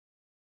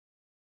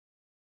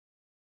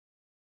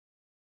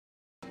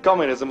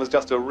Communism was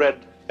just a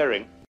red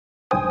herring.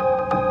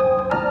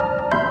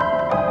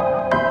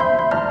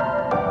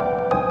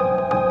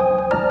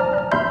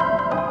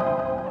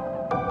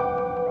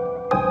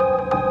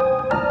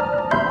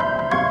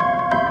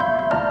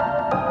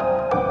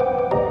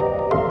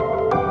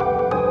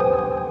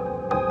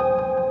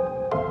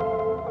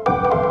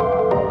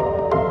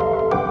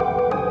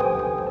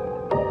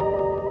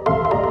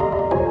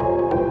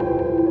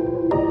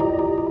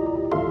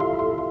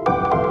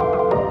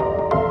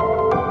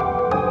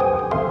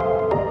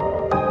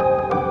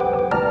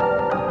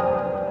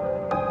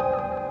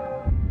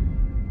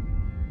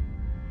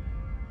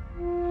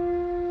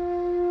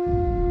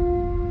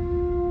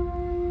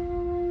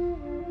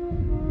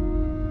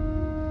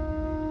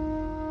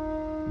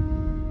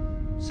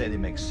 Say they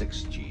make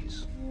 6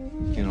 G's.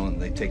 You know, and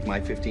they take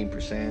my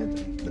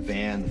 15%, the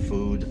van, the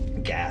food, the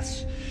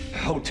gas.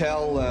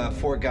 Hotel,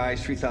 4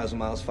 guys, 3,000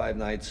 miles, 5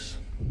 nights.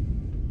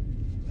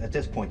 At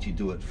this point, you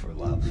do it for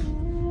love.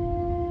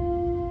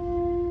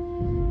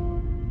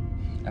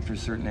 After a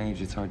certain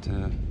age, it's hard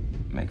to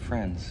make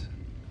friends.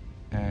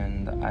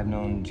 And I've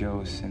known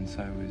Joe since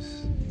I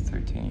was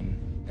 13.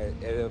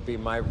 It'll be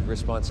my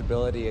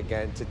responsibility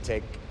again to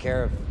take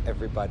care of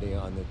everybody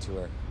on the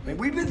tour. I mean,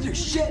 we've been through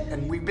shit,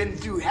 and we've been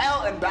through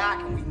hell and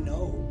back, and we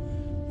know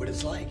what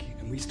it's like,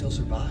 and we still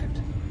survived.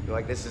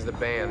 Like, this is the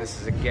band, this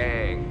is a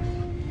gang,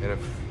 and if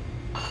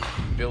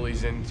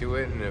Billy's into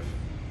it, and if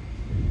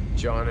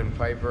John and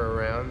Piper are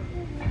around,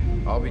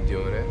 I'll be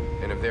doing it.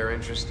 And if they're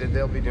interested,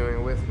 they'll be doing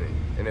it with me.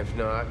 And if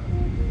not,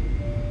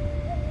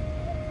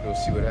 we'll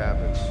see what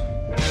happens.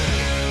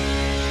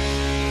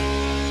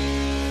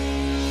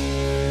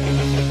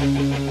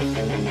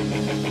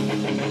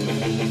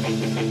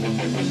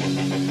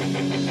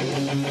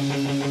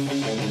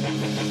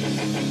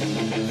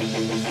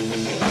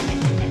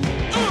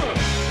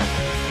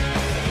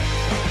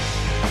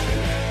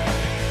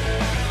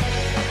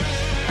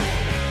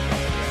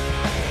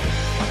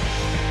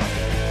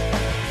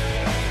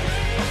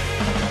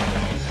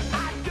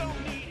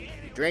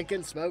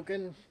 Drinking,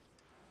 smoking?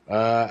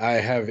 I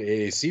have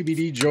a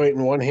CBD joint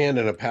in one hand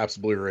and a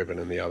Pabst Blue Ribbon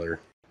in the other.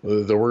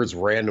 The words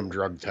random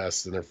drug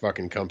tests in their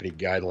fucking company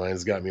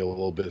guidelines got me a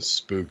little bit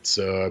spooked,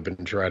 so I've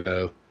been trying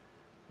to,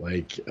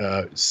 like,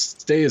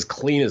 stay as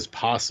clean as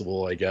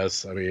possible, I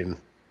guess. I mean,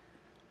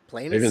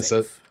 Plain and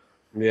safe.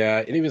 Yeah,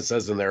 it even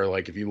says in there,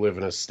 like, if you live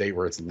in a state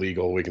where it's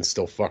legal, we can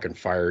still fucking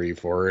fire you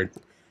for it.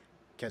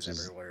 Because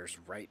everywhere's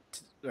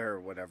right, or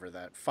whatever,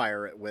 that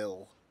fire at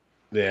will.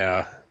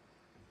 Yeah.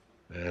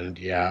 And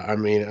yeah, I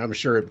mean, I'm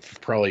sure it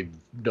probably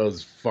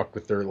does fuck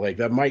with their, like,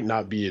 that might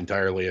not be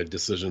entirely a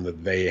decision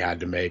that they had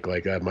to make.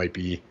 Like, that might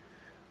be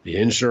the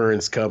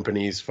insurance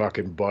companies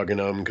fucking bugging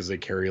them because they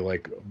carry,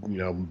 like, you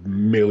know,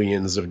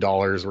 millions of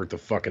dollars worth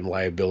of fucking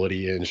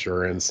liability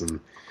insurance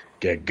and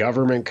get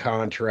government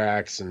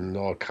contracts and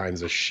all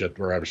kinds of shit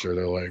where I'm sure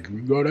they're like,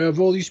 we gotta have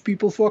all these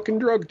people fucking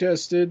drug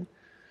tested.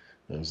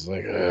 I was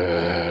like,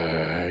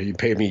 you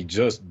pay me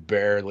just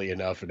barely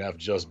enough and have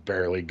just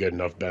barely good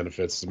enough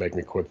benefits to make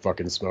me quit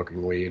fucking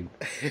smoking weed.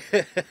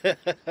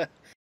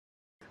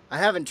 I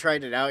haven't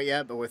tried it out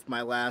yet, but with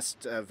my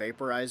last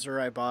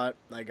vaporizer I bought,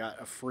 I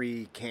got a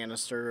free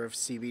canister of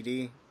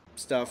CBD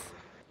stuff.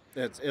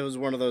 It was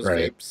one of those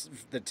vapes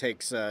that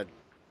takes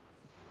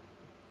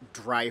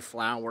dry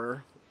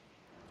flower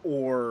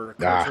or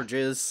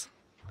cartridges.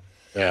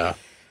 Yeah.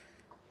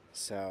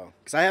 So,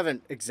 because I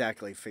haven't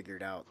exactly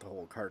figured out the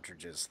whole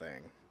cartridges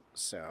thing,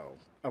 so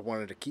I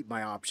wanted to keep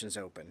my options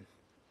open.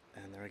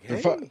 And they're like,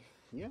 hey,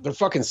 they're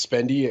fucking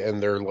spendy,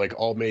 and they're, like,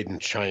 all made in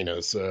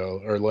China,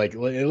 so, or, like, at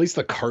least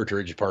the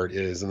cartridge part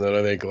is, and then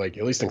I think, like,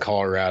 at least in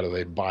Colorado,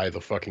 they buy the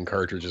fucking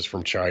cartridges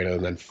from China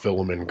and then fill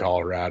them in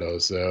Colorado,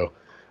 so,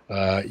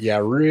 yeah,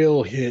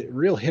 real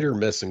hit or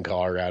miss in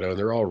Colorado, and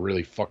they're all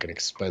really fucking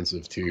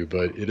expensive, too,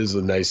 but it is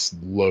a nice,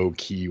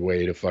 low-key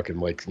way to fucking,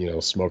 like, you know,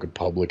 smoke in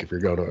public if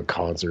you're going to a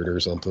concert or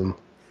something.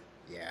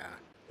 Yeah,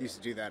 used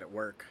to do that at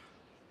work.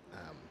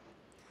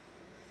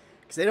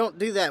 Because they don't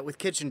do that with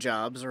kitchen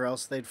jobs, or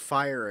else they'd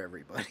fire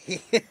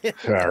everybody.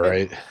 All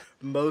right.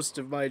 Most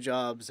of my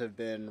jobs have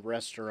been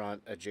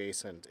restaurant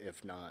adjacent,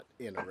 if not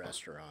in a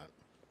restaurant.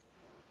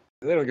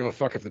 They don't give a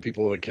fuck if the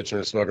people in the kitchen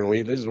are smoking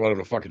weed. They just want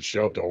them to fucking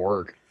show up to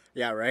work.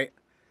 Yeah, right?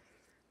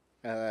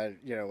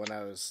 You know, when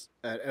I was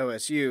at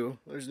OSU,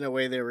 there's no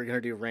way they were going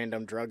to do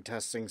random drug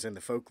testings in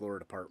the folklore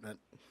department.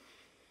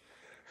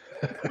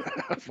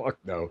 Fuck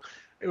no.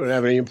 They wouldn't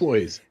have any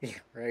employees. Yeah,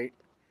 right?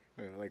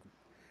 Like,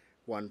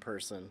 one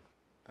person.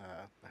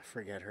 I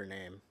forget her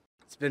name.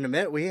 It's been a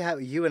minute.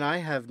 You and I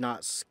have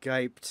not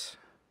Skyped.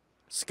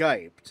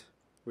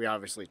 We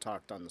obviously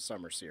talked on the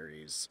summer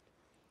series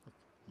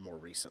more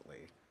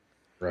recently.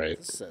 Right.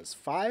 This says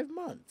 5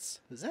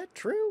 months. Is that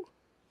true?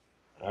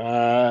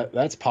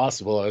 That's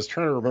possible. I was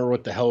trying to remember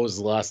what the hell was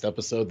the last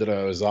episode that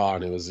I was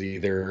on. It was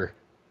either...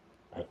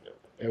 I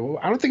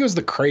don't think it was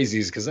The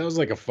Crazies, because that was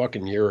like a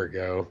fucking year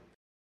ago.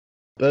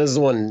 That is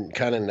the one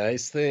kind of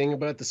nice thing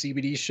about the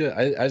CBD shit.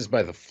 I just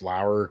buy the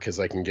flower because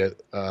I can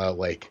get,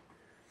 like,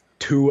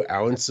 2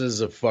 ounces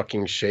of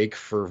fucking shake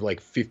for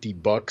like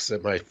 $50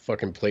 at my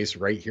fucking place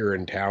right here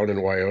in town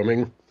in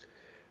Wyoming.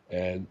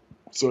 And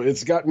so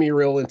it's got me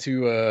real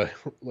into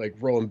like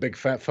rolling big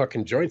fat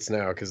fucking joints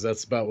now, because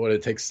that's about what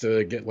it takes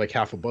to get like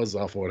half a buzz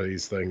off one of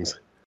these things.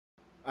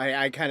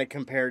 I kind of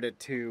compared it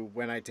to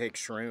when I take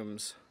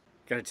shrooms.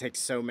 Gotta take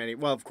so many.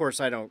 Well, of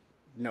course, I don't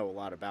know a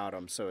lot about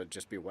them, so it'd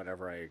just be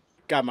whatever I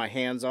got my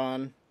hands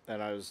on.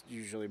 And I was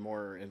usually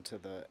more into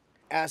the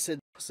acid,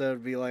 so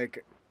it'd be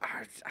like,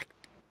 I'm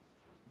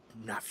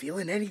not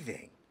feeling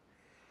anything.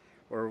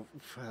 Or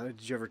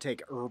did you ever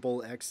take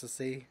herbal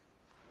ecstasy?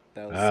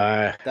 That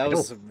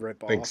was a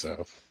rip-off. I think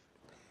so.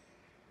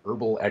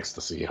 Herbal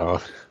ecstasy, huh?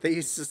 They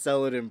used to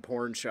sell it in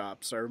porn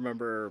shops. I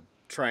remember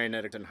trying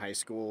it in high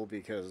school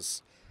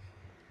because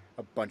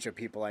a bunch of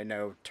people I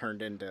know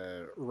turned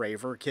into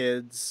raver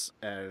kids,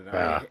 and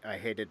I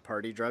hated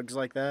party drugs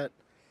like that.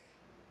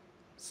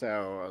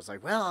 So I was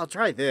like, well, I'll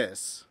try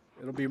this.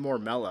 It'll be more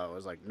mellow. I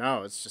was like,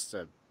 no, it's just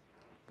a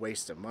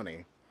waste of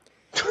money.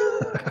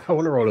 I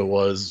wonder what it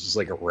was. Just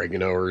like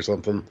oregano or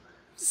something.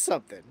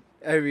 Something.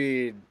 I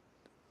mean,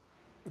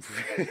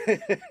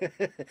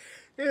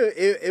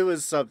 it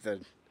was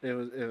something. It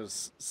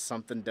was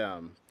something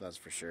dumb. That's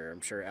for sure.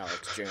 I'm sure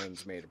Alex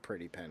Jones made a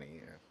pretty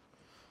penny.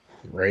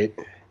 Yeah. Right.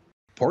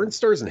 Porn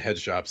stores and head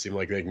shops seem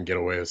like they can get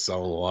away with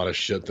selling a lot of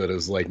shit that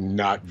is like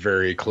not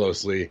very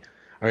closely.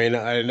 I mean,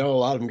 I know a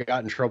lot of them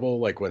got in trouble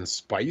like when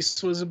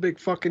Spice was a big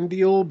fucking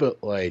deal,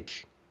 but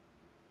like,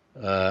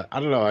 I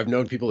don't know. I've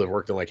known people that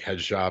worked in like head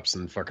shops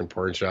and fucking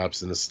porn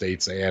shops in the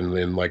States and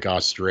in like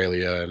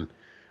Australia,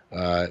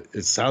 and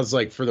it sounds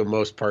like for the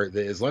most part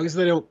that as long as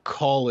they don't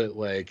call it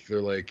like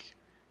they're like,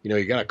 you know,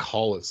 you gotta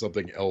call it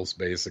something else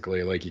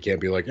basically. Like you can't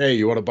be like, hey,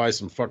 you want to buy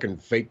some fucking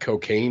fake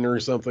cocaine or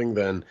something?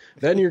 Then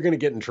you're gonna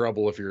get in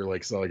trouble if you're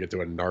like selling it to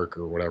a narc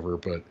or whatever.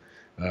 But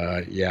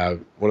yeah,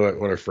 one of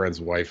my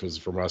friend's wife was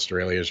from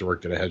Australia. She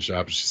worked at a head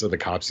shop. She said the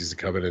cops used to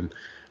come in and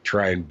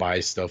try and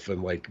buy stuff,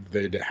 and like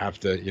they'd have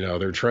to, you know,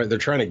 they're trying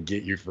to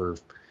get you for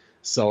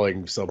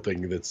selling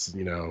something that's,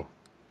 you know,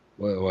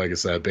 well, like I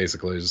said,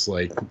 basically just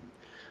like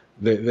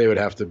they would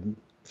have to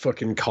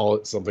fucking call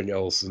it something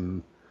else.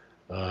 And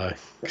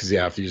because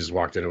yeah, if you just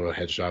walked into a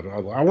head shop, I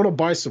want to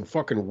buy some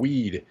fucking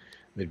weed,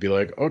 they'd be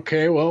like,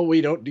 okay, well,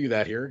 we don't do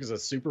that here because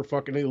that's super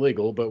fucking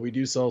illegal, but we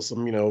do sell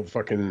some, you know,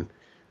 fucking,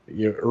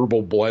 you know,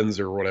 herbal blends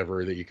or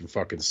whatever that you can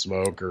fucking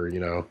smoke, or,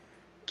 you know,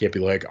 can't be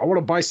like, I want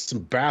to buy some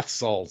bath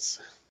salts.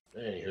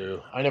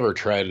 Anywho, I never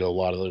tried a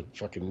lot of the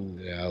fucking,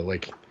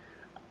 like,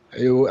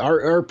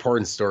 our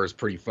porn store is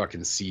pretty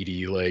fucking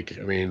seedy. Like,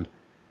 I mean,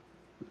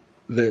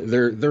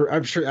 they're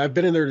I'm sure I've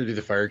been in there to do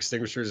the fire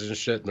extinguishers and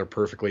shit, and they're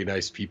perfectly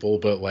nice people,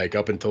 but like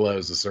up until I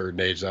was a certain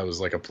age, that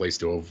was like a place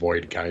to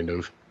avoid, kind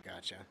of.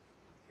 Gotcha.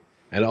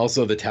 And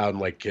also the town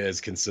like is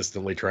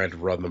consistently trying to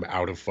run them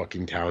out of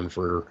fucking town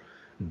for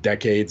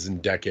decades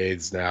and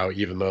decades now,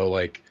 even though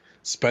like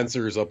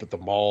Spencer's up at the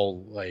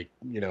mall, like,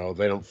 you know,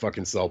 they don't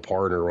fucking sell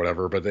porn or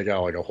whatever, but they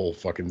got like a whole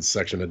fucking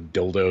section of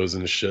dildos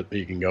and shit that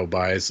you can go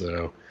buy,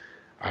 so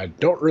I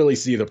don't really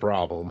see the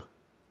problem.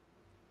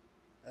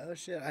 Oh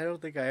shit, I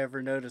don't think I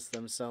ever noticed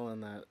them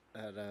selling that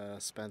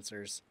at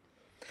Spencer's.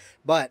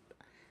 But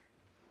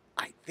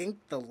I think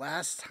the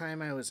last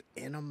time I was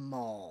in a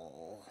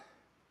mall,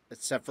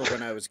 except for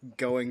when I was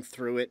going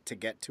through it to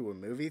get to a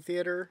movie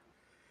theater,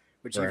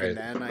 which right. Even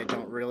then I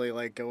don't really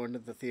like going to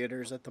the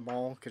theaters at the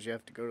mall because you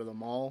have to go to the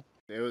mall.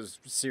 It was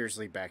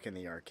seriously back in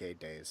the arcade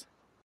days.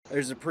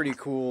 There's a pretty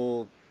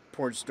cool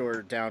porn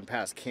store down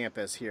past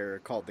campus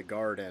here called The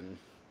Garden.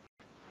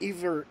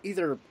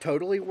 Either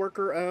totally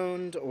worker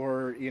owned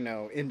or, you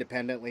know,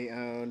 independently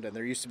owned, and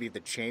there used to be the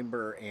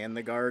Chamber and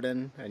the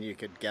Garden, and you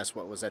could guess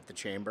what was at the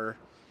Chamber.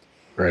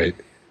 Right.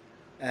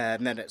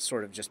 And then it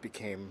sort of just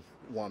became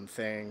one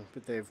thing,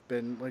 but they've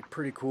been like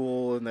pretty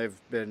cool, and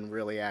they've been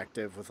really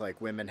active with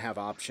like women have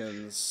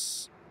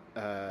options,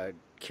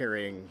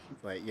 carrying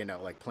like, you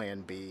know, like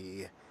Plan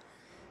B,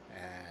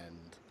 and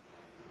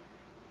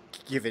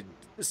giving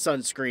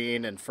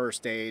sunscreen and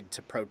first aid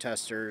to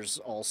protesters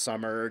all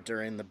summer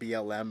during the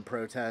BLM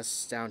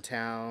protests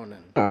downtown,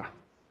 and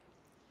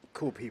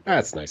cool people.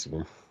 That's nice of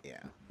them.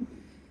 Yeah.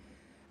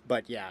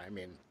 But yeah, I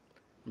mean,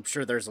 I'm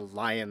sure there's a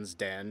lion's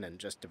den in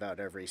just about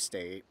every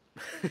state.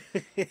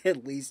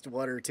 At least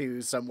one or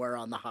two somewhere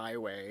on the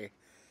highway,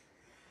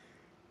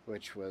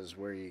 which was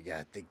where you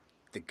got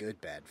the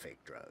good, bad,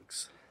 fake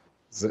drugs.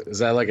 Is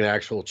that like an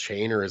actual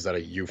chain, or is that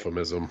a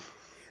euphemism?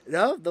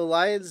 No, the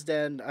lion's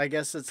den, I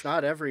guess it's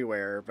not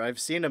everywhere, but I've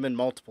seen them in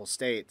multiple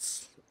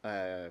states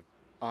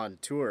on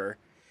tour.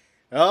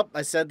 Oh,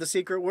 I said the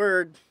secret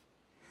word.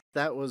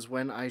 That was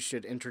when I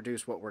should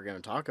introduce what we're going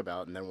to talk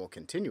about, and then we'll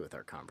continue with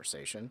our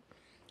conversation.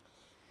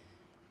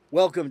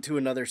 Welcome to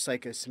another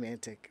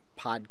Psychosemantic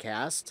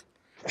Podcast.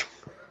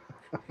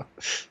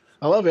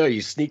 I love how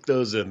you sneak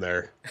those in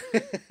there.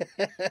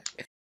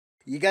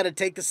 You got to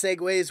take the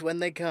segues when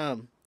they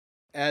come.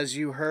 As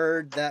you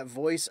heard that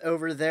voice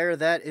over there,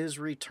 that is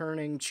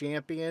returning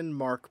champion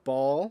Mark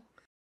Ball.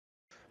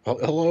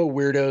 Hello,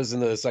 weirdos in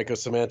the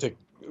Psychosemantic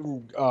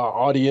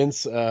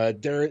audience,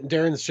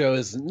 Daeron's show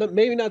is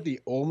maybe not the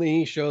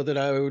only show that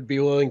I would be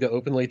willing to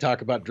openly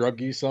talk about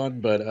drug use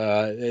on, but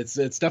it's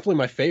definitely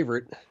my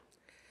favorite.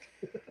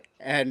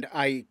 And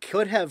I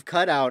could have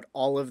cut out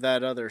all of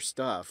that other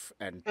stuff,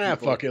 and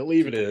Fuck it,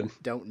 leave it in.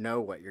 Don't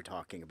know what you're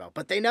talking about,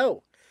 but they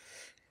know.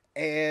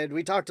 And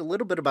we talked a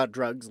little bit about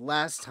drugs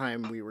last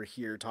time we were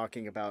here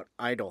talking about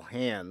Idle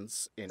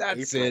Hands in April.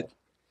 That's it.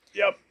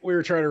 Yep, we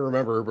were trying to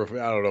remember.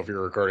 I don't know if you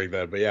were recording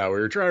that, but yeah, we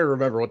were trying to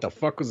remember what the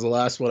fuck was the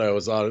last one I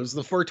was on. It was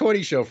the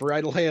 420 show for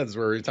Idle Hands,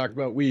 where we talked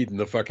about weed, and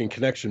the fucking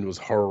connection was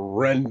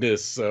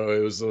horrendous. So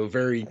it was a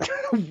very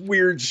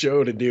weird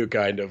show to do,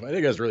 kind of. I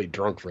think I was really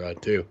drunk for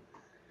that too.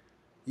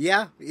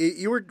 Yeah,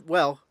 you were.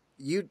 Well,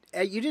 you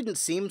didn't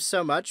seem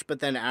so much, but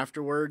then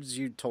afterwards,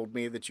 you told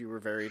me that you were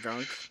very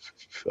drunk.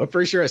 I'm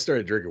pretty sure I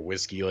started drinking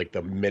whiskey like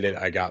the minute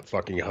I got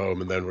fucking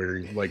home, and then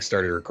we like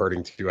started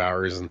recording 2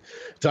 hours and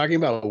talking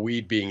about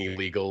weed being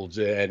illegal,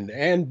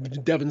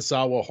 and Devon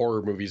Sawa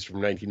horror movies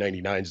from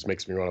 1999 just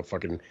makes me want to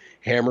fucking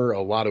hammer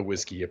a lot of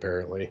whiskey.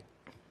 Apparently,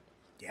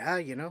 yeah,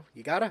 you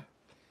gotta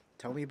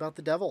tell me about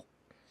the devil.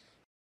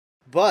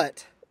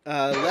 But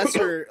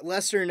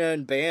lesser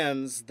known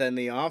bands than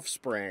The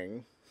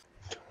Offspring.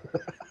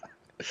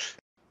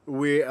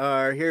 We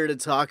are here to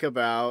talk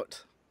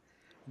about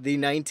the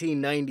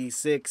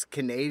 1996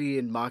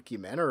 Canadian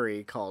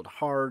mockumentary called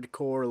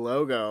Hardcore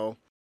Logo,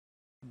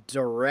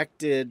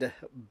 directed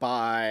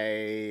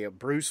by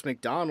Bruce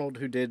McDonald,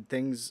 who did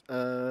things,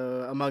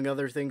 among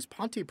other things,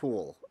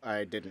 Pontypool.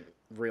 I didn't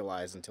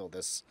realize until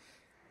this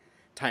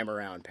time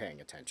around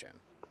paying attention.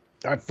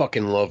 I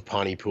fucking love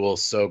Pontypool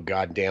so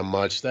goddamn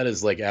much. That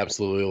is like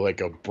absolutely like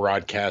a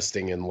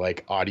broadcasting and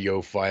like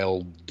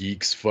audiophile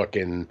geeks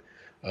fucking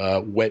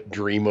wet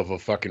dream of a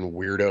fucking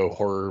weirdo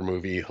horror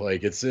movie.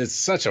 Like it's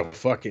such a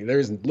fucking,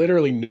 there's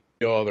literally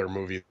no other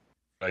movie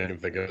I can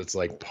think of. It's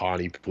like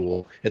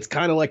Pontypool. It's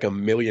kind of like a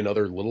million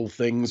other little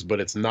things, but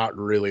it's not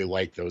really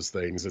like those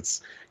things.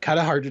 It's kind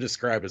of hard to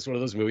describe. It's one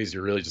of those movies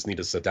you really just need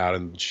to sit down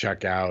and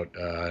check out.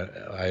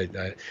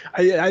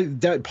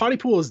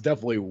 Pontypool is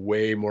definitely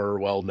way more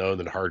well known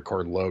than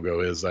Hardcore Logo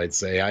is, I'd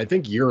say. I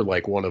think you're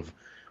like one of,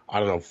 I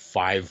don't know,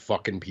 5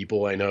 fucking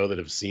people I know that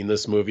have seen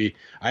this movie.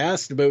 I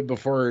asked about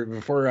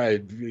before I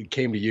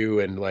came to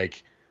you and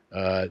like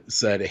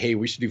said, hey,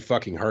 we should do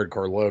fucking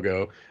Hardcore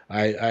Logo.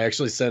 I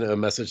actually sent a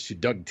message to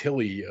Doug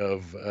Tilley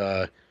of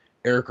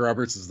Eric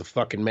Roberts is the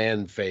fucking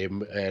man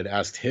fame and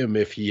asked him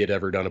if he had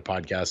ever done a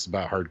podcast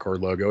about Hardcore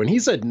Logo, and he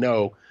said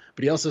no,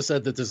 but he also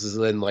said that this is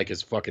in like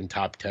his fucking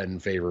top 10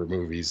 favorite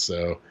movies,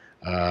 so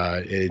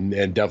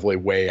and definitely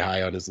way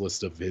high on his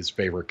list of his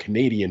favorite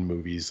Canadian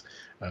movies.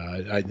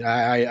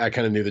 I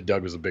kind of knew that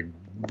Doug was a big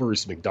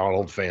Bruce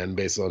McDonald fan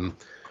based on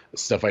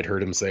stuff I'd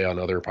heard him say on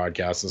other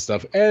podcasts and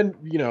stuff. And,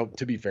 you know,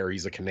 to be fair,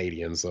 he's a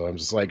Canadian, so I'm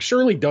just like,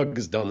 surely Doug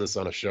has done this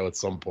on a show at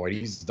some point.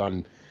 He's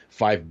done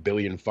 5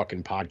 billion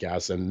fucking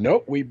podcasts, and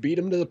nope, we beat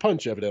him to the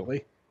punch,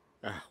 evidently.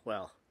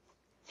 Well,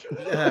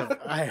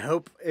 I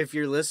hope if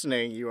you're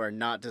listening, you are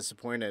not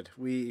disappointed.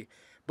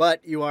 But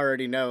you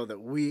already know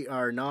that we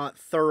are not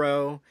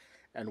thorough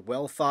and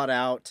well thought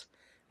out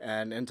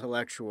and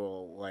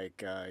intellectual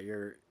like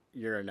your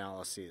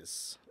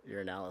analyses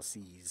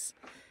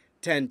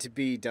tend to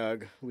be,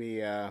 Doug.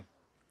 We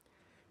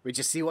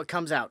just see what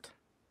comes out.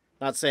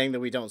 Not saying that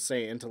we don't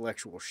say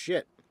intellectual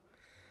shit,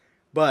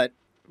 but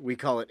we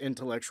call it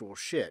intellectual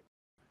shit.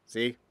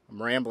 See,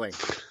 I'm rambling.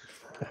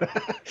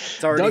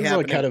 It's already Doug's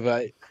happening. Kind of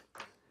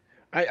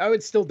I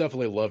would still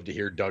definitely love to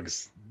hear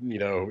Doug's, you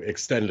know,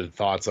 extended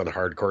thoughts on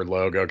Hardcore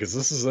Logo, because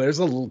there's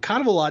a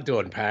kind of a lot to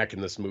unpack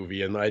in this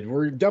movie, and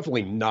we're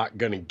definitely not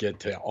going to get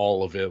to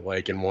all of it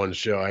like in one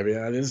show. I mean,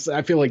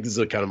 I feel like this is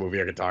the kind of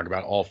movie I could talk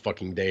about all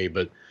fucking day,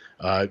 but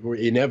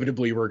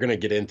inevitably we're going to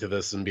get into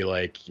this and be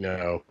like, you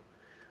know,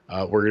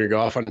 we're going to go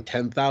off on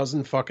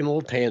 10,000 fucking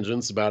little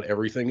tangents about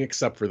everything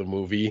except for the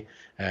movie.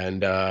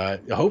 And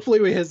hopefully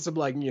we hit some,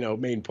 like, you know,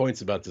 main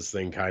points about this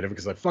thing, kind of,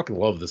 because I fucking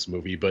love this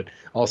movie. But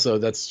also,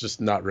 that's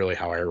just not really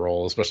how I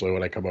roll, especially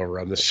when I come over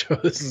on this show.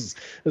 This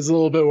is a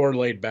little bit more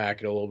laid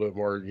back and a little bit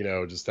more, you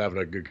know, just having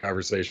a good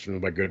conversation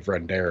with my good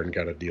friend Daeron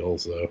kind of deal.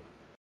 So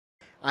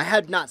I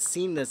had not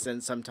seen this in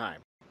some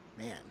time.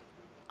 Man,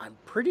 I'm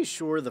pretty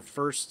sure the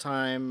first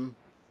time...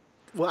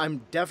 Well,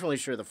 I'm definitely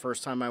sure the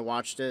first time I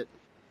watched it,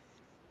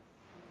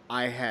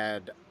 I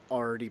had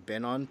already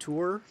been on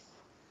tour,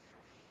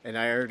 and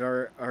I had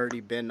already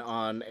been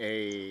on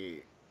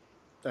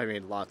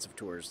lots of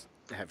tours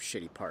have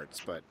shitty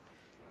parts, but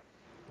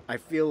I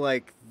feel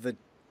like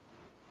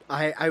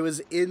I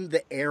was in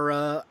the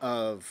era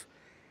of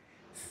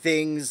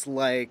things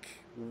like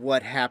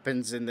what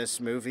happens in this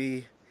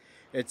movie,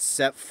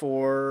 except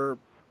for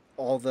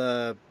all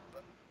the,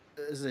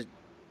 is it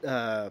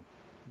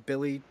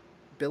Billy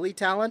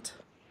Talent?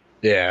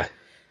 yeah.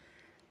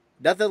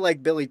 Nothing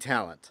like Billy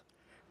Talent,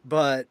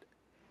 but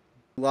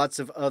lots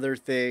of other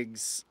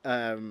things.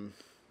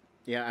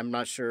 Yeah, I'm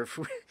not sure if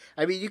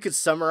you could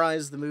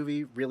summarize the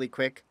movie really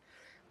quick,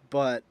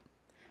 but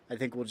I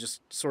think we'll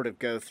just sort of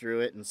go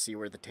through it and see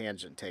where the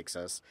tangent takes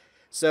us.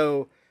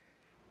 So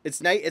It's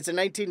a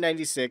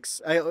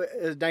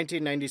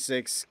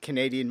 1996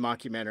 Canadian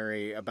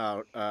mockumentary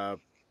about a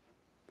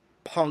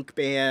punk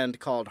band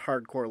called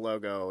Hardcore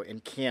Logo in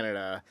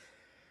Canada,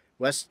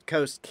 West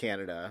Coast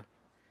Canada,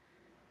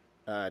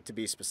 to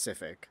be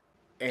specific.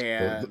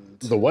 And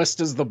the West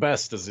is the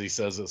best, as he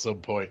says at some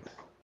point.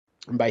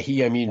 And by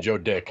he, I mean Joe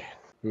Dick,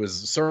 who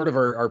is sort of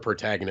our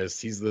protagonist.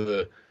 He's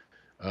the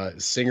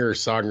singer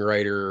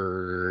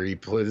songwriter.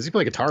 Does he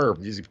play guitar?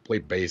 Does he play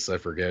bass? I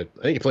forget.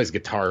 I think he plays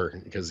guitar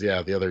because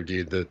the other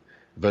dude that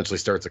eventually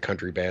starts a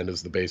country band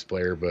is the bass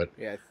player. But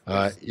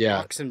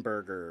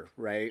Oxenberger,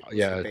 right?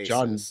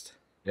 John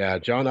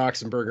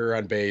Oxenberger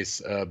on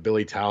bass.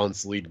 Billy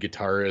Talent's lead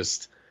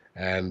guitarist,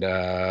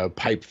 and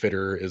pipe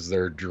fitter is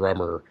their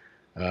drummer.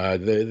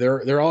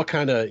 They're all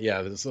kind of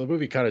so the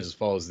movie kind of just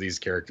follows these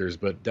characters,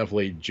 but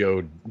definitely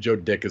Joe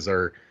Dick is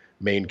our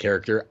main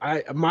character.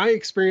 My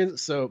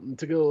experience, so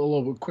to give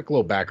a quick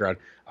little background,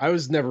 I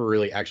was never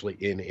really actually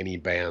in any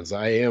bands.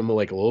 I am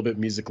like a little bit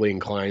musically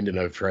inclined, and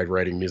I've tried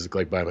writing music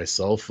like by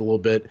myself a little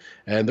bit,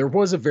 and there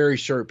was a very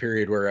short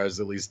period where I was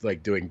at least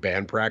like doing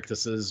band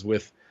practices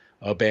with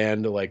a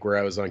band, like where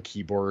I was on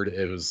keyboard.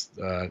 It was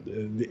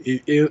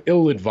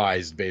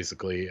ill-advised,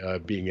 basically,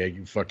 being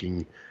a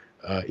fucking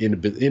into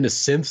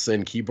synths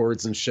and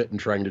keyboards and shit and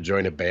trying to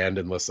join a band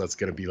unless that's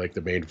going to be like the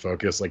main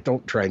focus. Like,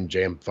 don't try and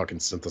jam fucking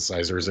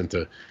synthesizers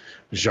into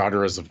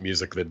genres of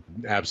music that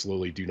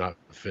absolutely do not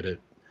fit it.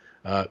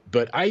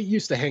 But I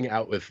used to hang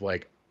out with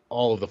like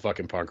all of the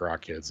fucking punk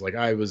rock kids. Like,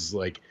 I was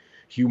like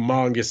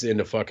humongous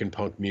into fucking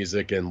punk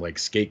music and like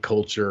skate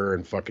culture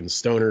and fucking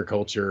stoner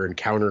culture and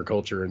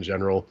counterculture in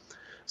general.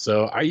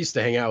 So I used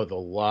to hang out with a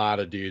lot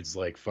of dudes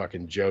like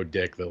fucking Joe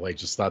Dick that like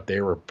just thought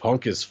they were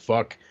punk as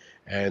fuck.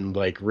 And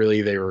like,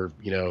 really, they were,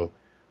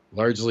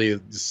 largely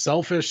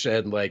selfish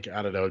and like,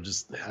 I don't know,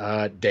 just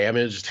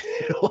damaged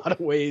in a lot of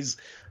ways.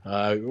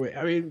 I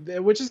mean,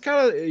 which is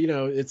kind of,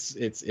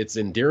 it's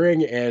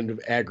endearing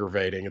and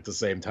aggravating at the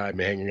same time,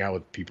 hanging out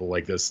with people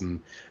like this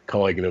and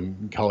calling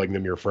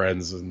them your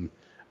friends. And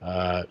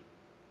but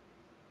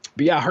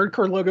yeah,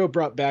 Hardcore Logo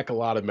brought back a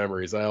lot of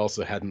memories. I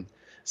also hadn't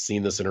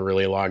seen this in a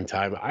really long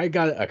time. I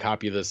got a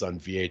copy of this on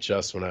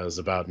VHS when I was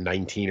about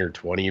 19 or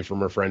 20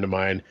 from a friend of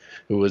mine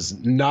who was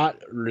not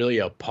really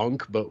a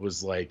punk, but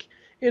was like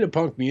into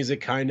punk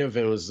music kind of,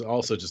 and was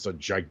also just a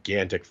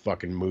gigantic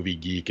fucking movie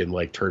geek and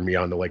like turned me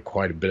on to like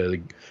quite a bit of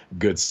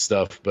good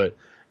stuff. But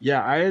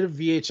yeah, I had a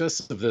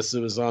VHS of this. It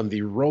was on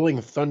the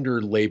Rolling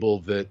Thunder label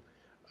that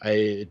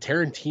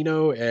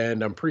Tarantino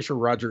and I'm pretty sure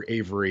Roger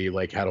Avery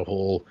like had a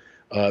whole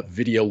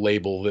video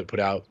label that put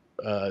out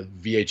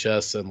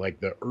VHS and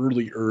like the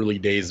early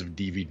days of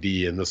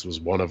DVD, and this was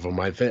one of them.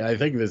 I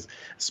think this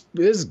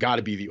has got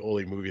to be the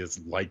only movie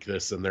that's like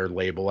this in their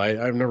label.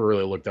 I've never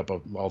really looked up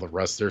all the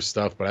rest of their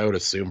stuff, but I would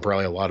assume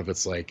probably a lot of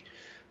it's like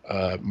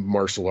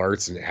martial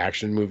arts and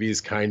action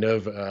movies kind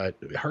of.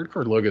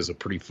 Hardcore Logo is a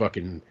pretty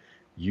fucking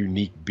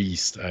unique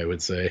beast, I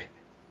would say.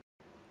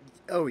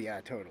 Oh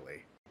yeah,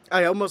 totally.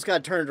 I almost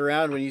got turned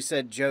around when you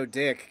said Joe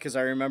Dick, because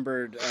I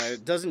remembered,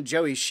 doesn't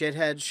Joey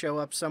Shithead show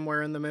up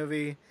somewhere in the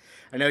movie?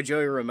 I know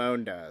Joey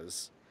Ramone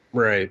does.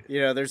 Right.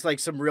 There's like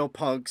some real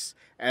punks,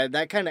 and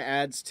that kind of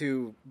adds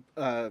to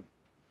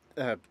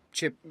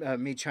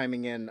me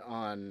chiming in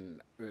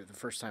on the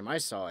first time I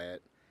saw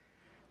it.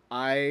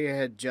 I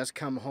had just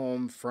come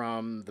home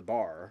from the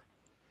bar,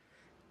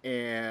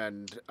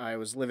 and I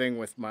was living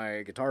with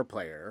my guitar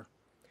player,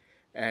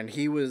 and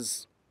he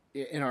was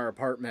in our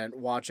apartment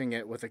watching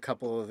it with a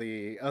couple of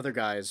the other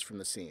guys from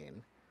the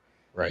scene.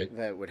 Right.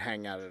 That would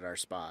hang out at our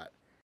spot.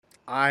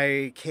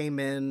 I came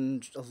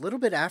in a little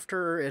bit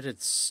after it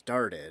had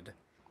started,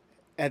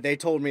 and they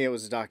told me it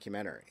was a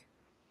documentary.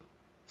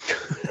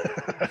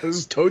 This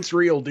is totes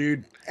real,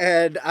 dude.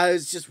 And I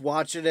was just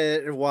watching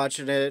it and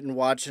watching it and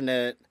watching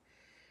it.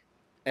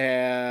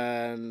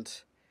 And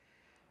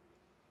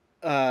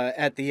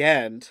at the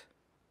end,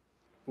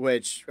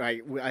 which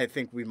I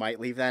think we might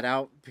leave that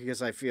out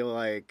because I feel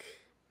like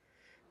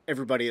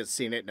everybody that's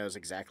seen it knows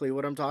exactly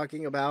what I'm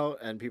talking about,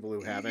 and people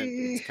who haven't,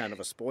 it's kind of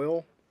a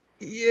spoil.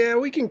 Yeah,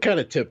 we can kind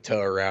of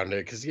tiptoe around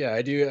it because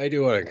I do want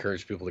to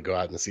encourage people to go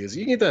out and see this.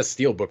 You can get that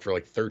Steelbook for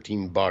like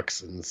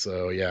 $13, and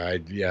so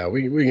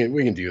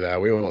we can do that.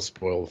 We won't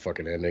spoil the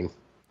fucking ending.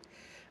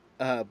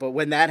 But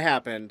when that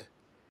happened,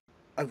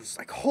 I was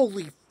like,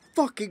 holy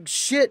fucking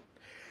shit!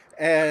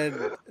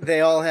 And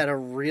they all had a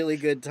really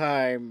good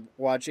time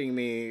watching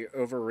me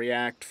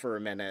overreact for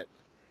a minute,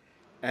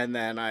 and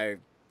then I,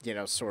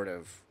 sort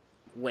of,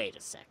 wait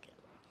a second.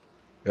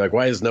 You're like,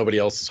 why is nobody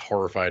else as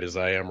horrified as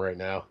I am right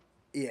now?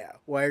 Yeah,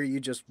 why are you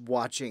just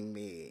watching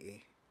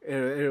me?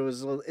 It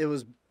was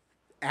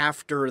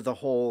after the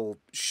whole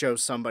show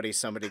somebody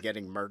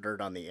getting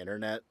murdered on the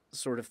internet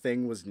sort of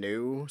thing was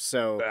new,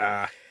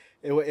 so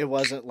it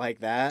wasn't like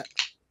that.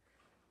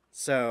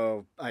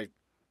 So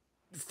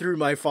through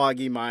my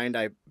foggy mind,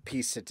 I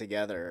pieced it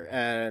together,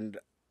 and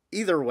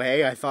either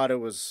way, I thought it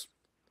was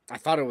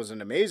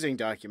an amazing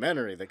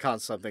documentary that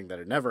caught something that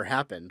had never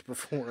happened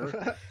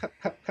before.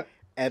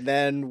 And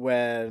then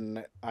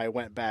when I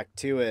went back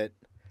to it,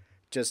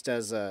 just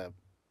as a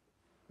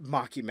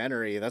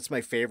Mockumentary, that's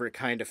my favorite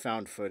kind of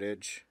found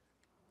footage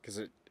because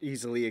it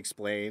easily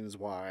explains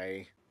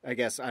why. I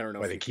guess I don't know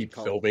Why if they you keep could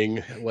call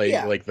filming, like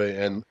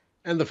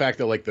and the fact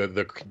that like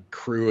the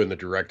crew and the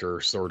director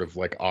are sort of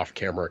like off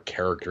camera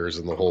characters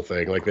in the whole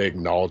thing. Like they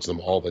acknowledge them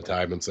all the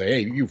time and say,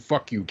 "Hey, you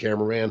fuck you,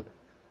 cameraman."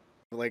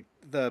 like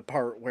the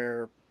part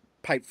where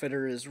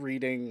Pipefitter is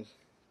reading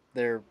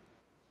their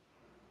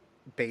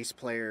bass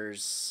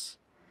player's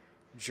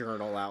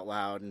journal out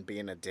loud and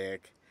being a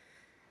dick.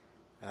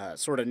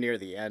 Sort of near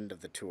the end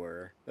of the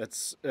tour.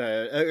 That's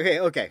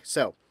okay.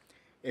 So,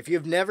 if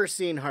you've never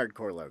seen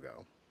Hardcore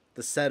Logo,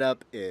 the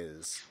setup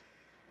is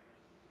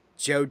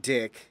Joe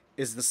Dick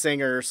is the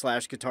singer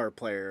 / guitar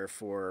player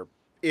for,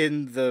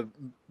 in the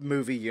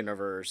movie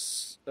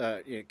universe,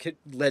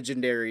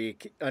 legendary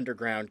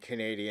underground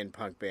Canadian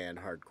punk band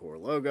Hardcore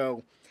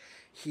Logo.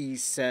 He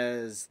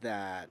says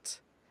that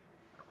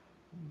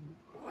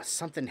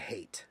something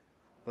hate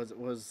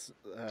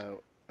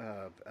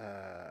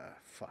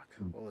fuck,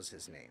 what was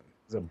his name?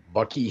 Is it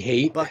Bucky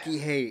Hate? Bucky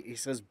Hate. He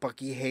says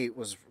Bucky Hate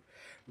was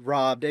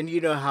robbed, and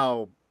you know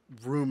how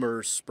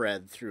rumors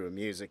spread through a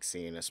music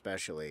scene,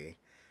 especially.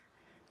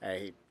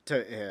 He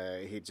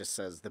just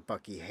says that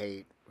Bucky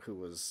Hate, who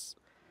was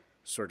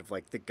sort of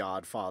like the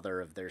godfather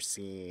of their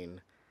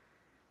scene,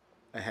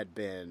 had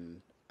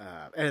been...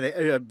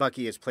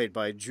 Bucky is played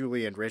by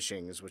Julian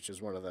Richings, which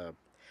is one of the...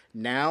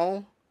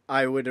 Now,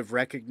 I would have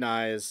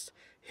recognized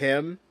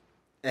him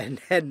and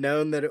had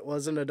known that it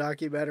wasn't a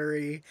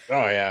documentary.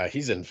 Oh, yeah.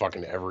 He's in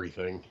fucking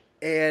everything.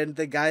 And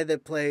the guy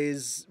that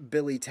plays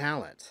Billy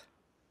Talent.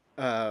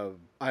 I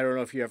don't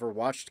know if you ever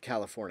watched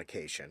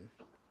Californication.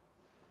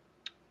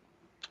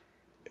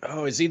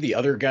 Oh, is he the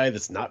other guy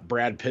that's not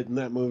Brad Pitt in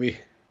that movie?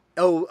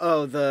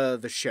 Oh, the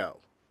show.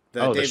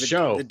 The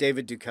show. The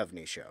David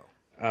Duchovny show.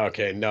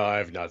 Okay, no, I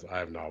have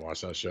not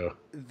watched that show.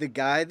 The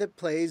guy that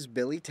plays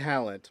Billy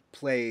Talent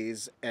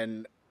plays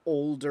an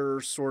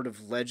older sort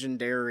of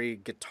legendary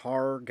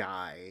guitar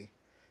guy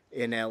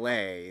in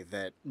LA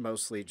that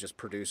mostly just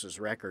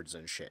produces records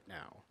and shit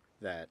now,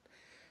 that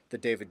the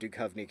David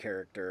Duchovny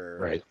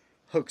character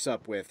hooks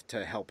up with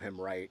to help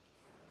him write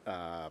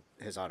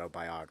his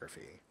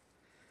autobiography.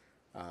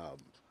 But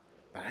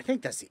I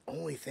think that's the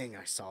only thing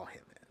I saw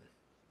him in.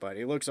 But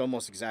he looks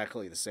almost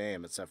exactly the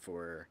same, except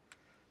for,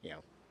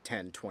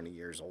 10, 20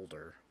 years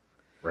older.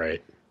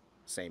 Right.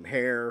 Same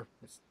hair,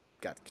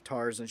 got the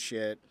guitars and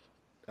shit.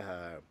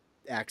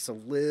 Acts a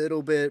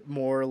little bit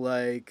more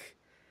like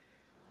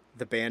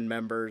the band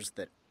members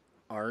that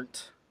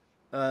aren't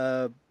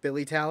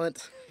Billy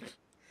Talent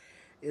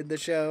in the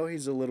show.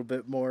 He's a little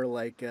bit more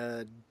like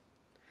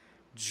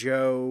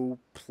Joe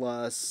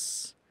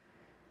plus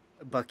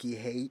Bucky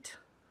Hate,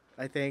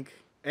 I think.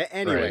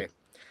 Anyway,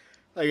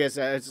 like I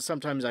said,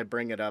 sometimes I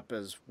bring it up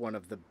as one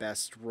of the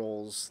best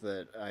roles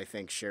that I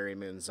think Sherry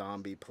Moon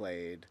Zombie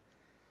played.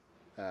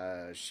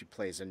 She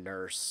plays a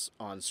nurse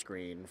on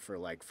screen for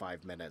like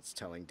 5 minutes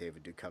telling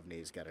David Duchovny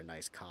he's got a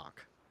nice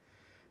cock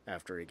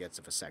after he gets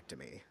a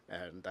vasectomy.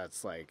 And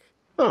that's like...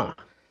 Huh.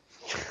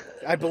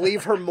 I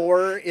believe her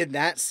more in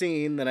that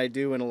scene than I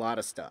do in a lot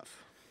of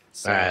stuff.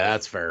 So,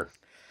 that's fair.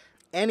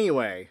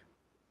 Anyway,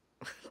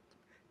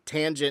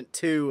 tangent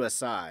 2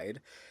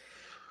 aside,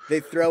 they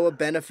throw a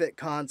benefit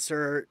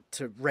concert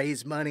to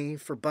raise money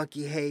for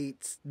Bucky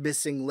Hate's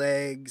missing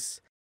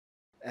legs.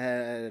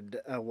 And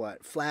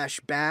Flash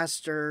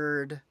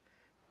Bastard,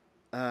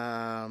 Lick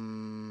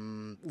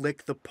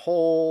the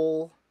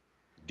Pole.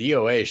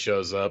 DOA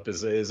shows up.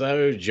 Is that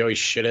who Joey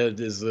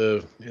Shithead is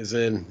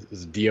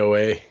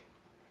DOA?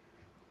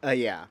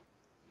 Yeah.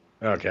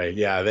 Okay,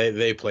 yeah,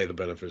 they play the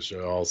benefit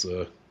show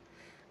also.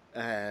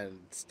 And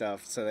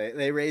stuff. So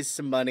they raise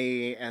some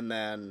money, and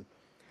then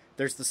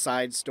there's the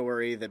side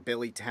story that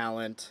Billy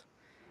Talent,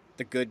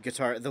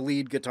 the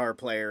lead guitar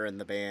player in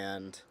the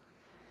band,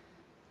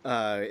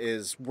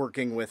 is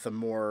working with a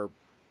more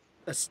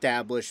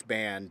established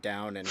band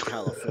down in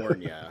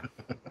California.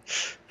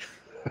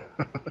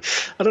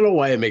 I don't know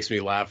why it makes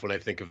me laugh when I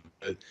think of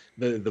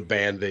the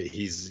band that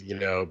he's,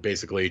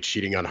 basically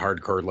cheating on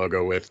Hardcore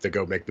Logo with to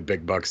go make the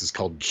big bucks is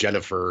called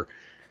Jennifer.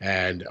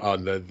 And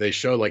they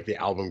show like the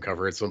album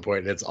cover at some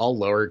point, and it's all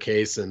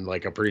lowercase, and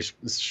like I'm pretty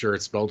sure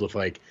it's spelled with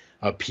like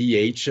a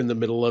PH in the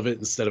middle of it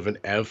instead of an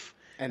F.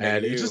 And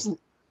it just...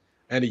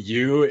 And a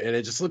U, and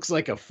it just looks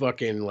like a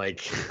fucking,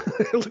 like,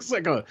 it looks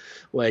like a,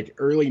 like,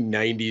 early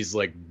 90s,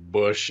 like,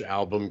 Bush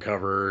album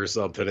cover or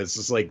something. It's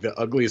just, like, the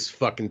ugliest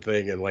fucking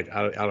thing, and, like,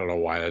 I don't know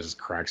why, that just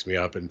cracks me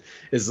up, and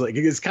it's, like,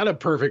 it's kind of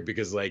perfect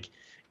because, like,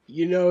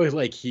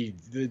 like,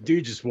 the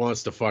dude just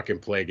wants to fucking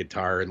play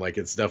guitar, and, like,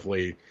 it's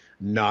definitely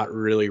not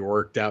really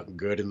worked out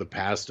good in the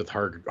past with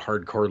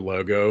Hardcore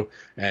Logo,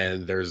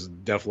 and there's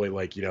definitely,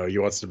 like, he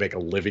wants to make a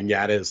living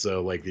at it,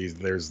 so like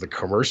there's the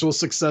commercial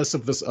success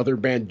of this other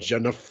band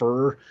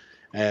Jennifer,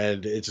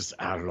 and it just,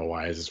 I don't know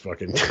why, I just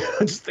fucking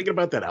just thinking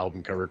about that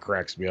album cover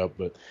cracks me up.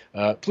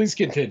 But please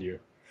continue.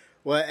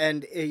 Well,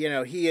 and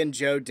he and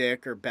Joe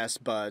Dick are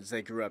best buds.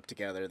 They grew up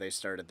together. They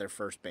started their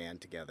first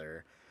band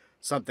together.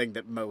 Something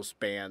that most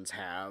bands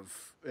have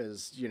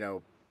is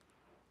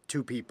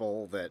two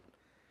people that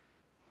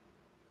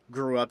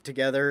grew up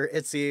together,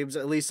 it seems,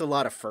 at least a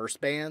lot of first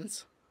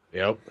bands.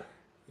 Yep.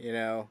 You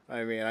know,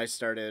 I mean, I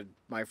started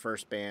my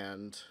first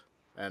band,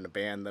 and a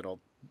band that'll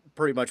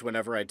pretty much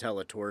whenever I tell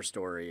a tour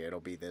story,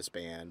 it'll be this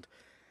band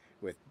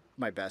with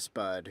my best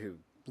bud who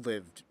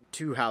lived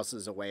 2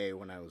 houses away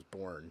when I was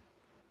born.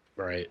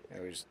 Right.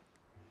 And we just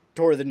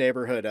tore the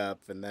neighborhood up,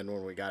 and then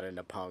when we got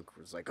into punk,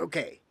 it was like,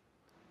 okay,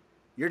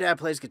 your dad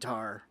plays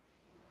guitar.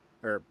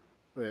 Or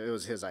it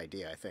was his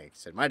idea, I think. He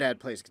said, my dad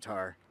plays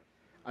guitar.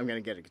 I'm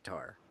going to get a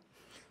guitar.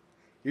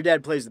 Your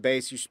dad plays the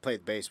bass. You should play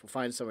the bass. We'll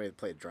find somebody to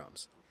play the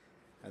drums.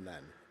 And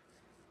then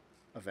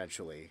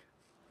eventually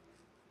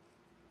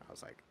I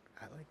was like,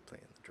 I like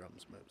playing the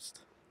drums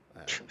most.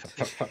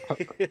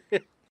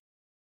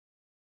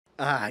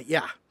 And,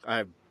 yeah,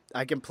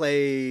 I can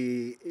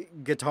play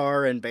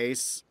guitar and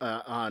bass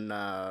on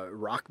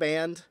Rock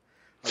Band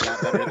a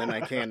lot better than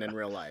I can in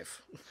real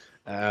life.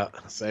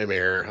 Same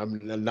here.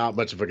 I'm not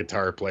much of a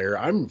guitar player.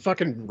 I'm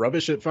fucking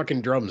rubbish at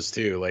fucking drums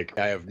too. Like,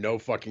 I have no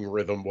fucking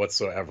rhythm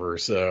whatsoever.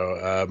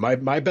 So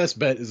my best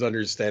bet is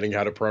understanding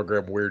how to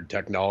program weird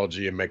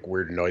technology and make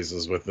weird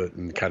noises with it,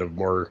 and kind of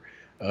more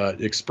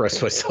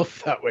express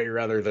myself that way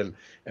rather than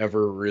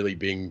ever really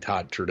being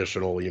taught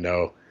traditional,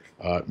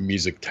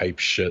 music type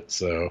shit.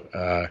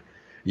 So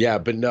yeah,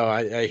 but no,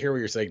 I hear what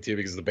you're saying too,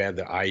 because the band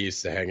that I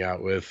used to hang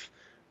out with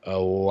a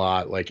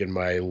lot, like in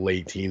my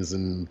late teens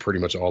and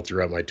pretty much all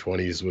throughout my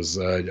 20s, was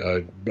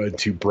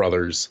 2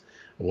 brothers,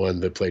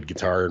 one that played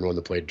guitar and one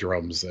that played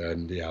drums.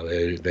 And yeah,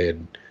 they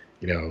had,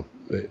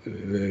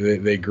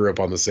 they grew up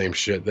on the same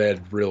shit. They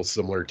had real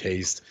similar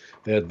taste.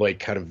 They had like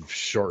kind of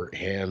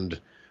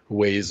shorthand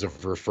ways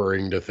of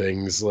referring to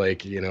things,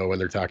 like, when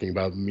they're talking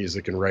about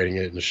music and writing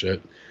it and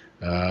shit.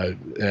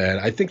 And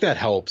I think that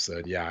helps.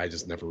 And yeah, I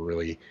just never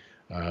really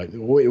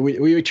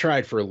we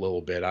tried for a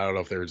little bit. I don't know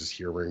if they were just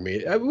humoring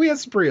me. We had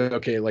some pretty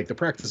okay, like the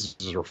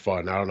practices were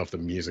fun. I don't know if the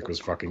music was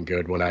fucking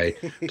good when I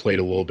played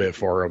a little bit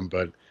for them,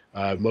 but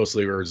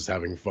mostly we were just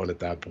having fun at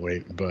that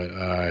point.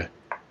 But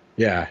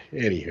yeah,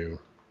 anywho.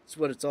 That's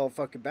what it's all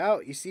fuck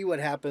about. You see what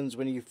happens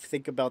when you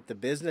think about the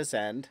business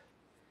end.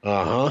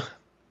 Uh-huh.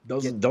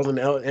 Doesn't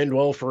end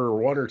well for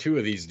 1 or 2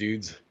 of these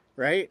dudes.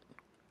 Right?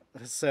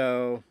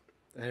 So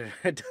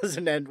it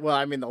doesn't end well.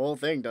 I mean, the whole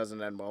thing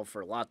doesn't end well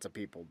for lots of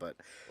people, but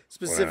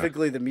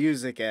specifically the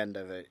music end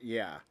of it,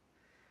 yeah.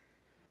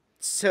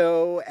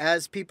 So,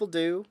 as people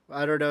do,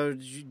 I don't know,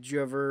 did you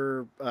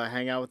ever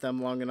hang out with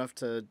them long enough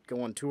to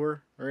go on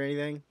tour or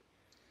anything?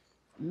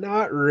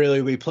 Not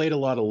really. We played a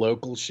lot of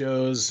local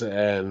shows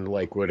and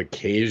like would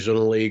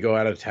occasionally go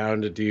out of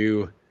town to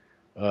do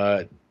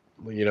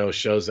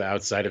shows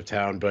outside of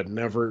town, but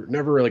never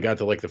really got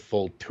to like the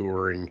full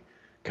touring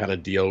kind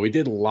of deal. We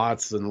did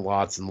lots and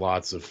lots and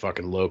lots of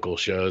fucking local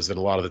shows, and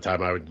a lot of the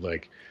time I would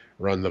like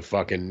run the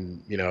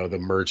fucking the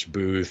merch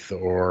booth,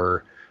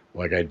 or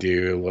like I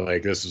do,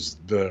 like this was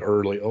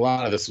a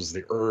lot of this was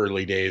the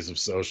early days of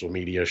social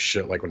media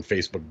shit, like when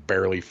Facebook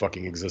barely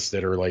fucking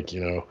existed, or like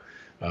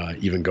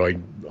even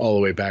going all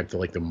the way back to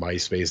like the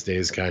MySpace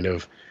days kind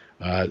of.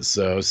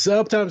 So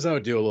sometimes I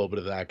would do a little bit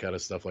of that kind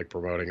of stuff, like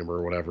promoting them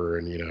or whatever,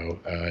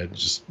 and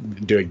just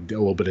doing a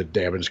little bit of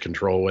damage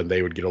control when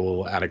they would get a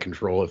little out of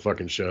control at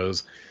fucking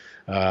shows.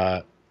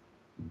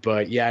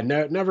 But yeah,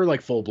 never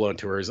like full blown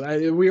tours.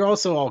 We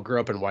also all grew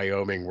up in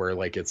Wyoming, where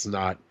like it's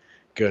not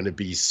going to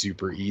be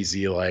super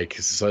easy. Like,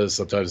 so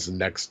sometimes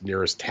the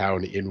nearest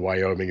town in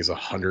Wyoming is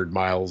 100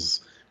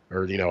 miles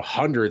or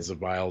hundreds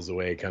of miles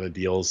away, kind of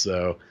deal.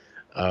 So.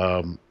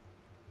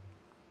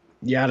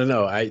 Yeah, I don't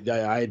know.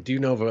 I do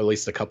know of at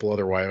least a couple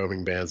other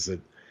Wyoming bands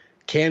that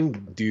can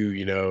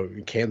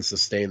do, can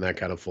sustain that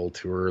kind of full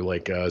tour.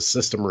 Like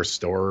System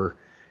Restore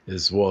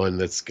is one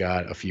that's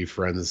got a few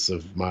friends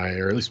of mine,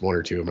 or at least 1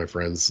 or 2 of my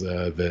friends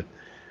that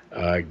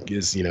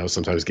is,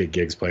 sometimes get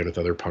gigs playing with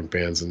other punk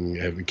bands,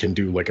 and can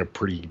do like a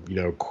pretty,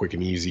 quick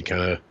and easy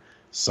kind of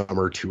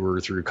summer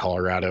tour through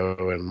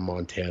Colorado and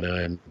Montana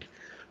and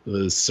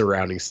the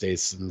surrounding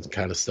states and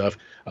kind of stuff.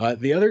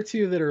 The other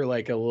 2 that are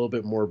like a little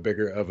bit more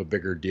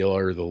bigger deal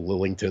are the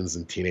Lillingtons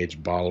and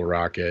Teenage Bottle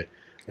Rocket,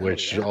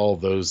 which all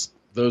those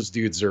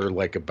dudes are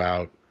like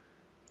about,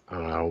 I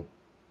don't know,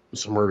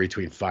 somewhere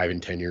between 5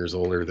 and 10 years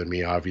older than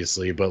me,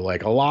 obviously. But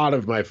like a lot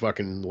of my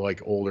fucking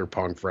like older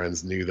punk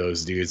friends knew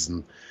those dudes,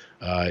 and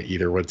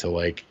either went to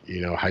like,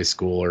 high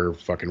school or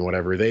fucking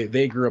whatever.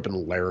 They grew up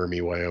in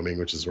Laramie, Wyoming,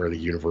 which is where the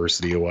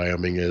University of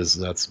Wyoming is.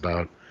 And that's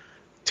about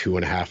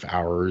 2.5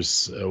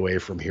 hours away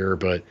from here.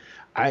 But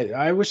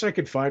I wish I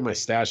could find my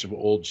stash of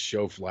old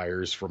show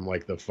flyers from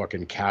like the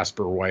fucking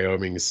Casper,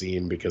 Wyoming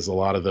scene, because a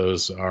lot of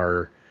those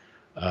are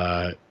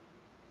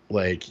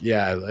like,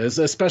 yeah,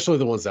 especially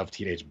the ones that have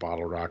Teenage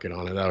Bottle Rocket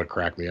on it. That would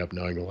crack me up,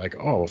 knowing like,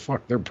 oh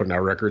fuck, they're putting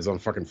out records on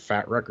fucking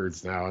Fat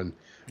Records now and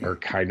are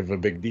kind of a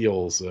big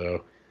deal.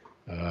 So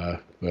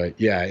but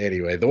yeah,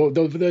 anyway,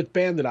 the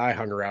band that I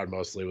hung around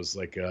mostly was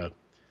like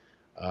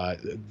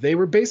they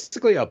were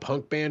basically a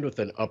punk band with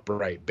an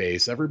upright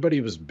bass.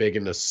 Everybody was big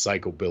into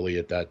psychobilly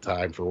at that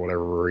time for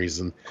whatever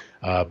reason.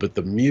 But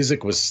the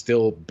music was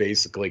still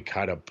basically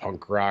kind of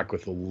punk rock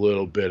with a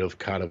little bit of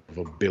kind of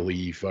a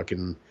Billy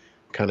fucking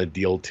kind of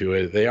deal to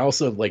it. They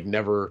also like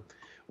never.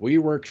 We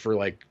worked for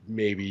like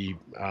maybe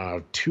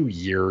 2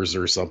 years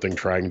or something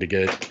trying to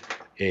get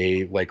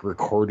a like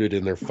recorded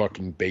in their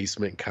fucking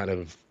basement kind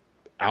of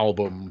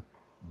album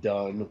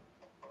done.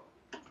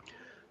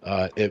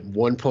 At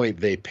one point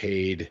they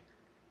paid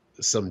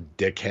some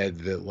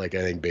dickhead that like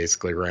I think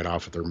basically ran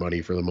off with their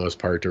money for the most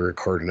part to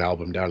record an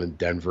album down in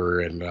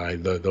Denver, and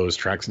those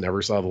tracks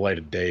never saw the light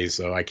of day,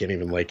 so I can't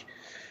even like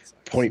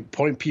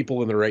point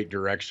people in the right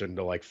direction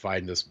to like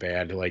find this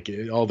band. Like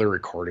all the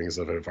recordings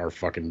of it are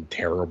fucking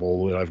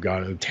terrible. I've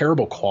got a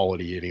terrible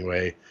quality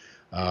anyway.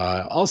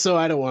 Also,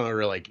 I don't want to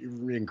really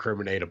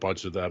incriminate a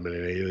bunch of them in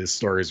any of the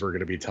stories we're going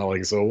to be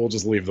telling, so we'll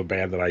just leave the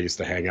band that I used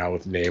to hang out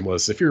with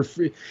nameless. If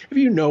you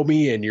know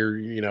me and you're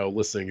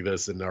listening to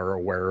this and are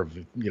aware of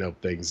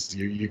things,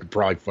 you could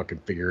probably fucking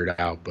figure it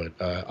out. But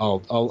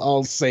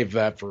I'll save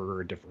that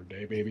for a different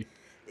day, maybe.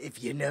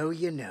 If you know,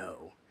 you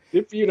know.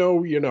 If you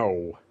know, you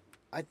know.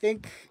 I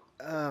think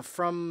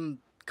from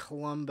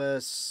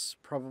Columbus,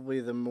 probably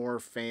the more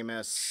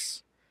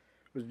famous,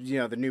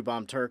 the New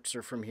Bomb Turks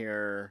are from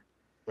here.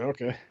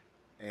 Okay.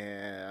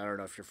 And I don't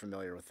know if you're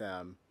familiar with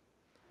them.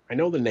 I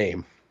know the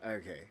name.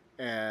 Okay.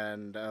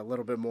 And a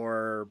little bit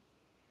more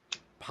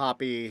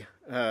poppy,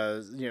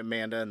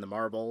 Amanda and the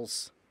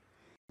Marbles.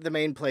 The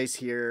main place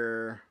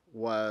here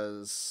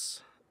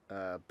was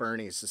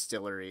Bernie's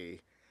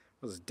Distillery.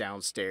 It was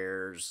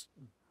downstairs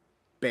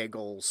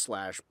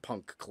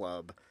bagel/punk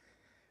club.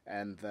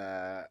 And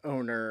the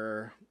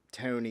owner,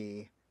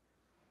 Tony,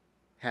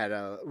 had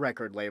a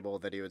record label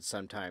that he would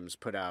sometimes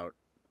put out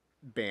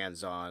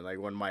bands on, like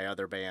one of my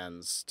other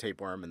bands,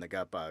 Tapeworm and the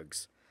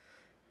Gutbugs,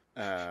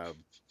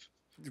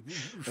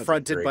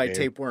 fronted by name.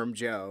 Tapeworm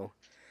Joe.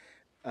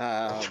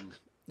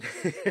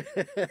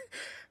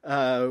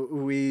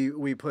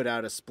 We put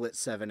out a split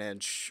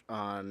 7-inch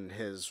on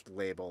his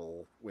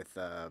label with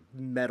a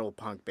metal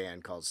punk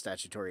band called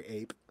Statutory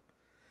Ape,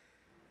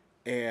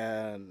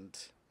 and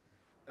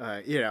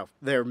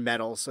they're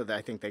metal, so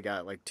I think they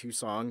got like 2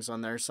 songs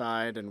on their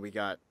side, and we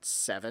got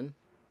 7.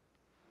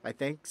 I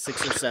think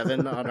 6 or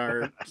 7 on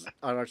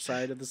our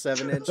side of the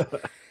 7-inch.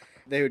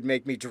 They would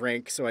make me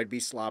drink, so I'd be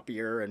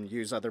sloppier, and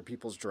use other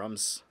people's drum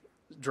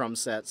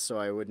sets, so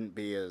I wouldn't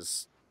be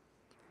as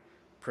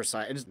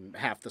precise.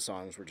 Half the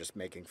songs were just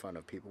making fun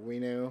of people we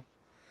knew,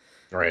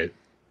 right?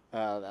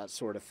 That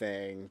sort of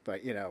thing. But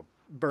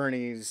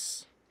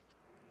Bernie's,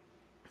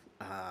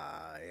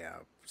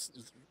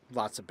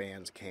 lots of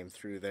bands came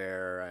through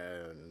there,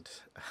 and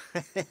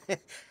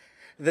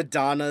the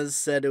Donnas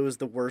said it was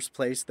the worst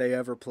place they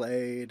ever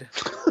played.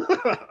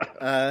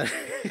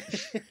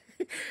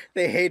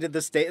 They hated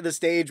the stage. The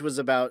stage was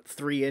about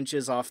 3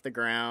 inches off the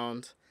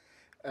ground.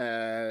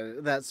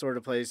 That sort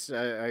of place.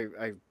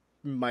 I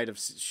might have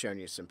shown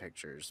you some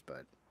pictures,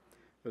 but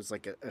it was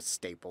like a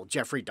staple.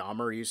 Jeffrey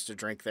Dahmer used to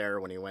drink there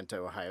when he went to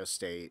Ohio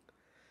State.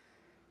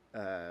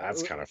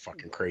 That's kind of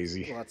fucking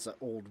crazy. Lots of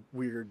old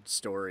weird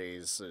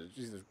stories.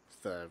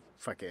 The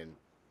fucking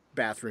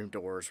bathroom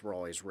doors were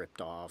always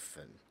ripped off,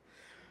 and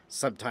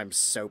sometimes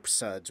soap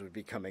suds would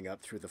be coming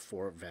up through the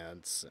 4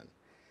 vents, and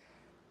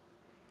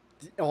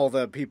all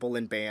the people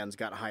in bands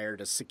got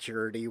hired as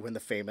security when the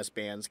famous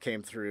bands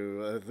came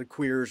through. The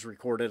Queers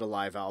recorded a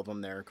live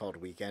album there called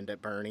Weekend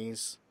at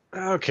Bernie's.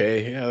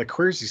 Okay, yeah, the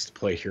Queers used to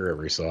play here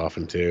every so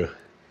often, too.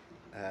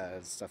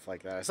 Stuff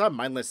like that. I saw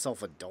Mindless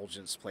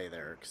Self-Indulgence play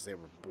there because they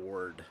were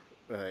bored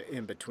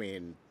in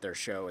between their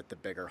show at the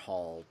bigger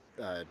hall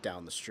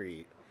down the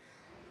street.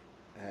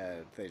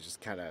 They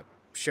just kind of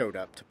showed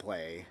up to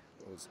play.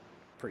 It was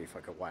pretty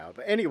fucking wild.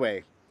 But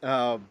anyway,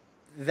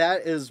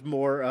 that is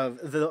more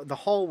of the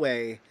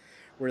hallway,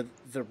 where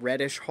the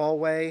reddish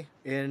hallway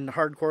in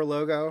Hardcore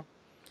Logo,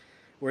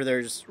 where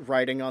there's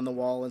writing on the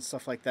wall and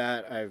stuff like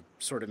that. I've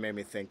sort of made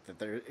me think that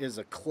there is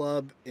a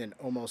club in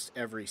almost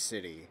every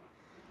city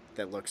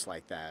that looks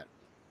like that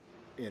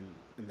in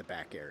the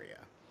back area.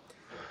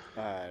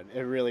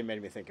 It really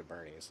made me think of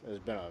Bernie's. It's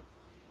been a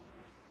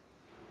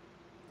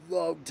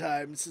long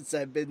time since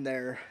I've been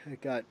there.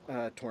 It got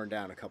torn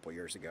down a couple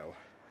years ago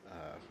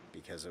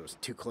because it was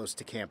too close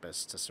to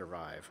campus to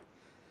survive.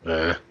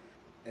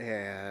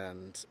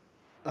 And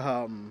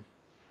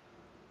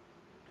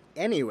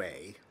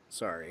anyway,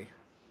 sorry.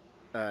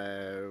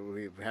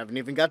 We haven't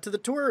even got to the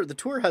tour. The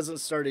tour hasn't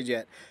started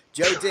yet.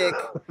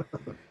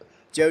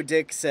 Joe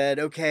Dick said,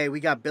 okay, we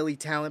got Billy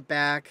Talent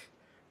back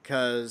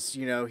because,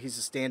 he's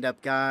a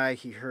stand-up guy.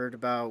 He heard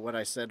about what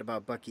I said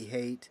about Bucky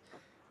Haight,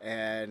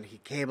 and he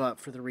came up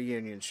for the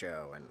reunion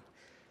show, and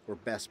we're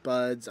best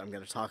buds. I'm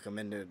going to talk him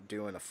into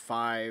doing a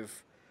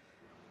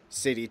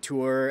 5-city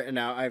tour. And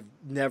now I've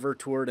never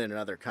toured in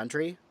another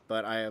country,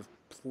 but I have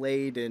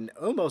played in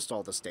almost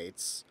all the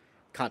states,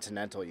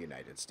 continental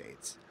United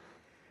States.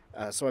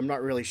 So I'm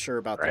not really sure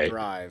about the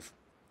drive.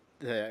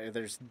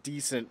 There's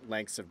decent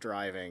lengths of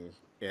driving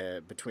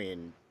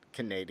between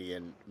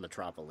Canadian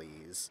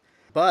metropolises.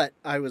 But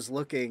I was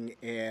looking,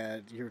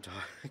 and you were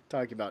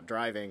talking about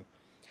driving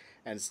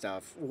and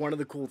stuff. One of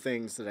the cool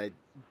things that I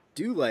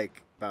do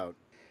like about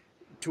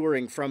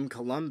touring from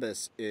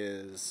Columbus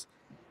is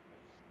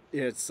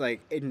It's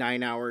like a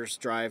 9 hours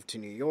drive to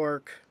New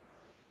York,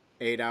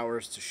 8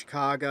 hours to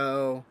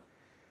Chicago,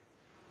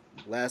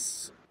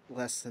 less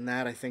than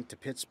that, I think, to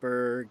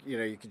Pittsburgh. You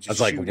know, you could just That's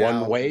like shoot one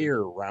out. way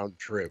or round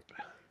trip?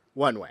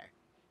 One way.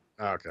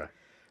 Okay.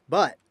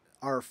 But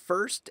our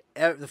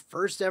the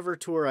first ever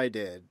tour I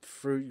did,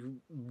 for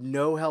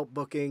no help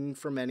booking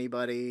from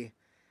anybody,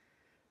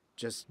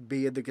 just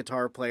being the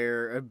guitar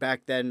player.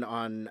 Back then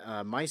on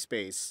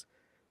MySpace,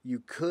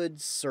 you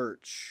could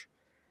search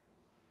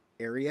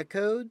area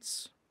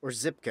codes or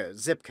zip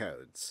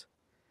codes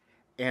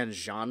and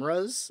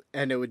genres,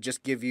 and it would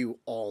just give you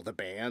all the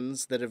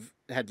bands that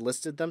had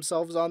listed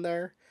themselves on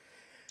there.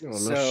 Oh, no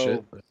So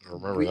shit. I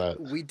don't remember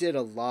that. We did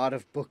a lot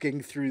of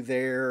booking through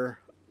there,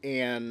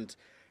 and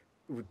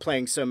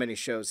playing so many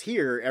shows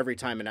here, every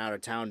time an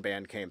out-of-town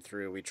band came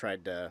through, we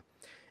tried to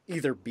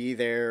either be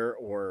there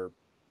or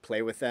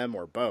play with them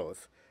or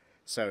both.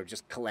 So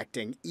just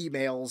collecting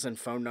emails and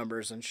phone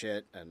numbers and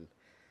shit and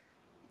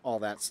all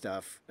that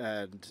stuff.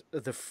 And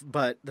the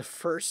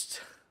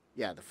first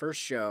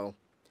show,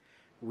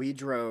 we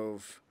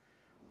drove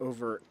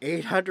over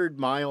 800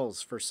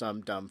 miles for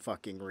some dumb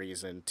fucking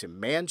reason to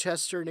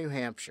Manchester, New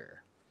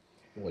Hampshire.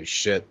 Holy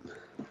shit.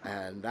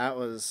 And that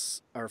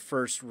was our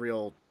first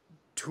real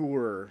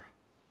tour,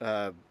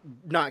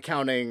 not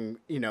counting,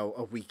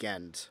 a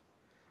weekend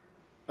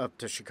up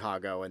to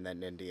Chicago and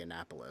then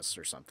Indianapolis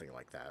or something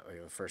like that.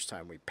 The first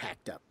time we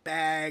packed up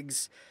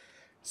bags,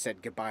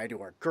 said goodbye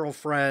to our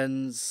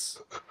girlfriends,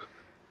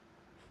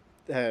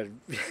 had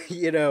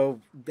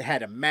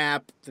a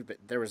map.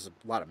 There was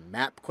a lot of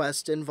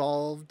MapQuest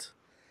involved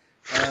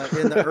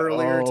in the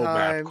earlier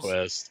times.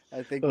 MapQuest.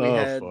 I think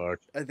Fuck.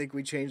 I think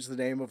we changed the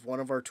name of one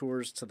of our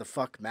tours to the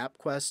Fuck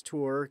MapQuest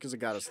tour because it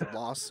got us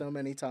lost so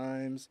many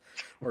times,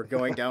 or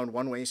going down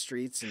one-way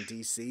streets in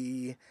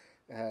DC,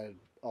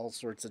 all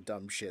sorts of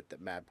dumb shit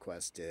that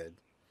MapQuest did.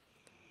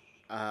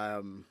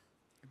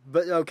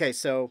 But okay,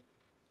 so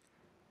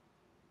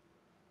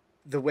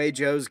the way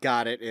Joe's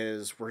got it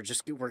is we're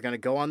going to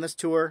go on this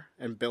tour,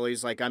 and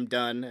Billy's like, I'm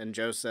done. And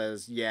Joe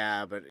says,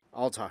 yeah, but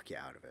I'll talk you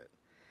out of it.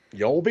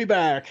 You'll be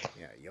back.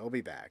 Yeah, you'll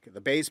be back. The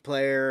bass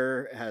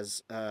player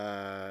is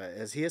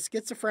he a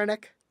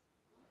schizophrenic?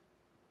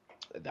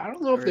 I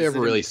don't know if Or they is ever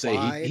it really say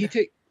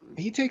implied?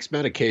 he takes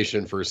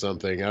medication for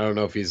something. I don't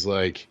know if he's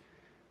like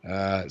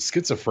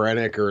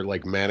schizophrenic or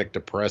like manic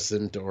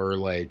depressant or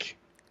like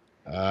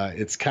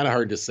it's kind of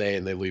hard to say,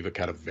 and they leave it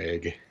kind of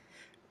vague.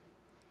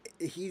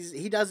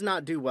 He does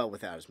not do well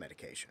without his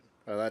medication.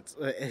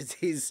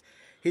 He's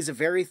a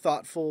very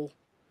thoughtful,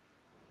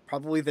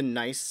 probably the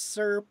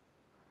nicest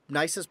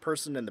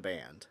person in the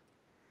band,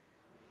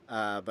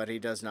 but he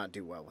does not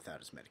do well without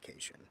his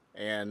medication.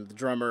 And the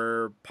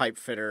drummer, pipe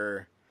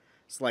fitter,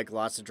 it's like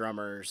lots of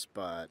drummers,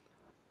 but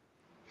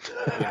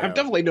I've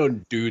definitely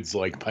known dudes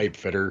like pipe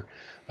fitter.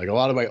 Like a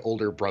lot of my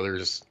older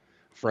brothers'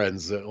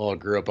 friends that all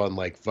grew up on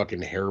like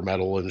fucking hair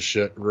metal and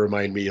shit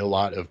remind me a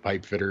lot of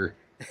pipe fitter.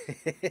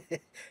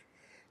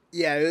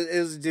 Yeah, it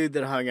was a dude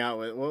that hung out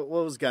with, what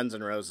was Guns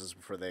N' Roses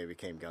before they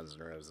became Guns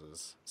N'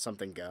 Roses?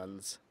 Something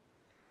Guns.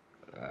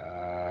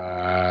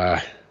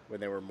 When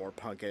they were more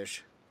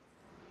punkish.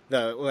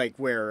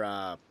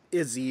 Where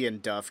Izzy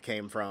and Duff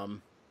came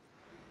from.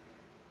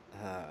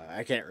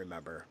 I can't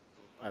remember.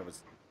 I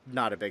was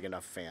not a big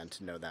enough fan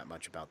to know that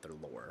much about their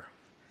lore.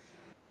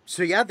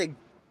 So yeah,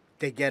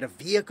 they get a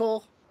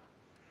vehicle.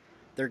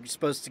 They're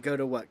supposed to go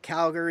to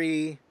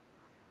Calgary,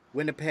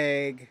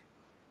 Winnipeg,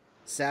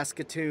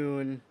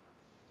 Saskatoon,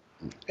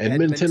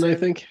 Edmonton, I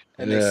think.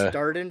 And they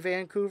start in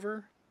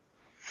Vancouver.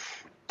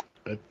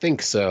 I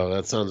think so.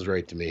 That sounds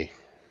right to me.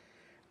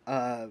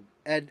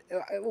 And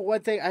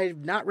one thing, I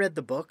have not read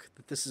the book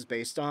that this is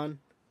based on,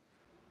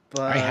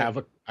 but I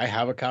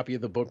have a copy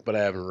of the book, but I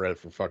haven't read it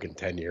for fucking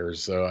 10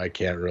 years, so I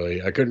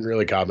couldn't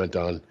really comment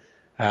on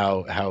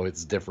how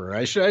it's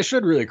different. I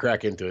should really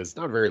crack into it. It's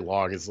not very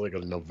long. It's like a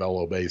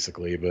novella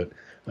basically, but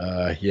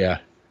yeah.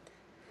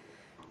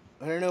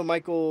 I don't know,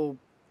 Michael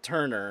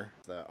Turner,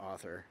 the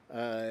author.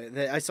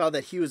 I saw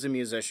that he was a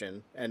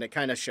musician, and it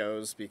kind of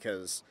shows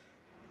because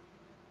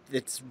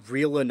it's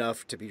real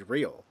enough to be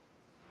real.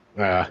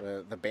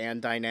 The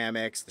band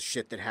dynamics, the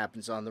shit that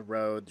happens on the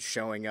road, the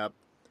showing up,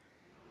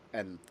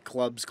 and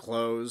clubs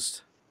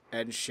closed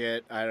and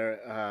shit.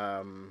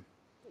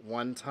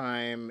 One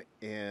time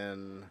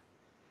in,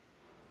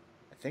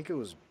 I think it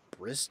was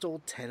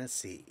Bristol,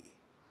 Tennessee.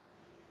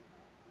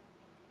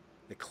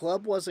 The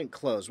club wasn't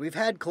closed. We've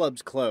had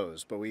clubs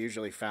closed, but we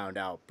usually found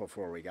out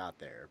before we got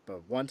there.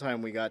 But one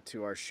time we got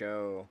to our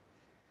show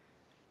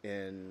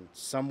in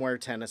somewhere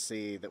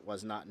Tennessee that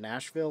was not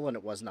Nashville, and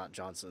it was not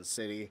Johnson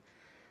City.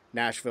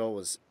 Nashville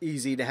was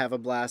easy to have a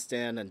blast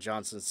in, and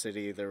Johnson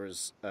City, there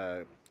was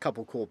a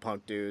couple cool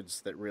punk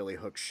dudes that really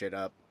hooked shit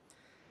up.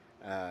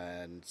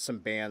 And some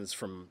bands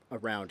from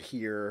around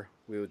here,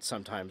 we would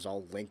sometimes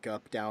all link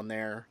up down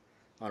there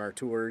on our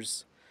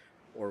tours.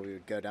 Or we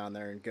would go down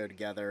there and go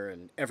together,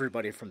 and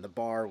everybody from the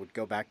bar would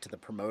go back to the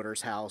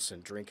promoter's house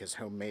and drink his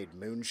homemade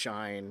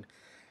moonshine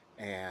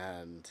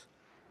and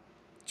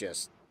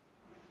just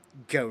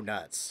go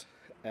nuts.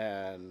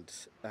 And,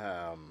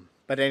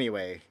 but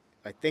anyway,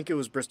 I think it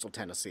was Bristol,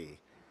 Tennessee.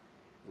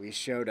 We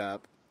showed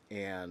up,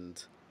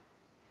 and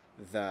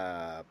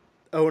the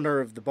owner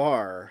of the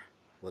bar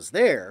was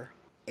there,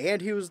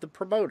 and he was the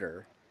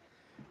promoter,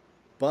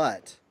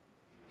 but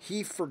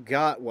he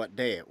forgot what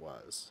day it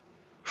was.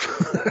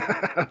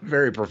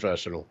 Very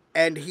professional.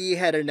 And he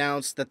had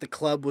announced that the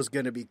club was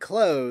going to be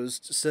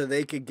closed so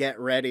they could get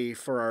ready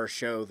for our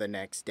show the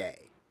next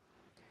day.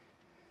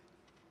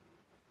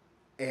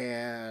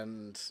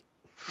 And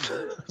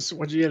So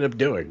what'd you end up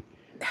doing?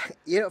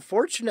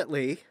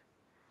 Fortunately,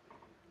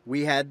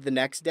 we had the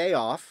next day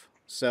off.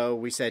 So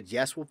we said,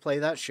 yes, we'll play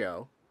that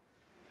show.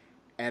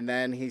 And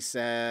then he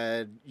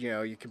said,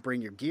 you can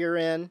bring your gear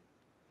in.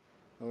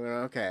 We went,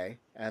 okay.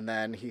 And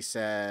then he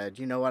said,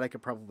 you know what? I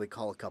could probably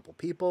call a couple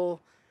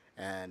people.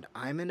 And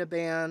I'm in a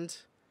band.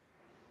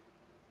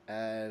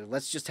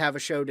 Let's just have a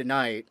show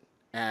tonight.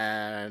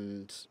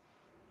 And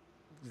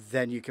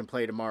then you can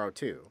play tomorrow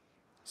too.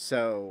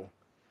 So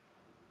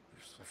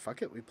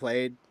fuck it. We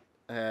played.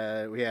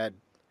 I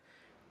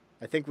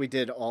think we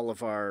did all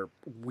of our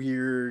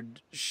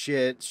weird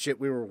shit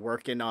we were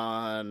working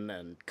on,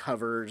 and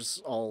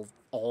covers, all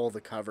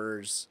the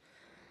covers,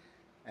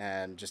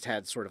 and just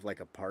had sort of like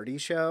a party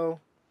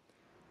show.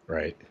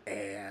 Right.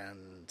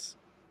 And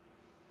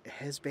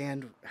his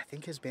band, I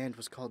think his band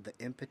was called the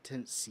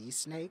Impotent Sea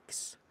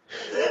Snakes.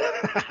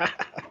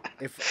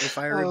 if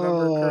I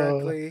remember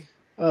correctly.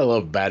 I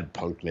love bad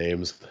punk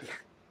names.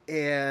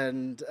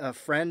 And a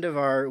friend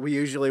of we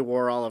usually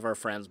wore all of our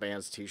friends'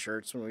 bands'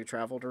 t-shirts when we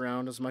traveled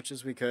around as much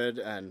as we could.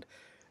 And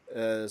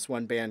this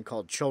one band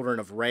called Children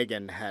of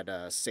Reagan had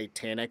a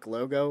satanic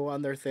logo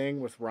on their thing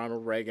with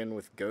Ronald Reagan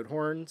with goat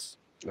horns.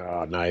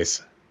 Oh,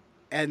 nice.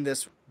 And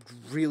this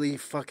really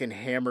fucking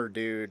hammer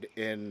dude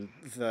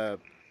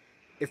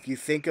if you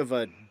think of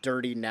a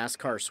dirty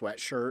NASCAR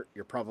sweatshirt,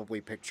 you're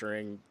probably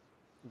picturing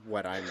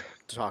what I'm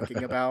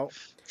talking about.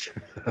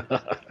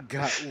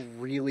 Got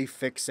really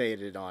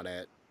fixated on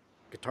it.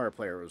 Guitar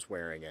player was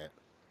wearing it.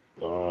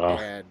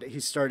 And he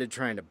started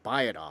trying to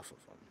buy it off of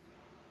him.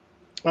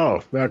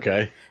 Oh,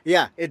 okay.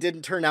 Yeah, it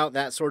didn't turn out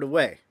that sort of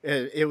way.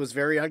 It was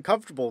very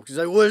uncomfortable because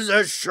what is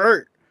that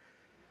shirt?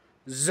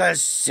 Is that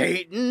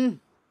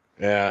Satan?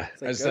 Yeah,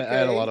 Like,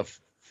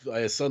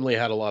 I suddenly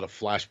had a lot of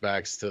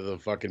flashbacks to the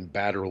fucking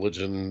Bad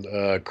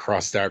Religion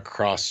crossed out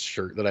cross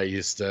shirt that I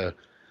used to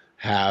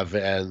have,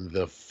 and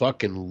the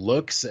fucking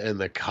looks and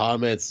the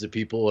comments that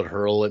people would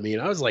hurl at me.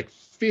 And I was like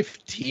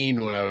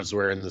 15 when I was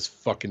wearing this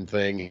fucking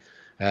thing,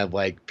 and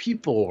like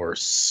people were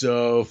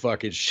so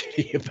fucking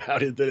shitty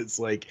about it that it's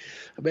like,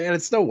 man,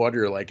 it's no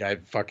wonder like I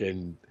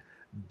fucking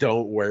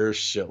don't wear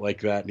shit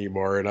like that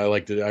anymore. And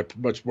I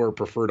much more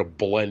prefer to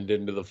blend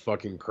into the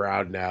fucking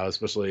crowd now,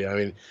 especially, I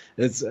mean,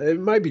 it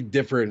might be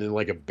different in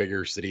like a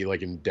bigger city,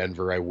 like in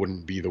Denver. I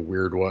wouldn't be the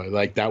weird one.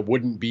 Like that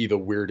wouldn't be the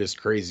weirdest,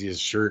 craziest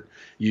shirt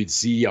you'd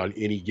see on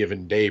any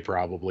given day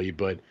probably.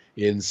 But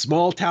in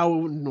small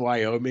town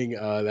Wyoming,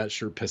 that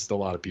shirt pissed a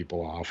lot of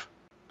people off.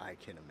 I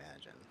can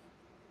imagine.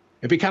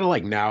 It'd be kind of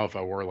like now if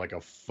I wore like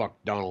a fuck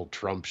Donald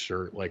Trump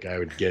shirt, like I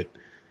would get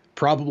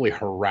probably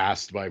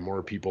harassed by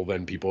more people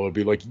than people would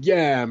be like,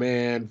 yeah,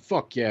 man,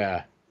 fuck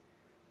yeah.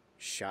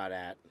 Shot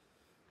at.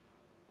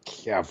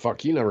 Yeah,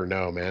 fuck, you never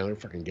know, man. They're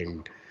fucking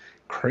getting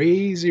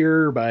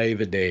crazier by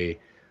the day.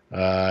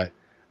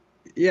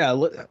 Yeah,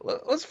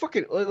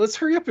 let's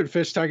hurry up and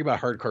finish talking about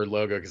Hardcore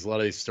Logo, because a lot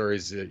of these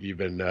stories that you've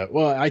been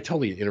I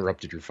totally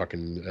interrupted your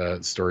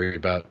fucking story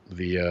about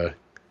the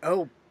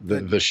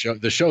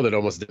show that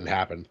almost didn't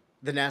happen.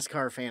 The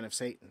NASCAR fan of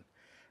Satan.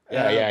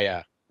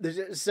 Yeah.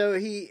 So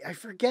I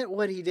forget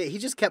what he did. He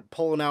just kept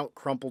pulling out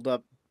crumpled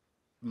up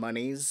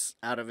monies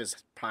out of his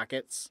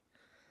pockets.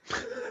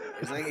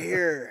 He's like,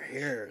 here,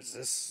 is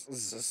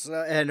this,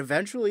 and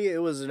eventually it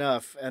was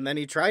enough. And then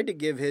he tried to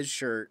give his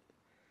shirt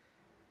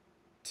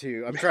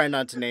to, I'm trying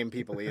not to name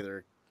people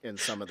either in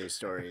some of these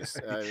stories.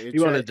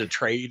 Wanted to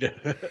trade.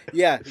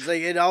 Yeah. He's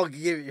like, and I'll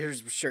give you,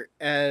 here's a shirt.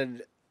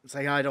 And it's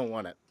like, I don't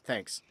want it.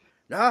 Thanks.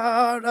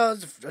 No,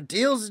 a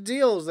deal's a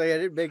deal. Like, I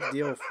didn't make a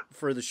deal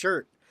for the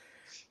shirt.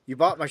 You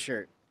bought my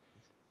shirt.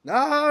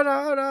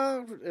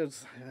 No.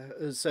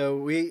 So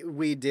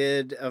we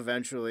did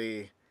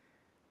eventually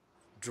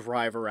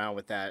drive around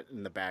with that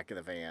in the back of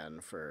the van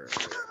for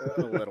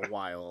a little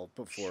while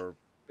before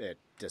it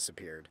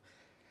disappeared.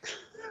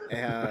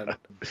 And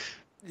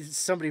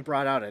somebody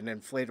brought out an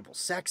inflatable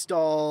sex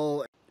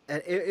doll.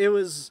 It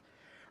was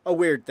a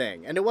weird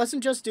thing. And it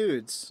wasn't just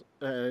dudes,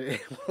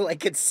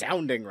 like it's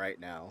sounding right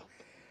now.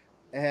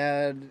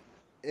 And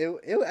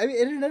it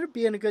ended up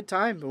being a good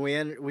time.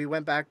 We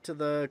went back to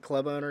the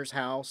club owner's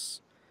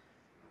house,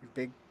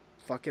 big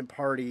fucking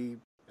party,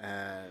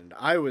 and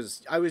I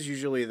was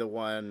usually the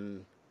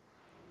one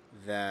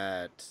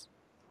that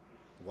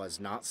was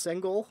not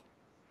single,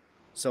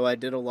 so I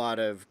did a lot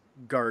of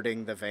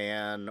guarding the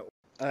van.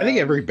 I think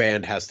every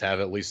band has to have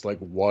at least like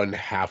one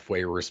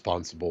halfway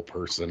responsible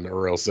person,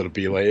 or else it'll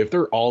be like, if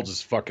they're all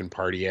just fucking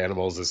party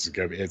animals, it's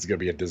gonna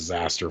be a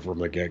disaster from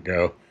the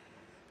get-go.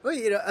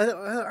 Well,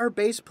 our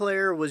bass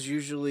player was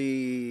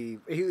usually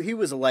he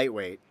was a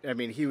lightweight. I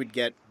mean, he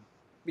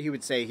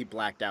would say he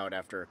blacked out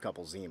after a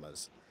couple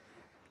Zimas,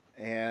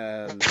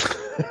 and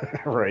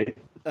Right.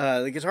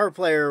 the guitar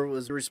player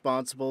was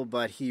responsible,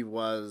 but he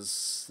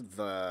was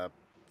the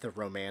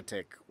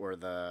romantic, or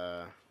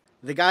the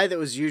guy that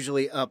was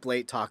usually up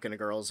late talking to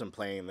girls and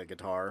playing the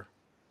guitar.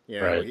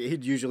 Right.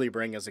 He'd usually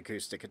bring his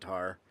acoustic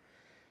guitar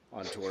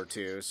on tour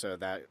too, so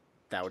that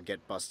would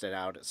get busted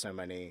out at so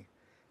many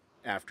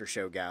after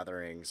show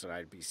gatherings, and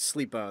I'd be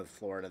sleeping on the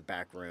floor in the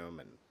back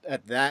room. And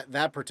at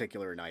that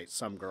particular night,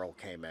 some girl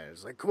came in and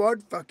was like, "Come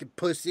on, fucking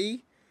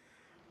pussy,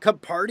 come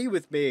party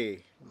with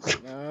me." I'm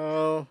like,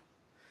 "No,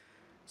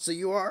 so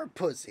you are a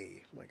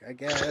pussy." I'm like, "I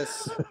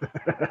guess."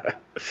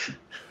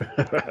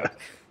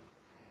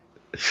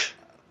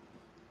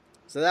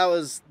 So that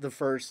was the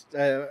first.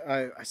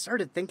 I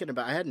started thinking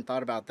about. I hadn't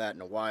thought about that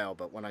in a while,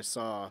 but when I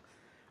saw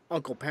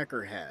Uncle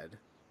Peckerhead,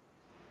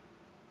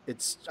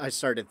 I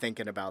started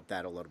thinking about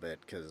that a little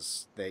bit,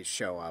 because they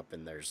show up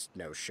and there's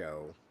no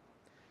show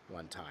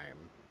one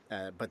time.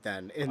 But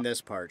then in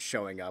this part,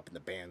 showing up and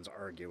the band's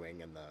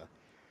arguing in the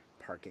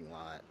parking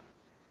lot.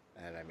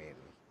 And I mean,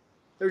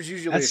 there's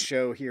usually a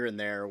show here and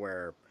there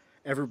where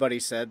everybody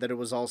said that it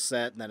was all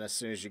set, and then as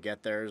soon as you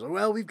get there, it's like,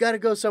 "Well, we've got to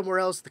go somewhere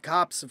else. The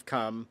cops have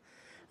come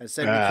and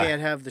said we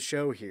can't have the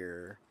show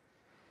here."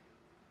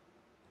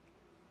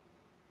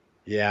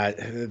 Yeah,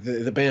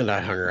 the band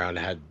I hung around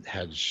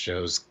had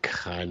shows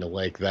kind of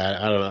like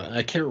that. I don't know.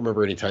 I can't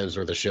remember any times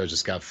where the show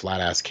just got flat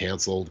ass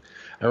canceled.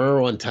 I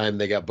remember one time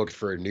they got booked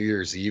for a New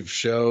Year's Eve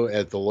show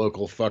at the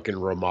local fucking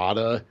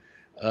Ramada,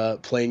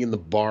 playing in the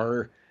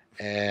bar,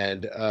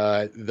 and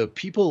the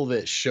people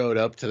that showed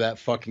up to that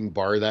fucking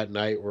bar that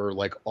night were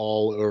like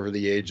all over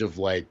the age of,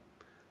 like,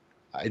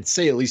 I'd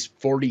say at least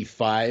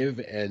 45,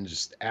 and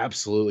just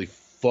absolutely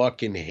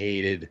fucking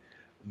hated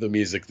the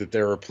music that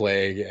they were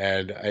playing.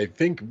 And I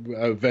think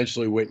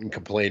eventually went and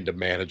complained to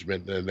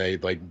management, and they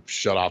like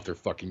shut off their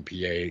fucking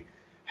PA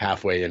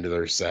halfway into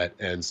their set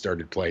and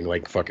started playing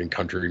like fucking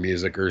country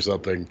music or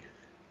something,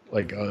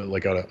 like on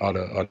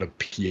a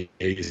PA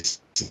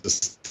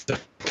system.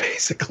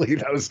 Basically,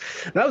 that was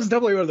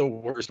definitely one of the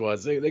worst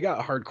ones. They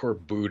got hardcore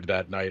booed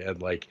that night,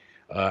 and like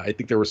I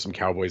think there were some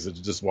cowboys that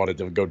just wanted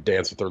to go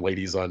dance with their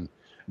ladies on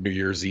New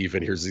Year's Eve,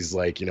 and here's these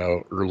like,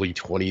 early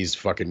 20s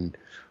fucking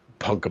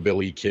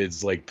punkabilly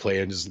kids like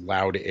playing just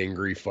loud,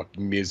 angry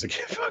fucking music.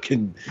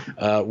 Fucking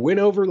went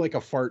over like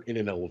a fart in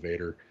an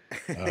elevator.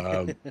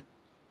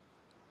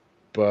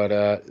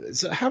 But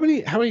so how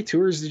many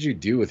tours did you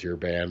do with your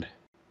band?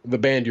 The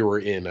band you were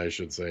in, I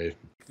should say.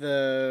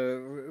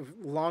 The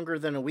longer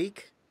than a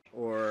week,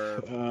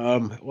 or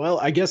well,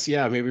 I guess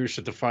maybe we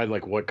should define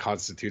like what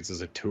constitutes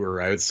as a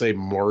tour. I would say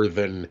more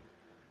than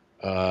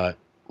I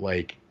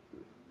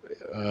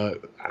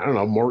don't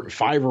know,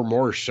 5 or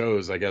more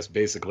shows, I guess,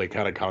 basically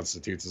kind of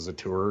constitutes as a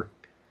tour.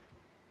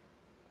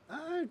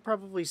 I'd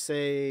probably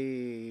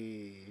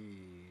say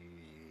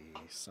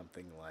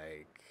something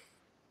like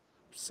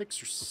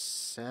 6 or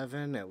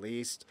 7 at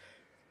least.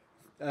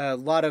 A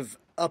lot of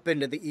up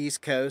into the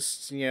East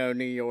Coast,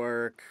 New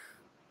York,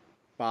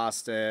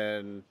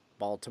 Boston,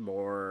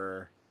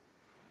 Baltimore,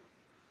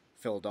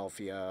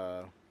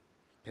 Philadelphia,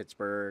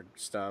 Pittsburgh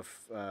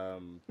stuff.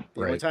 The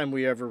only time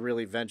we ever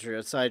really ventured,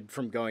 aside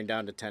from going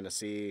down to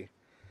Tennessee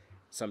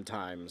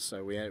sometimes,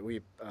 so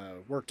we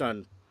worked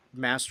on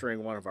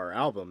mastering one of our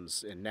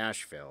albums in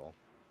Nashville,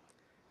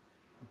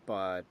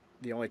 but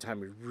the only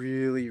time we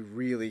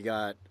really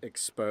got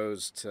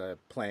exposed to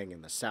playing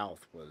in the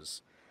South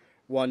was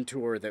one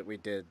tour that we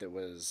did that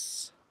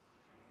was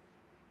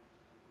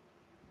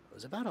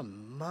about a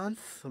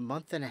month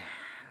and a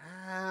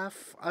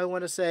half, I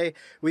want to say.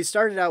 We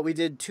started out, we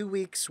did 2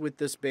 weeks with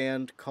this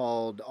band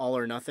called All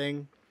or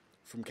Nothing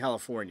from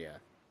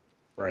California.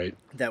 Right.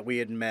 That we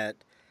had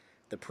met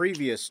the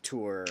previous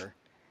tour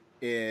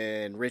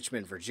in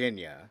Richmond,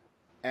 Virginia.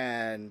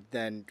 And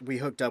then we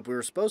hooked up. We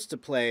were supposed to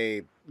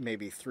play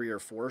maybe 3 or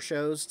 4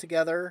 shows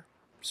together,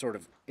 sort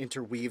of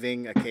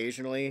interweaving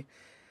occasionally.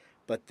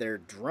 But their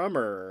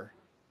drummer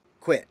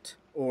quit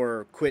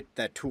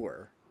that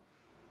tour.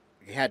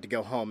 He had to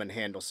go home and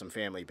handle some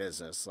family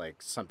business,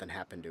 like something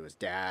happened to his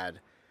dad,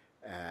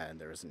 and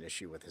there was an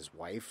issue with his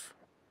wife.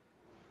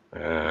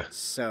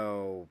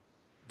 So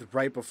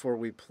right before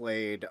we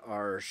played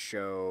our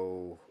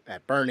show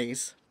at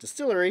Bernie's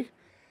Distillery,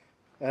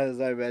 as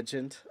I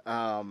mentioned,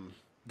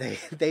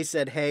 they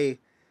said, "Hey,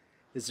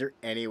 is there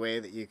any way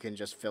that you can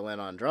just fill in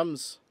on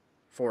drums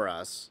for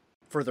us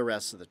for the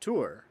rest of the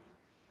tour?"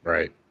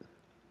 Right.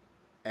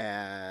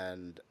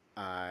 And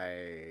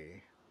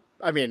I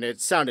mean, it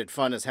sounded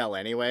fun as hell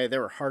anyway. They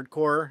were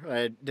hardcore.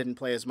 I didn't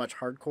play as much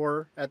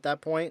hardcore at that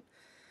point.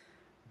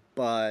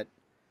 But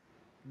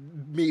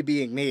me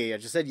being me, I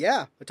just said,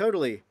 yeah,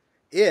 totally.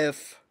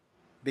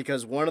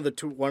 Because one of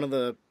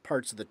the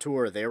parts of the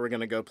tour, they were going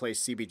to go play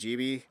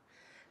CBGB,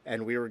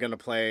 and we were going to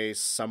play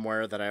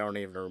somewhere that I don't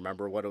even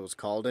remember what it was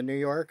called in New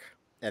York,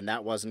 and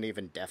that wasn't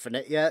even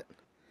definite yet.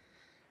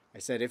 I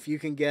said, if you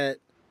can get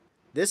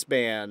this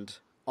band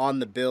on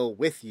the bill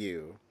with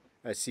you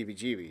at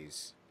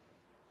CBGB's,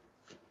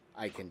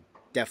 I can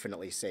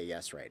definitely say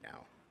yes right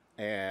now.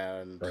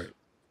 And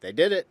they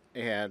did it.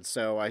 And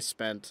so I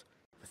spent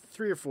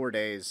 3 or 4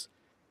 days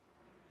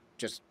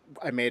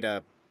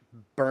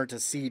burnt a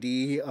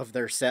CD of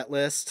their set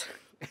list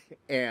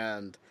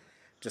and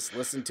just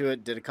listened to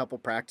it, did a couple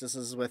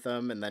practices with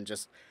them, and then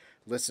just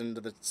listened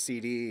to the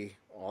CD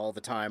all the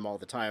time.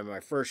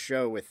 My first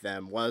show with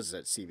them was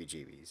at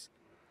CBGB's.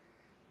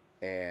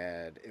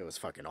 And it was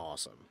fucking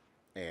awesome.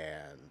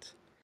 And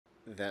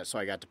so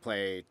I got to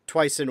play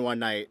twice in one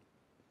night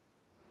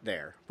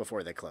there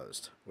before they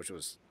closed, which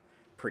was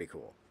pretty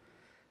cool.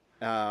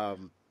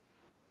 And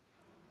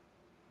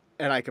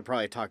I could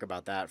probably talk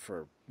about that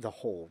for the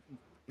whole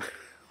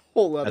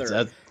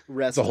other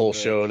rest. That's a whole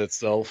show in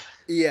itself.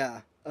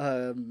 Yeah.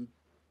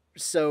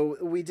 So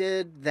we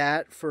did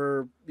that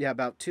for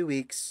about 2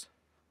 weeks,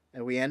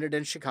 and we ended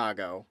in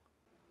Chicago,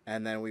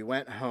 and then we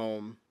went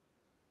home.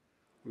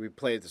 We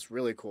played this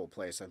really cool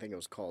place. I think it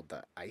was called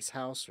the Ice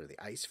House or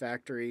the Ice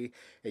Factory.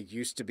 It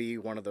used to be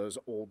one of those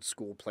old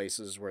school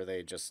places where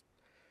they just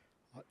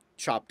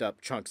chopped up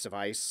chunks of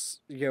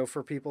ice,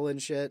 for people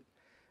and shit.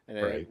 And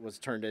it was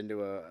turned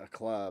into a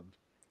club.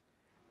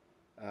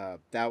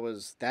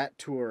 That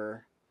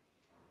tour.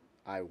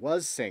 I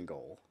was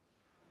single,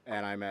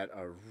 and I met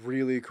a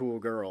really cool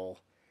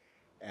girl,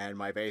 and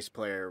my bass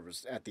player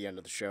was at the end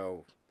of the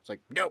show. It's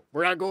like, nope,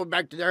 we're not going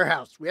back to their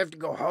house. We have to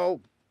go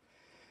home.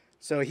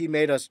 So he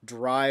made us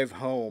drive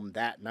home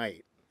that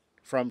night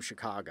from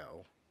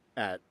Chicago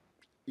at,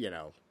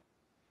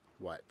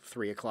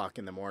 3 o'clock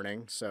in the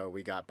morning. So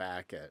we got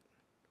back at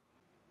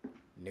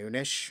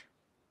noonish.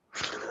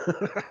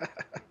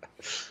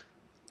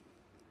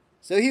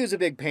 So he was a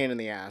big pain in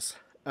the ass.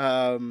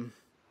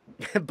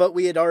 But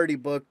we had already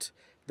booked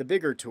the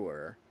bigger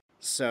tour.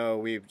 So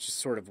we just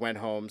sort of went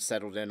home,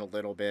 settled in a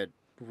little bit,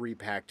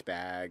 repacked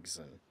bags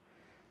and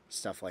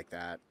stuff like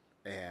that,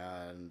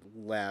 and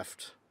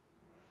left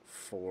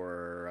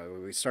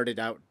we started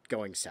out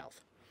going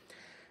south.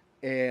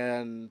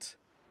 And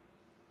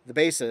the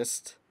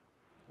bassist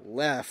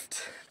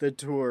left the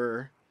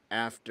tour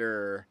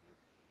after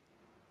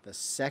the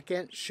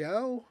second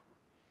show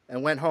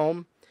and went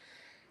home.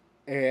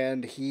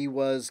 And he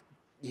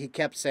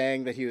kept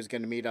saying that he was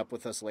going to meet up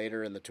with us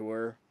later in the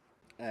tour,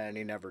 and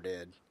he never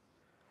did.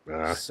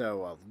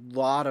 So a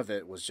lot of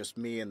it was just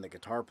me and the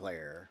guitar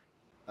player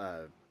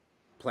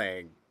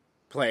playing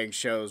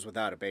shows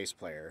without a bass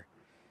player.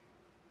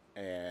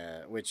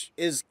 Which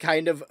is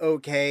kind of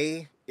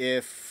okay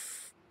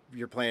if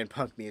you're playing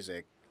punk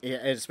music,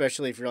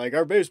 especially if you're like,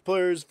 our bass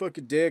player is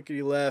fucking dick and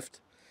he left.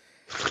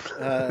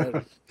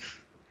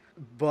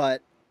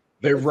 But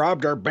they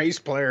robbed our bass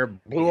player,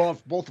 blew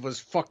off both of his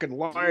fucking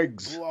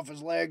legs. Blew off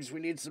his legs. We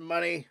need some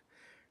money.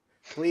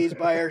 Please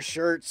buy our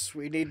shirts.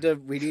 We need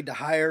to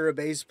hire a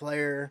bass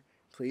player.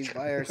 Please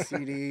buy our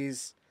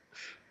CDs.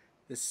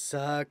 This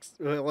sucks.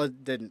 Well,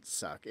 it didn't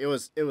suck. It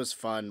was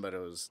fun, but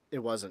it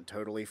wasn't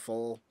totally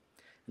full.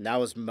 And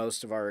that was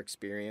most of our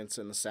experience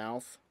in the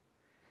South.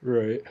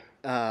 Right.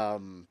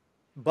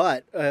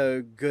 But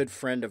a good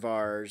friend of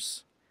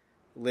ours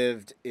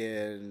lived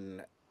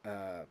in,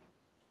 I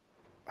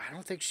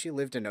don't think she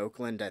lived in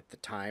Oakland at the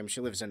time. She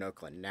lives in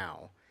Oakland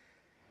now.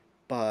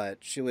 But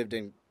she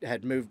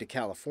had moved to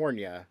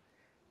California.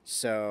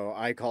 So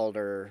I called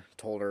her,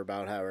 told her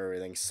about how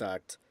everything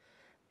sucked.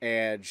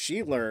 And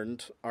she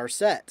learned our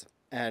set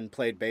and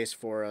played bass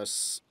for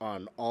us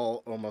on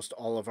almost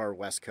all of our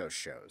West Coast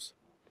shows.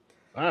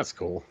 That's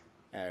cool.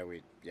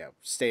 We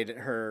stayed at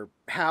her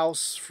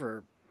house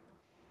for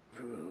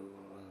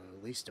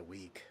at least a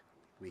week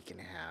and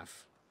a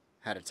half.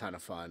 Had a ton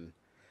of fun.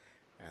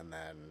 And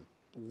then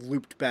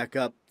looped back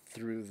up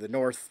through the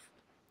north,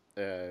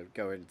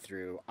 going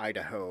through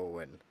Idaho,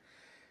 and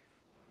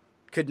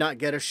could not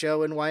get a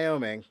show in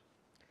Wyoming.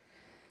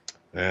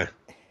 And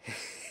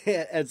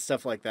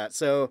stuff like that.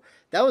 So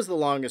that was the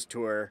longest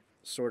tour,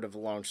 sort of a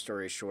long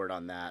story short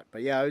on that.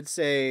 But yeah, I would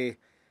say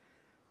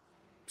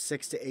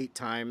 6 to 8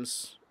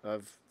 times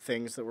of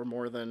things that were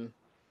more than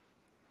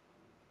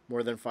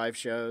 5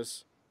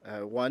 shows.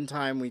 One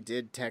time we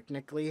did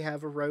technically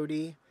have a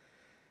roadie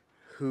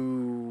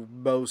who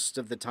most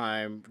of the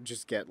time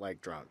just get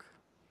drunk,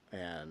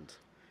 and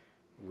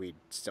we'd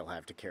still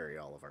have to carry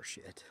all of our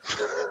shit.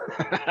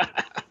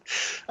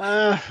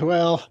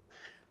 Well,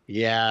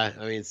 yeah,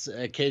 I mean,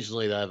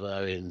 occasionally that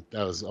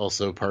was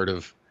also part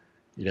of,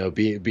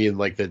 being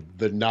like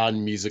the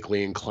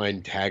non-musically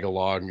inclined tag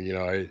along.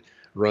 I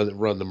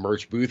run the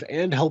merch booth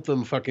and help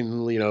them fucking,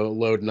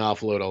 load and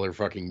offload all their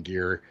fucking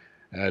gear.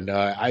 And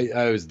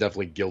I was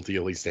definitely guilty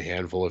at least a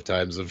handful of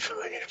times of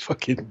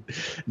fucking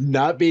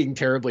not being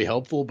terribly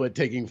helpful, but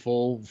taking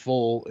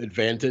full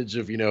advantage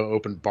of,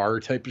 open bar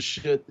type of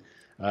shit.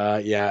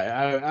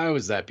 I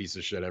was that piece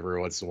of shit every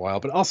once in a while,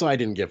 but also I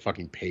didn't get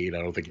fucking paid.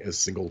 I don't think a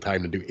single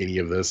time to do any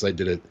of this. I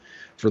did it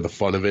for the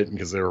fun of it and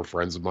because they were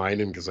friends of mine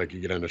and because I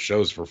could get into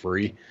shows for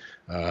free,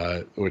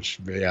 which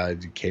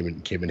came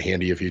in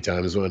handy a few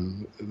times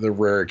when the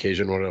rare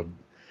occasion when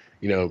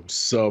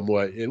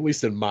somewhat, at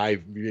least in my,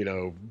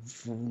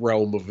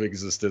 realm of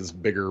existence,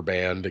 bigger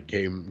band that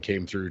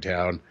came through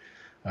town.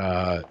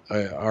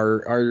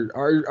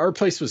 Our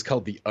place was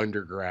called the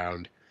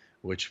Underground,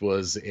 which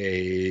was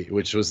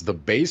the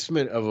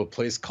basement of a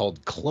place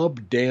called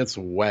Club Dance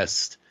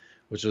West,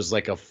 which was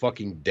like a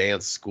fucking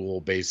dance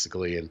school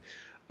basically. And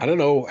I don't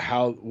know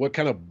what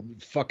kind of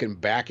fucking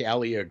back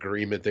alley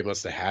agreement they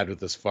must have had with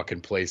this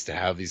fucking place to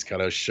have these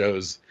kind of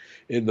shows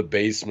in the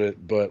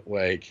basement. But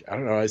like, I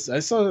don't know, I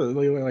saw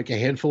like a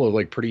handful of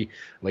like pretty,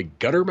 like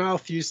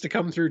Guttermouth used to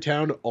come through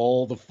town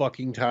all the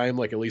fucking time,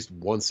 like at least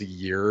once a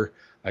year.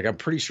 Like, I'm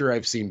pretty sure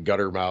I've seen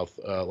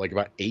Guttermouth like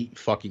about 8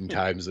 fucking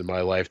times in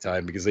my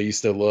lifetime, because they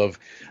used to love,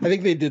 I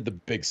think they did the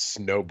big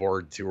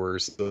snowboard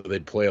tours, so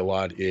they'd play a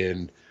lot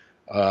in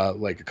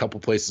like a couple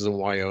places in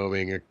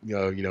Wyoming,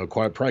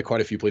 probably quite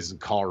a few places in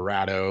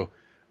Colorado.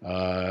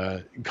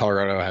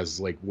 Colorado has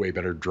like way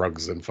better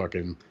drugs than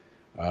fucking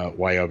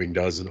Wyoming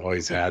does, and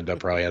always had. That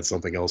probably had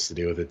something else to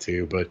do with it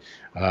too. But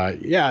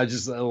yeah,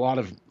 just a lot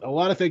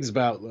of things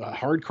about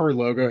Hardcore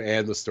Logo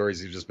and the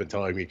stories you've just been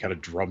telling me kind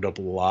of drummed up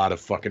a lot of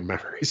fucking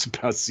memories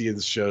about seeing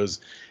the shows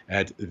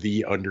at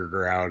the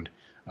Underground.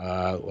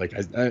 Like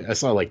I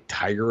saw like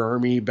Tiger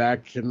Army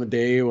back in the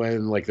day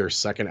when like their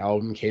second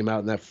album came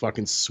out in that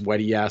fucking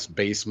sweaty ass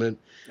basement,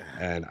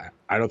 and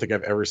I don't think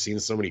I've ever seen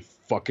so many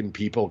fucking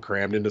people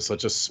crammed into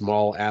such a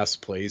small ass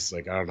place.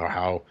 Like, I don't know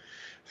how.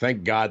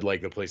 Thank God,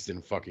 like, the place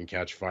didn't fucking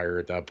catch fire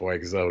at that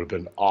point, because that would have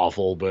been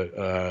awful.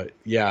 But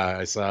yeah,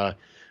 I saw.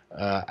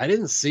 I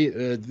didn't see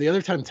the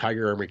other time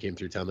Tiger Army came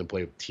through town. They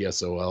played with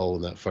TSOL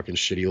in that fucking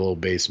shitty little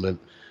basement.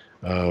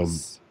 God,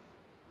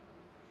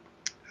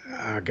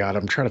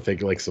 I'm trying to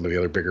think of like some of the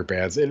other bigger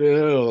bands.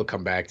 It'll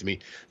come back to me.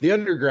 The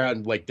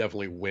Underground like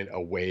definitely went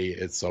away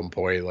at some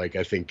point. Like,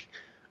 I think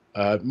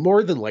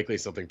more than likely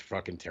something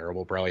fucking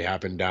terrible probably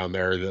happened down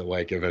there that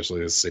like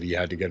eventually the city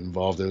had to get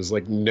involved. It was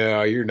like,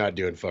 no, you're not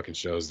doing fucking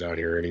shows down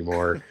here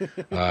anymore.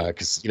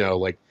 Because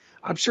like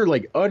I'm sure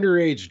like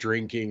underage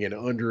drinking and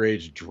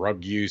underage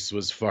drug use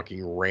was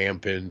fucking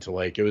rampant.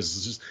 Like it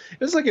was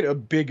like a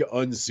big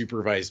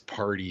unsupervised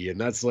party, and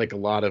that's like a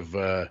lot of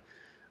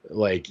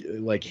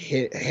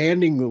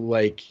handing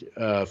like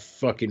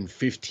fucking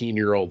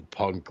 15-year-old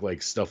punk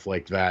like stuff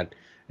like that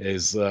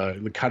is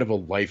kind of a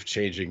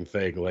life-changing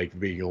thing, like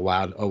being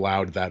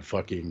allowed that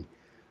fucking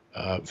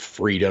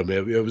freedom.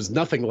 It was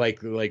nothing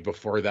like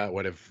before that,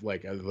 when if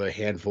like the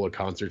handful of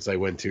concerts I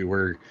went to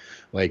where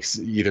like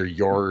either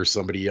you're or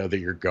somebody that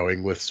you're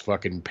going with's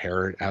fucking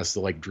parent has to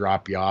like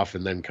drop you off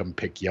and then come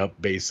pick you up,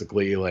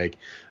 basically. Like,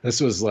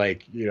 this was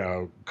like,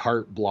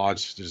 carte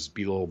blanche to just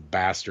be little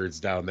bastards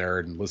down there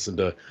and listen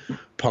to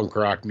punk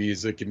rock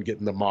music and get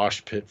in the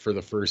mosh pit for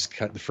the first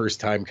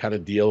time kind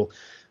of deal.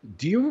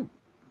 Do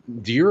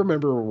you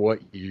remember what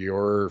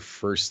your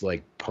first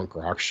like punk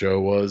rock show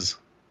was?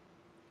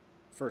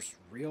 First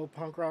real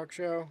punk rock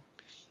show?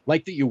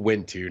 Like that you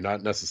went to,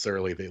 not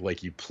necessarily that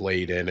like you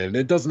played in. And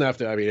it doesn't have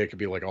to, I mean, it could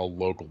be like all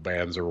local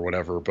bands or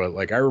whatever, but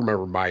like I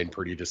remember mine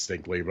pretty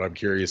distinctly. But I'm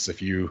curious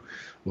if you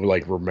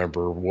like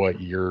remember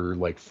what your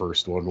like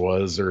first one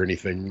was, or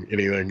anything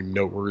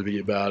noteworthy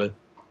about it.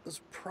 It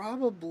was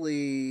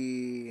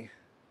probably,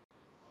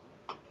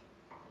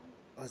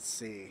 let's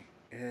see,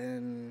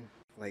 in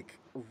like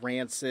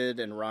Rancid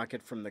and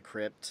Rocket from the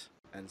Crypt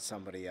and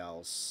somebody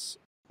else.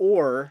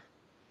 Or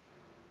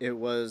it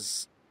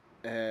was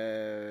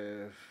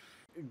Green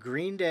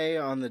Day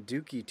on the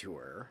Dookie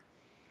tour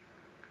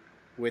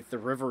with the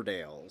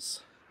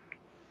Riverdales.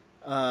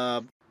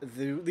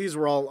 These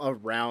were all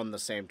around the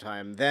same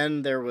time.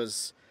 Then there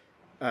was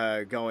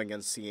going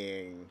and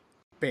seeing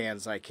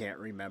bands I can't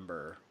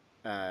remember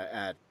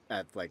at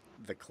like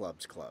the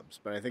clubs.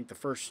 But I think the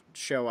first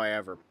show I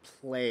ever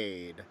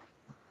played,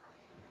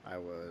 I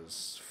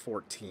was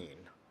 14,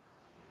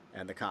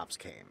 and the cops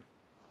came.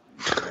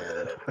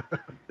 And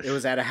it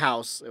was at a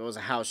house. It was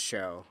a house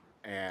show,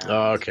 and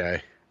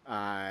okay.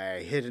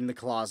 I hid in the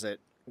closet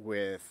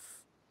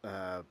with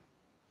the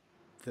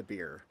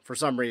beer for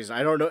some reason.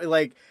 I don't know.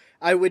 Like,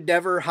 I would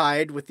never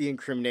hide with the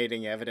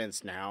incriminating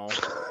evidence now,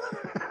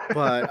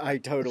 but I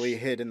totally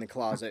hid in the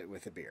closet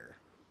with the beer,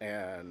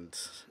 and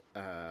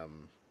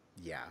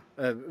yeah.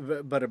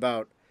 But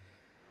about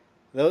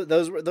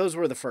those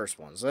were the first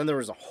ones. Then there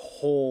was a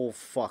whole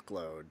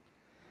fuckload,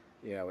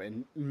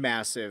 in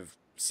massive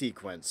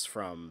sequence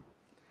from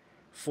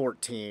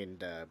 14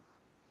 to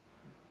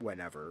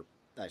whenever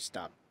I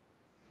stopped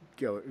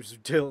going. It was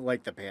till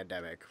like the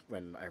pandemic,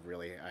 when I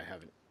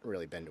haven't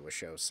really been to a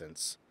show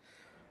since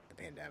the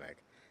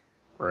pandemic.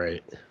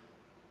 Right.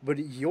 But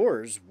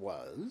yours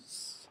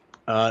was?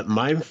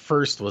 My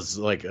first was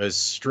like a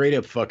straight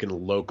up fucking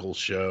local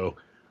show.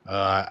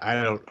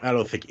 I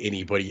don't think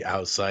anybody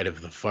outside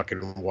of the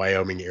fucking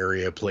Wyoming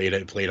area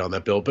played on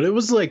that bill, but it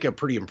was like a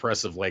pretty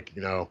impressive, like,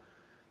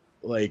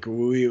 like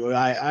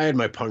I had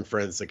my punk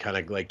friends that kind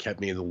of like kept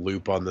me in the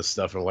loop on this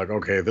stuff, and like,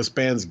 okay, this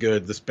band's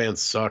good, this band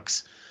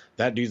sucks,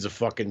 that dude's a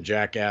fucking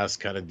jackass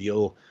kind of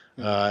deal.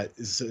 So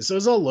it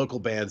was all local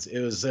bands.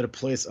 It was at a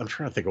place, I'm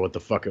trying to think of what the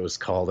fuck it was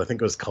called. I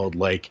think it was called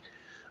like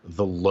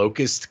the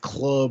Locust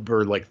Club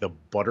or like the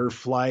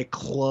Butterfly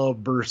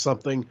Club or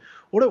something.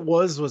 What it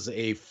was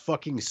a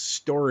fucking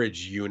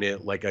storage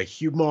unit, like a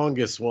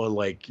humongous one,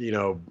 like,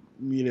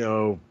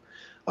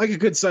 like a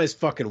good sized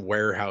fucking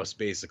warehouse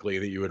basically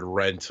that you would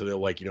rent to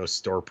like,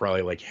 store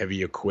probably like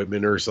heavy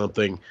equipment or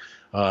something.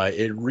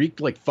 It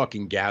reeked like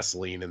fucking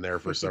gasoline in there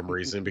for some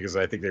reason, because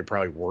I think they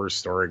probably were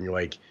storing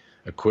like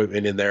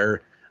equipment in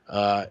there.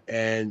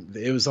 And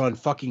it was on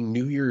fucking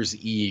New Year's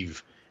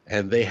Eve,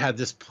 and they had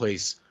this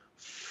place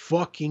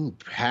fucking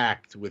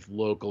packed with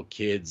local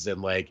kids,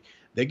 and like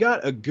they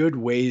got a good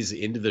ways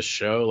into the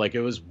show. Like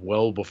it was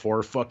well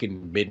before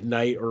fucking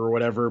midnight or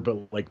whatever,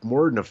 but like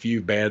more than a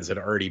few bands had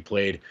already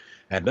played.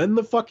 And then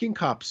the fucking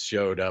cops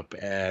showed up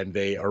and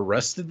they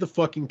arrested the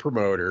fucking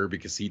promoter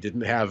because he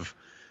didn't have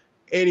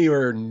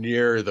anywhere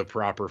near the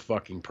proper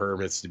fucking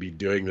permits to be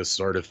doing this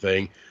sort of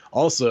thing.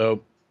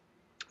 Also,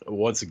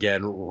 once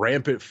again,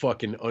 rampant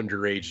fucking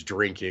underage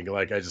drinking.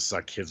 Like, I just saw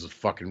kids with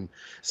fucking...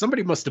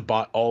 Somebody must have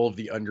bought all of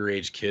the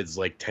underage kids,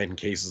 like, 10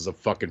 cases of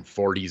fucking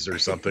 40s or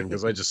something,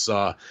 because I just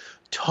saw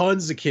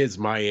tons of kids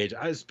my age.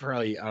 I was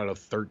probably, I don't know,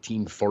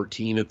 13,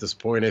 14 at this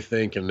point, I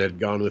think, and had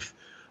gone with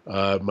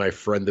my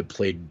friend that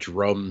played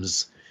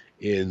drums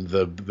in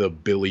the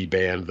Billy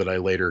band that I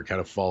later kind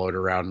of followed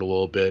around a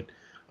little bit.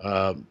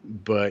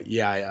 But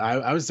yeah,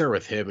 I was there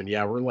with him, and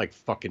yeah, we're like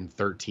fucking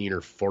 13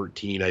 or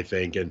 14, I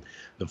think. And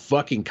the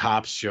fucking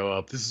cops show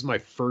up. This is my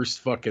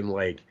first fucking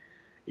like,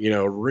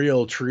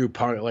 real true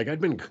punk. Like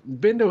I'd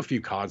been to a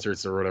few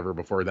concerts or whatever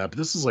before that, but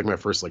this is like my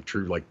first like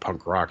true like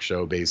punk rock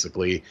show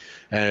basically.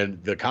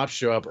 And the cops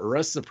show up,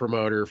 arrest the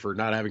promoter for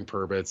not having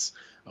permits,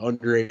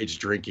 underage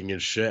drinking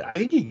and shit. I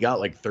think he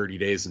got like 30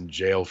 days in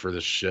jail for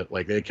this shit.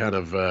 Like they kind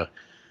of,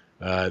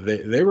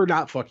 they were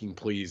not fucking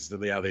pleased.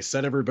 And yeah, they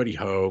sent everybody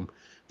home.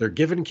 They're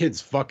giving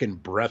kids fucking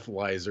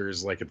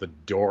breathalyzers, like at the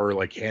door,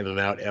 like handing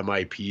out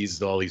MIPs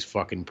to all these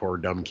fucking poor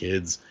dumb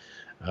kids.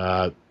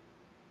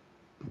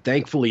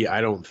 Thankfully,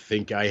 I don't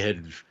think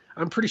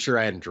I'm pretty sure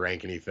I hadn't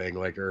drank anything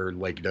or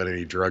done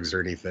any drugs or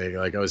anything.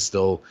 Like I was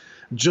still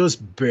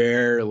just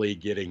barely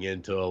getting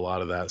into a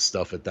lot of that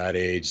stuff at that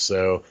age.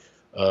 So,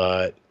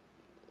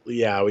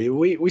 yeah,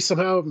 we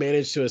somehow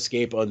managed to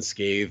escape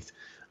unscathed.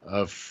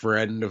 A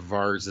friend of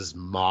ours, his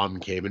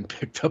mom came and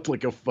picked up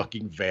like a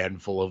fucking van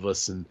full of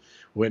us and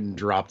went and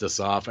dropped us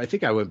off. I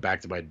think I went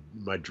back to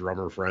my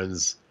drummer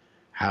friend's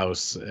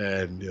house,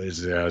 and I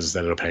just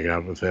ended up hanging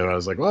out with him. I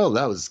was like, well,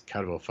 that was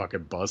kind of a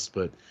fucking bust,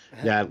 but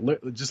yeah,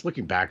 just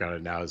looking back on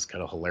it now is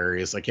kind of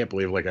hilarious. I can't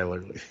believe like I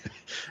literally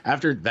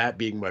after that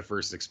being my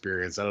first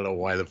experience, I don't know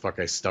why the fuck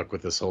I stuck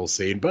with this whole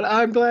scene, but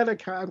I'm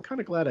kind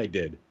of glad I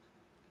did.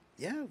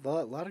 Yeah, a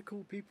lot of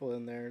cool people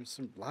in there,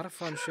 and a lot of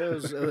fun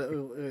shows.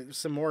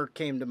 Some more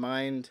came to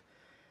mind.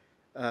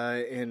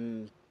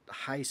 In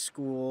high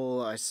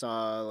school, I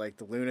saw like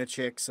the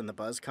Lunachicks and the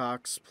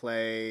Buzzcocks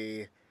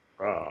play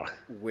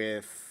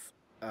with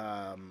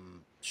what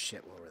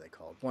were they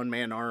called? One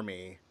Man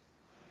Army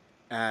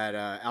at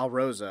Al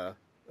Rosa,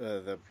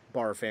 the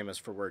bar famous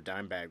for where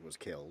Dimebag was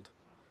killed.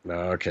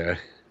 Okay.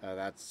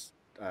 That's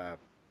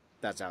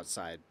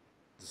outside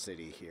the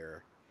city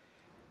here,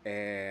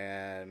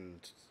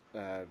 and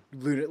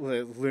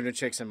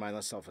Lunachicks and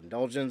Mindless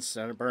Self-Indulgence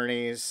and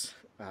Bernie's.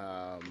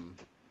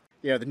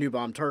 The New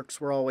Bomb Turks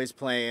were always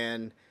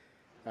playing.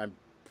 What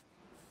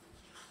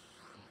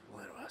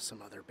was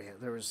some other band?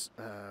 There was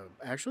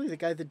actually the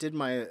guy that did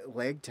my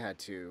leg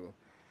tattoo,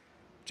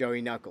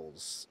 Joey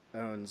Knuckles,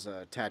 owns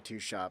a tattoo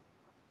shop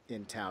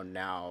in town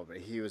now, but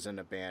he was in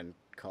a band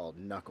called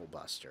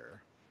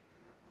Knucklebuster.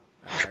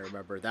 I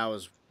remember that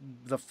was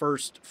the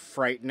first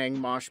frightening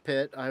mosh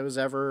pit I was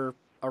ever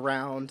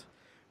around,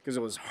 because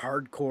it was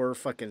hardcore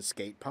fucking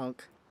skate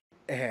punk.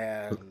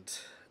 And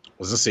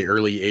was this the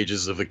early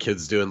ages of the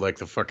kids doing like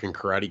the fucking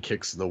karate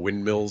kicks and the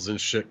windmills and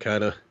shit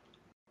kind of?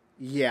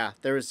 Yeah,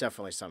 there was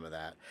definitely some of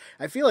that.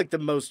 I feel like the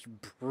most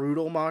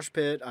brutal mosh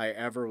pit I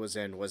ever was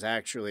in was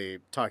actually,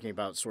 talking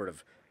about sort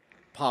of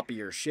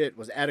poppier shit,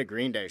 was at a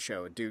Green Day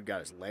show. A dude got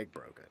his leg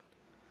broken.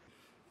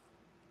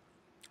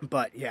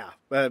 But yeah,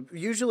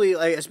 usually,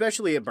 like,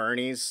 especially at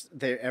Bernie's,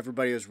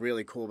 everybody was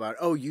really cool about,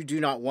 oh, you do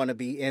not want to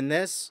be in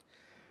this?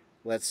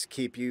 Let's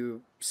keep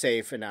you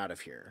safe and out of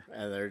here.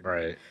 And they're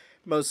right.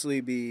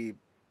 Mostly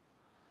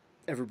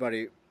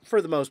everybody,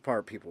 for the most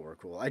part, people were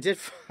cool. I did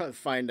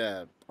find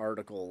a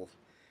article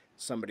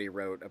somebody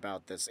wrote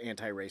about this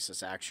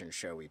anti-racist action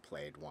show we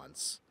played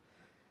once.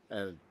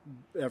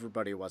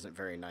 Everybody wasn't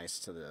very nice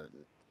to the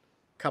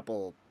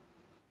couple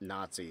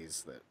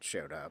Nazis that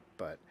showed up,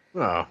 but...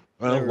 Oh,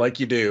 well, like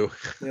you do.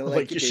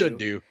 Like you should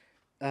do.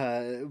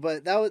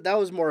 But that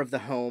was more of the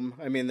home.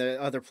 I mean,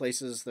 the other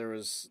places, there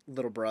was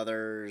Little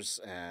Brothers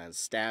and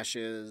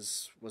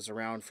Stashes was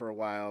around for a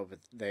while, but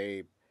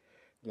they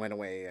went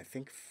away, I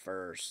think,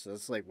 first.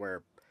 That's like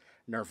where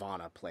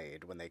Nirvana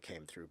played when they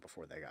came through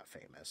before they got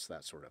famous,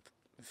 that sort of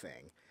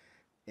thing.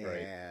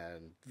 Right.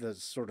 And the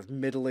sort of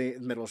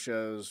middle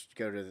shows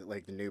go to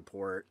like the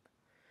Newport.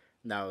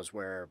 And that was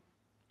where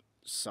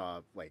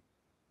saw like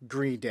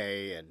Green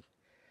Day and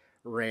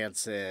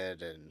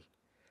Rancid and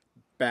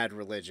Bad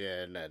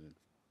Religion and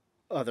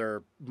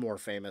other more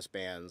famous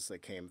bands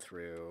that came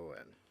through,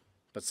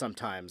 but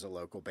sometimes a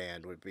local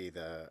band would be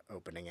the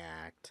opening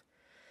act.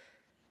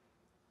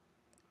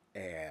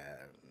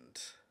 And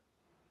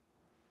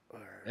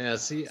yeah,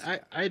 see,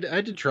 I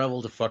did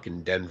travel to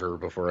fucking Denver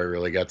before I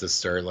really got to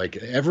start. Like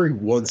every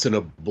once in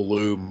a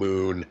blue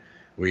moon,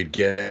 we'd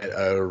get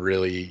a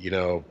really,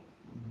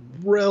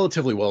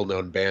 relatively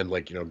well-known band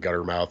like,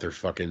 Guttermouth or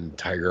fucking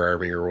Tiger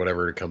Army or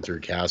whatever to come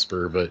through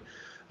Casper. But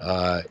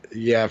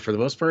yeah, for the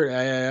most part,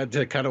 I had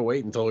to kind of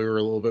wait until we were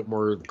a little bit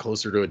more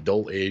closer to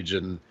adult age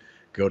and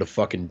go to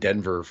fucking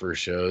Denver for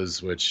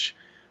shows, which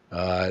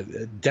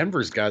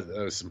Denver's got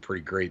some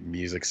pretty great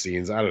music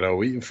scenes. I don't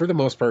know. For the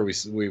most part,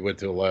 we went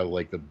to a lot of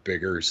like the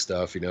bigger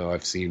stuff.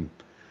 I've seen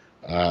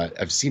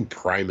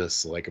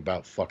Primus like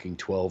about fucking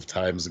 12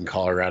 times in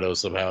Colorado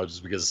somehow,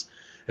 just because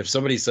if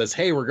somebody says,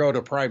 "Hey, we're going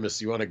to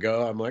Primus, you want to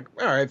go?" I'm like,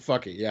 "All right,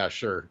 fuck it, yeah,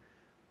 sure."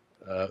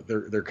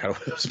 They're kind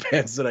of those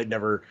bands that I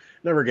never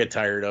get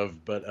tired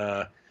of.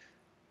 But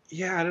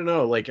yeah, I don't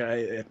know. Like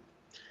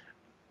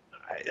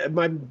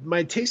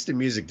my taste in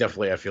music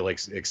definitely, I feel like,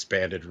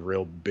 expanded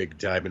real big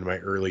time in my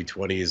early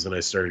 20s, and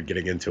I started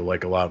getting into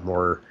like a lot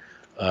more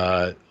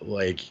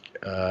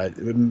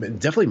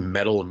definitely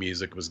metal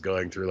music was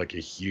going through like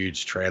a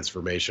huge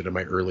transformation in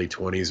my early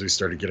 20s. We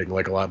started getting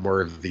like a lot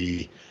more of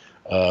the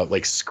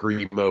like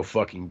screamo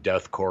fucking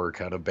deathcore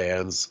kind of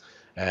bands,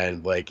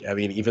 and like I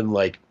mean even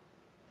like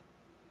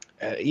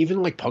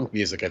punk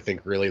music. I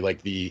think really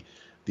like the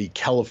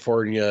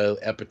California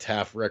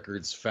Epitaph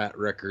Records, Fat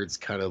Records,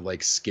 kind of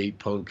like skate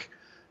punk,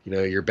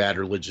 your Bad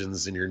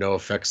Religions and your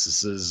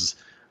NoFX's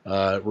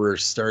were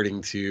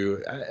starting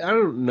to, I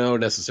don't know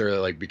necessarily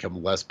like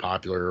become less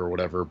popular or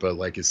whatever, but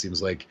like it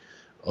seems like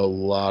a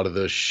lot of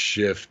the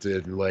shift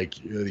in like,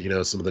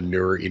 some of the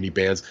newer indie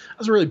bands. I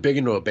was really big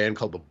into a band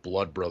called the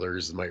Blood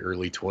Brothers in my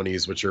early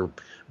 20s, which are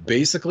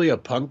basically a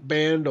punk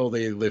band, although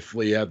they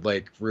literally had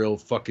like real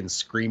fucking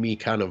screamy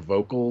kind of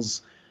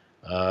vocals.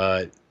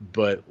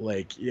 But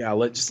like, yeah,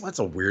 just lots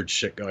of weird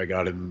shit going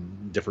on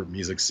in different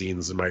music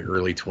scenes in my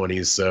early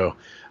 20s. So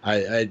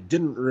I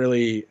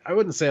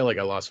wouldn't say like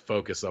I lost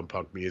focus on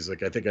punk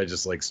music. I think I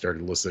just like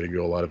started listening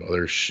to a lot of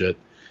other shit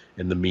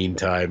in the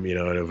meantime,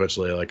 and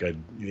eventually like I,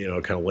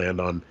 kind of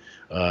land on,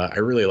 I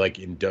really like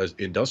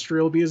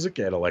industrial music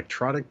and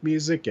electronic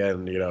music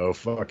and,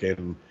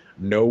 fucking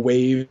no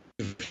wave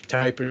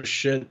type of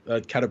shit.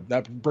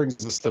 That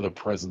brings us to the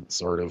present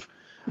sort of.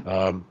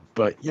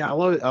 But yeah,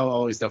 I'll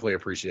always definitely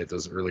appreciate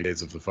those early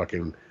days of the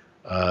fucking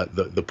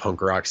the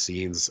punk rock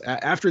scenes.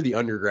 After the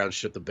underground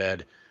shit the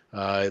bed,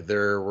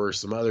 there were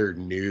some other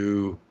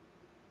new.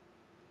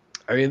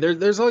 I mean,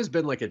 there's always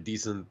been like a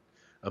decent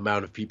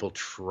amount of people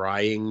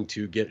trying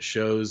to get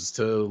shows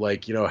to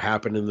like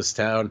happen in this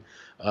town.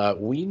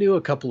 We knew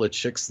a couple of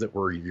chicks that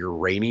were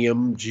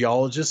uranium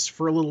geologists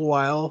for a little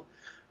while.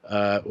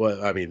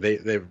 Well, I mean,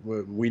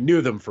 we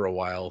knew them for a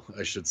while,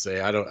 I should say.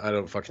 I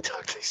don't fucking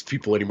talk to these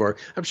people anymore.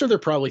 I'm sure they're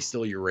probably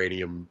still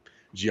uranium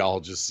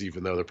geologists,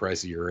 even though the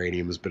price of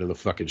uranium has been in the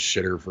fucking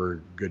shitter for a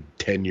good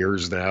 10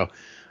 years now.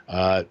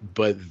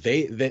 But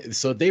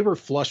they were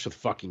flush with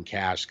fucking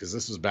cash, because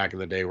this was back in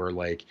the day where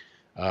like,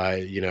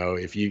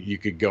 if you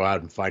could go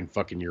out and find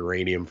fucking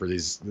uranium for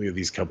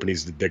these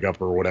companies to dig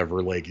up or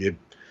whatever, like it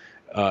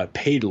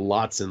paid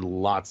lots and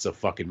lots of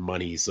fucking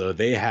money. So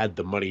they had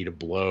the money to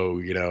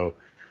blow,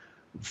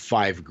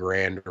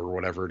 $5,000 or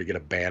whatever to get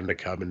a band to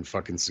come and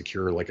fucking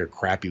secure like a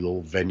crappy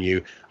little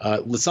venue.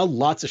 Saw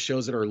lots of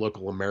shows at our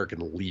local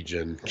American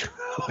Legion.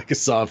 Like I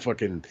saw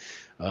fucking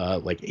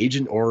like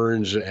Agent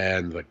Orange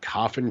and the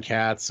Coffin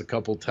Cats a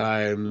couple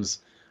times.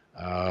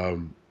 There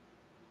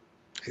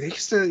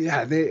used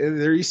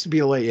to be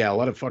a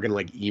lot of fucking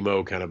like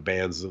emo kind of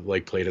bands that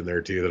like played in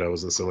there too that I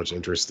wasn't so much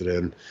interested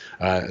in.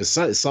 I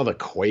saw the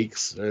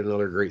Quakes,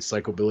 another great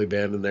psychobilly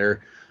band in there.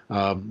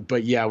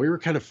 But yeah, we were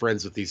kind of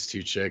friends with these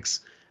two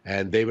chicks,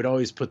 and they would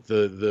always put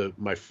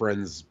my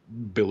friend's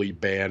Billy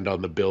band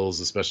on the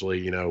bills,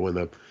 especially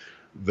when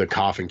the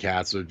Coffin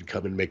Cats would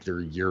come and make their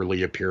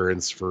yearly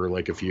appearance for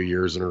like a few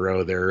years in a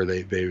row. There,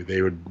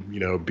 they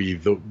would be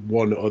the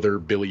one other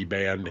Billy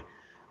band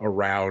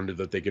around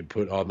that they could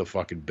put on the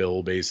fucking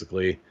bill,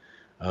 basically.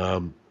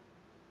 But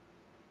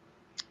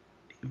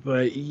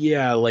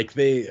yeah, like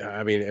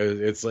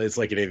it's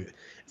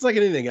like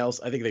anything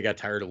else. I think they got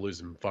tired of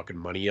losing fucking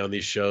money on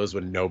these shows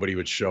when nobody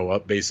would show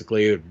up,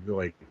 basically.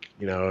 Like,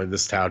 in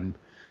this town,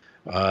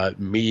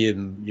 me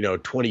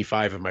and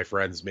 25 of my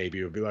friends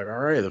maybe would be like, all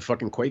right, the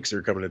fucking Quakes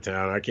are coming to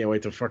town, I can't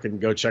wait to fucking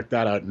go check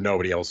that out.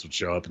 Nobody else would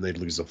show up, and they'd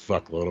lose a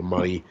fuckload of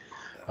money.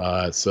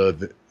 So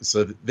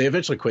they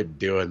eventually quit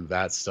doing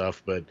that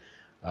stuff. But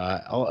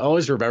I'll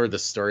always remember the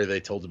story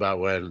they told about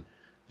when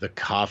the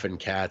Coffin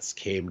Cats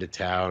came to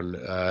town.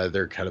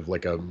 They're kind of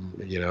like a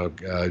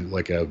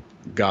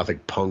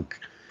gothic punk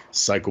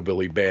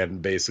psychobilly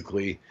band,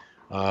 basically.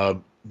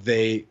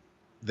 They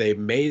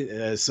made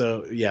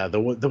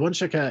the one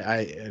chick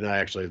I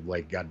actually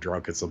like got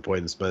drunk at some point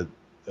and spent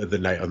the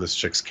night on this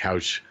chick's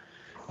couch.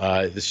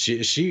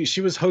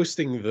 She was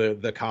hosting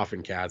the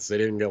Coffin Cats. They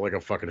didn't get like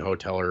a fucking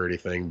hotel or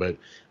anything, but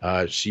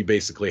she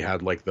basically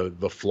had like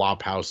the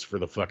flop house for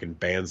the fucking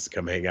bands to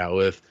come hang out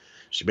with.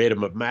 She made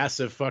them a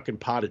massive fucking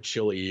pot of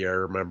chili, I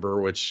remember,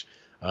 which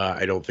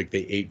I don't think they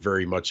ate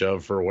very much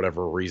of for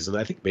whatever reason.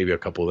 I think maybe a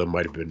couple of them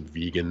might have been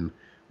vegan,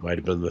 might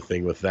have been the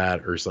thing with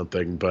that or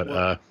something.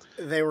 But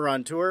they were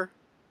on tour.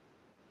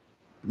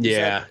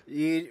 Yeah.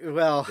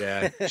 Well,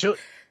 yeah.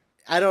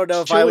 I don't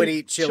know if I would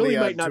eat chili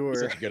on might not tour. be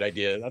such a good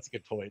idea. That's a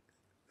good point.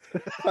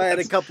 If I had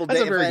a couple days,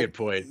 that's a very good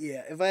point.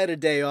 Yeah, if I had a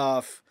day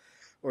off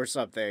or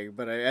something,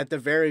 but at the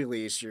very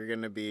least, you're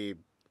going to be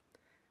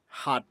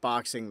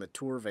hotboxing the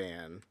tour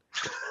van,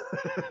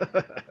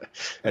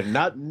 and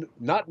not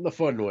in the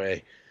fun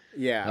way.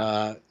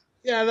 Yeah.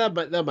 Yeah,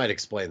 that might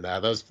explain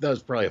that. That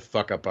was probably a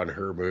fuck up on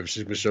her move.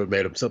 She should have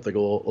made him something a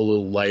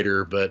little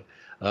lighter, but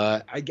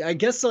I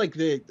guess like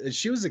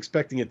she was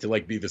expecting it to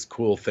like be this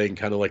cool thing,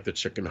 kind of like the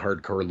Chicken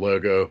Hardcore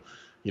logo,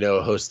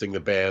 hosting the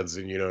bands,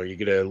 and you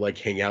get to like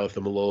hang out with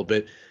them a little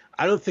bit.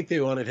 I don't think they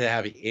wanted to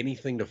have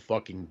anything to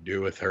fucking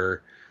do with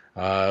her.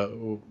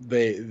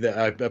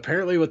 They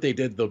apparently what they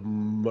did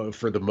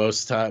for the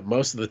most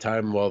of the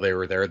time while they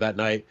were there that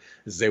night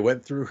is they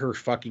went through her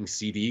fucking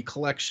CD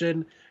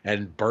collection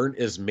and burnt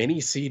as many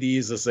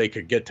CDs as they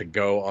could get to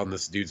go on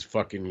this dude's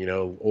fucking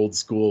old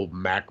school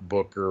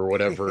MacBook or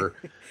whatever.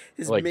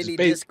 His like mini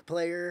disc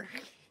player.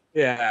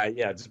 Yeah,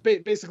 just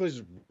basically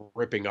just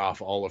ripping off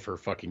all of her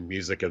fucking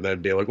music and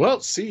then being like, "Well,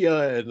 see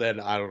ya." And then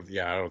I don't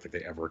think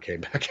they ever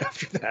came back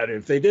after that.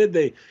 If they did,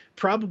 they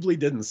probably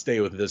didn't stay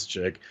with this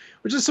chick,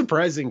 which is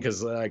surprising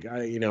because like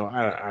I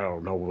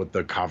don't know what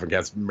the Coffin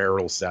Cat's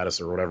marital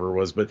status or whatever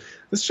was, but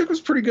this chick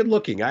was pretty good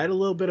looking. I had a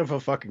little bit of a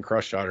fucking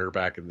crush on her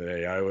back in the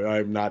day.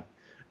 I'm not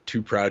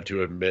too proud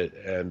to admit,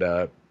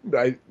 and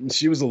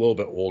she was a little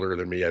bit older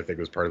than me. I think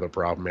was part of the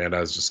problem, man. I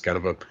was just kind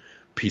of a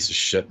piece of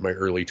shit in my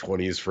early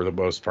 20s for the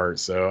most part,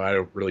 so I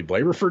don't really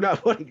blame her for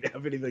not wanting to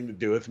have anything to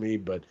do with me.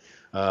 But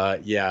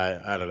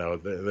yeah, I don't know,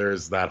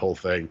 there's that whole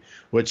thing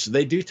which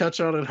they do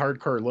touch on in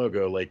Hardcore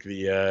logo, like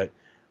the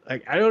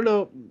like I don't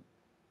know,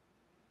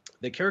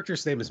 the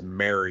character's name is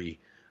Mary.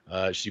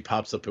 She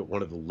pops up at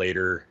one of the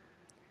later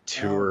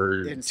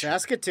tour in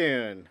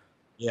Saskatoon.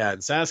 Yeah,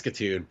 in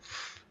Saskatoon,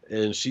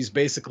 and she's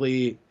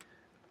basically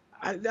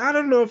I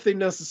don't know if they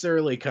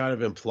necessarily kind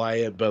of imply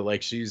it, but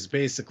like she's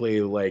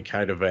basically like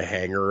kind of a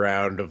hang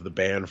around of the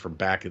band from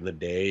back in the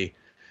day.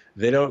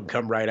 They don't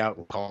come right out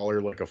and call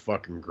her like a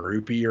fucking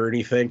groupie or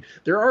anything.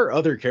 There are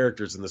other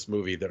characters in this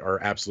movie that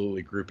are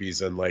absolutely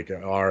groupies and like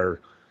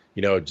are,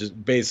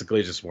 just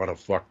basically just want to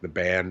fuck the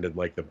band, and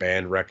like the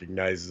band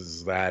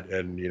recognizes that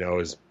and,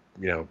 is,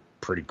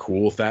 pretty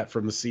cool with that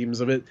from the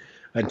seams of it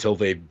until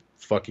they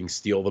fucking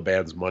steal the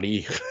band's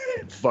money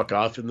and fuck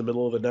off in the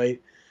middle of the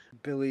night.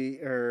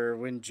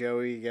 When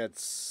Joey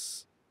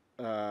gets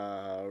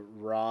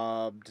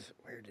robbed,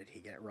 where did he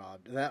get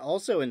robbed? That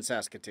also in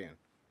Saskatoon.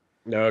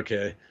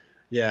 Okay.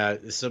 Yeah,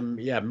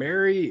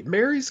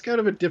 Mary's kind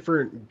of a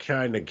different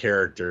kind of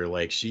character.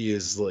 Like she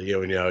is,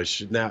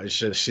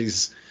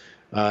 she's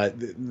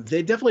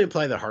they definitely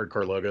imply that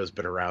Hardcore logo has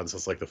been around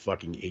since like the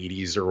fucking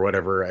 80s or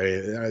whatever.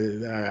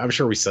 I'm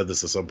sure we said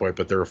this at some point,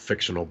 but they're a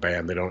fictional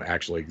band. They don't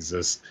actually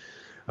exist.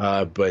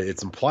 But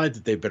it's implied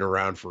that they've been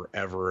around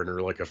forever and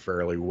are like a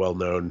fairly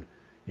well-known,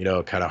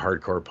 kind of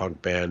hardcore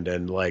punk band.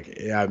 And like,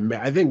 yeah,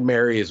 I think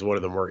Mary is one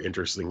of the more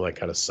interesting, like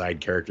kind of side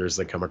characters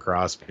that come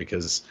across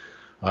because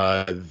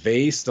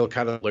they still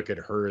kind of look at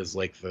her as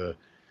like the,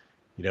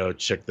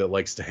 chick that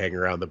likes to hang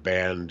around the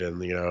band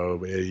and,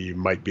 you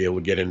might be able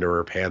to get into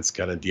her pants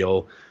kind of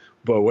deal.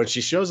 But when she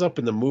shows up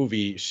in the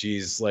movie,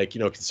 she's like,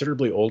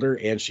 considerably older,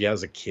 and she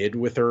has a kid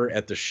with her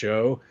at the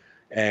show,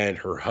 and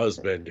her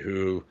husband,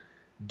 who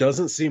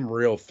doesn't seem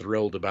real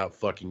thrilled about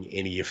fucking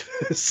any of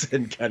this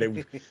and kind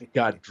of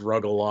got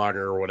drug along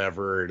or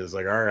whatever, and is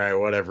like, all right,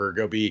 whatever,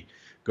 go be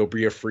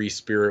a free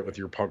spirit with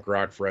your punk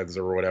rock friends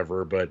or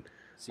whatever. But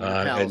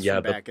and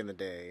yeah, back in the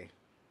day.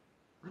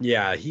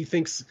 Yeah, he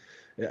thinks,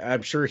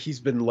 I'm sure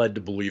he's been led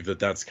to believe that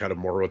that's kind of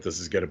more what this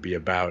is going to be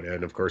about.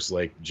 And of course,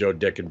 like Joe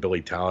Dick and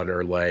Billy Talent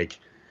are like,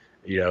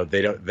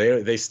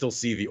 they still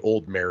see the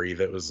old Mary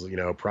that was,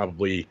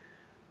 probably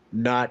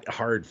not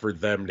hard for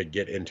them to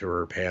get into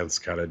her pants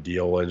kind of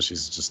deal, and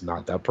she's just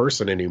not that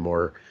person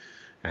anymore.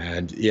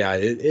 And yeah,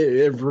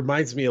 it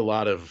reminds me a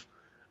lot of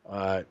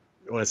when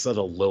I saw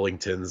the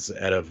Lillingtons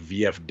at a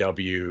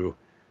VFW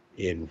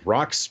in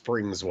Rock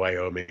Springs,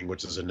 Wyoming,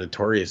 which is a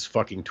notorious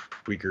fucking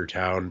tweaker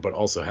town, but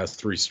also has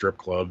 3 strip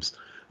clubs.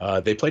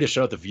 They played a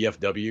show at the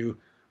VFW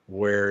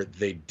where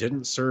they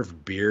didn't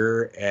serve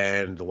beer,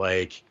 and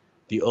like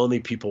the only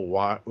people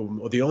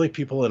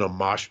in a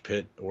mosh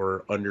pit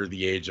were under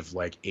the age of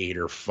like 8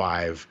 or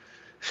 5.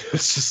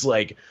 It's just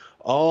like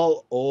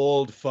all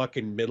old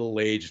fucking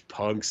middle-aged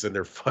punks and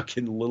their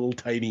fucking little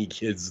tiny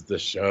kids at the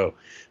show.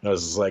 And I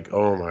was just like,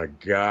 oh my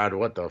God,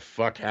 what the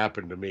fuck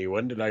happened to me?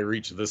 When did I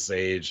reach this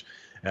age?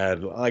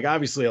 And like,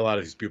 obviously a lot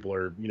of these people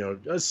are, a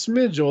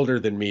smidge older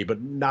than me,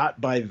 but not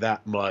by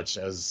that much.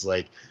 I was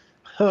like,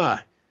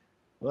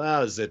 Well, that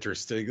was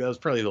interesting. That was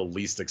probably the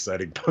least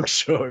exciting punk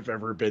show I've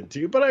ever been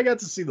to, but I got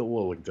to see the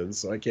Lillingtons,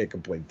 so I can't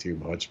complain too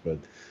much. But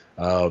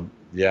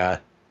yeah,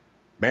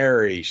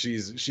 Mary,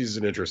 she's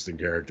an interesting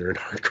character in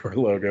Hardcore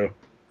Logo.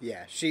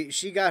 Yeah,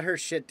 she got her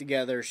shit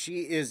together.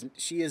 She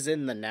is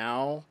in the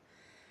now,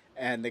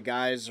 and the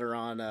guys are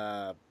on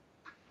a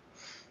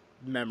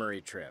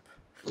memory trip.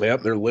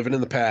 Yep, they're living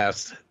in the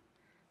past.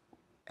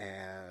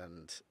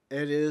 And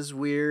it is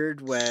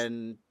weird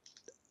when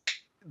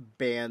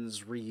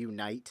bands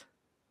reunite.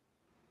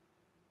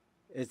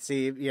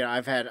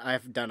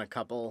 I've done a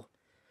couple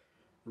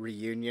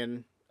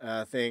reunion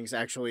things.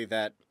 Actually,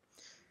 that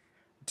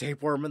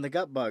Tapeworm and the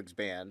Gutbugs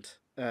band.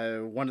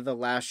 One of the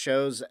last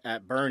shows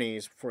at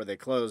Bernie's before they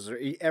closed.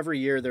 Every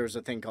year there was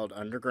a thing called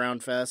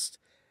Underground Fest.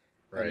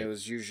 Right. And it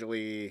was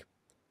usually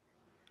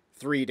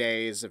 3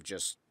 days of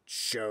just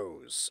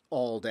shows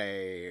all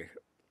day,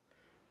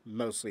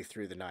 mostly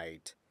through the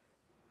night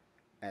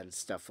and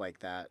stuff like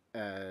that.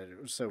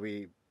 So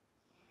we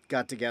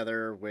got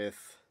together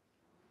with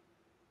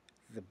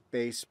the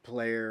bass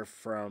player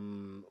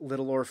from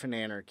Little Orphan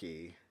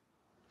Anarchy.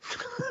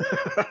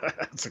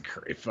 That's a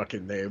great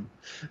fucking name.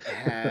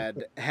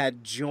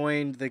 had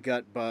joined the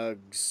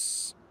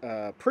Gutbugs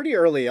pretty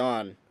early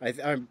on.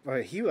 I'm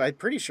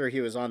pretty sure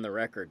he was on the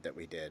record that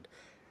we did,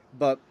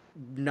 but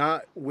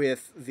not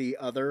with the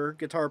other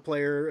guitar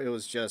player. It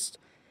was just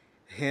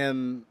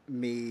him,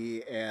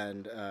 me,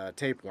 and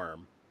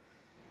Tapeworm,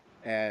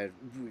 and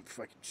we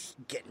fucking just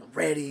getting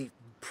ready,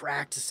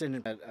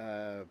 practicing.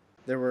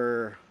 There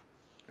were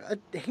a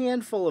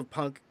handful of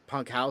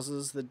punk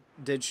houses that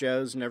did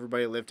shows, and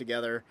everybody lived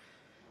together.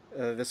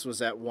 This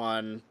was at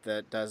one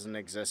that doesn't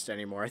exist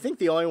anymore. I think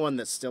the only one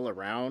that's still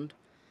around.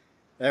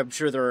 I'm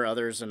sure there are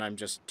others, and I'm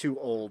just too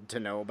old to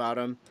know about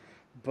them.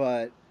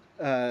 But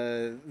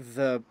there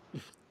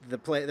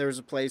was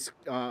a place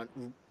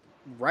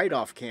right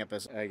off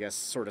campus, I guess,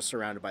 sort of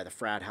surrounded by the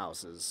frat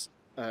houses,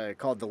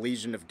 called the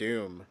Legion of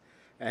Doom,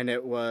 and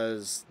it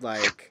was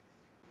like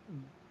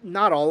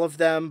not all of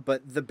them,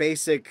 but the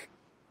basic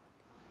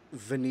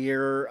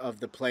veneer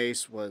of the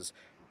place was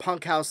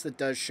punk house that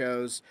does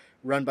shows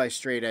run by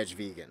straight edge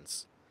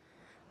vegans.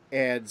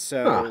 And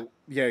so,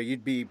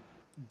 you'd be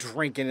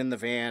drinking in the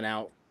van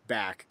out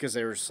back because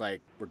they were just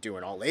like, we're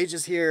doing all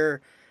ages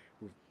here.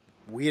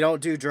 We don't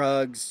do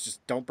drugs.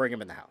 Just don't bring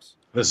them in the house.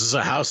 This is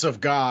a house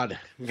of God.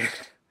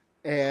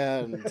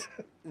 And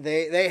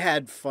they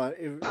had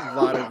fun, a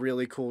lot of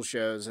really cool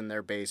shows in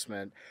their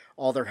basement.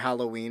 All their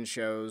Halloween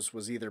shows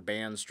was either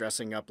bands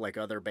dressing up like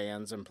other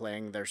bands and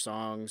playing their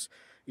songs,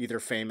 either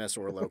famous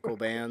or local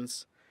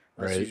bands.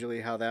 That's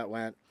usually how that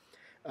went.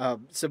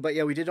 But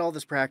we did all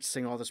this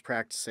practicing,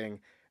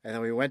 and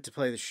then we went to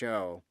play the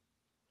show,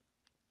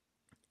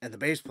 and the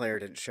bass player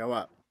didn't show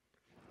up.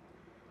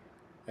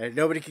 And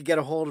nobody could get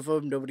a hold of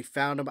him. Nobody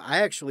found him. I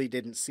actually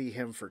didn't see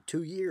him for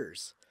 2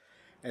 years.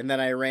 And then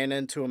I ran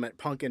into him at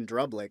Punk in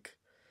Drublic,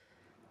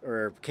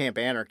 or Camp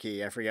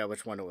Anarchy. I forget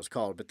which one it was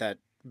called, but that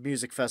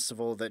music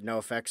festival that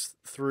NoFX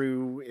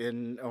threw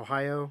in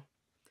Ohio.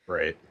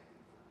 Right.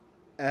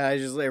 I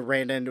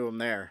ran into him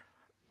there.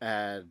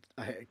 And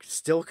I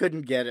still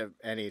couldn't get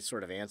any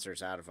sort of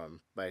answers out of him,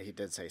 but he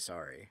did say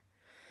sorry.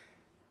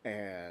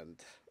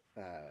 And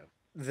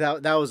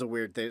that was a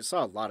weird thing. I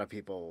saw a lot of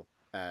people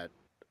at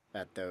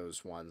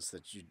those ones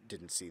that you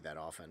didn't see that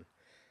often.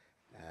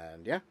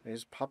 And he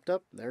just popped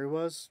up. There he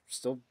was,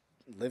 still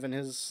living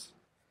his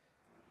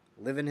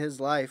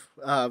life.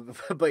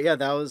 But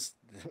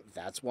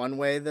that's one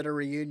way that a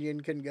reunion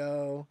can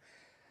go.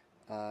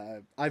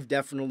 I've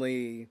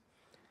definitely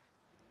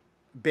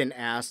been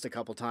asked a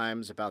couple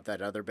times about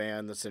that other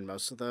band that's in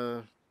most of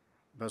the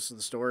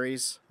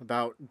stories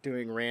about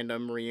doing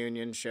random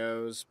reunion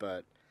shows,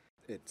 but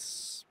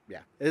it's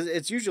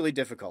usually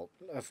difficult.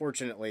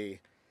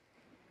 Fortunately,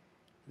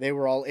 they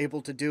were all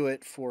able to do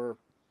it for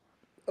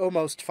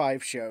almost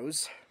 5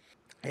 shows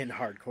in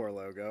Hardcore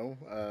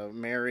Logo.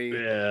 Mary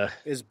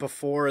is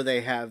before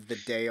they have the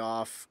day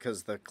off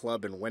because the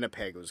club in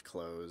Winnipeg was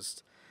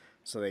closed,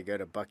 so they go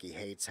to Bucky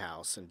Hate's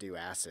house and do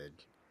acid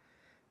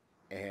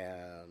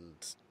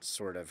and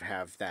sort of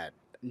have that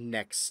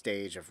next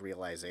stage of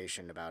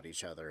realization about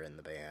each other in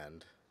the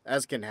band,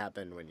 as can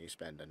happen when you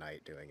spend a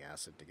night doing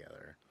acid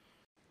together.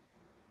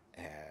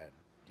 And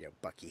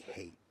Bucky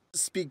Hate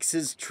speaks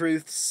his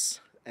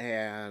truths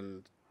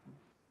and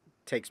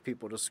takes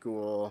people to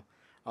school.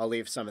 I'll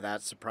leave some of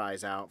that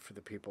surprise out for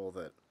the people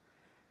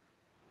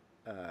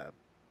that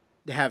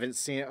haven't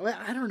seen it.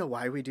 I don't know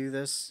why we do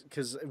this,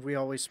 because we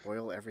always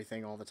spoil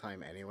everything all the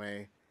time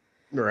anyway.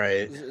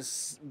 Right.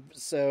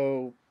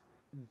 So,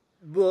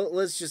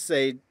 let's just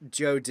say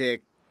Joe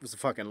Dick was a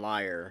fucking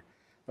liar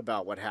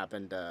about what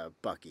happened to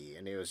Bucky,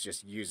 and he was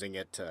just using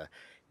it to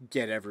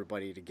get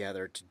everybody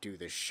together to do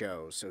this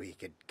show so he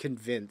could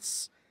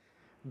convince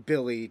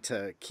Billy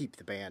to keep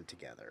the band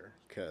together.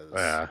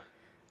 Because,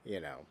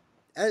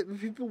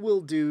 people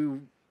will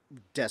do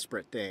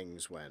desperate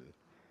things when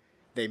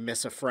they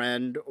miss a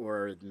friend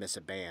or miss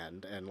a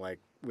band. And like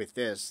with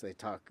this, they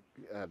talk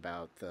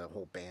about the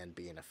whole band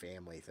being a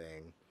family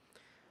thing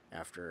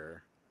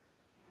after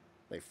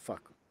They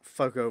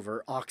fuck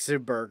over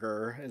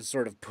Oxenberger and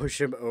sort of push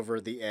him over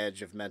the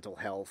edge of mental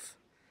health.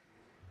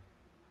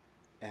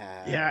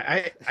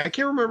 Yeah, I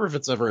can't remember if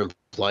it's ever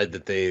implied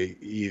that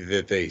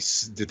did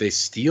they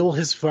steal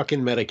his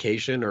fucking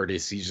medication, or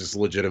does he just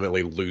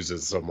legitimately lose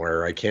it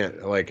somewhere? I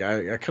can't, like,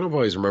 I kind of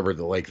always remember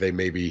that, like, they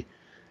maybe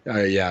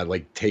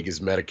like take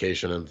his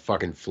medication and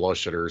fucking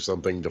flush it or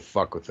something to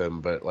fuck with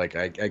him, but like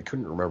I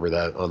couldn't remember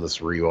that on this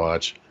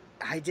rewatch.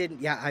 I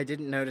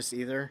didn't notice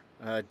either.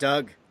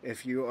 Doug,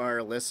 if you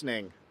are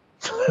listening,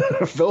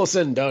 fill us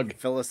in, Doug.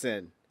 Fill us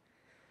in.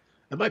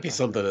 It might be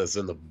something that's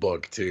in the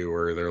book too,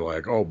 where they're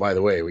like, "Oh, by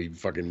the way, we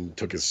fucking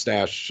took his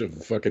stash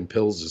of fucking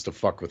pills just to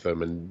fuck with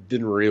him, and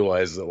didn't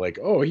realize that, like,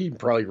 oh, he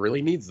probably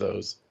really needs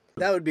those."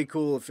 That would be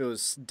cool if it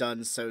was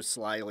done so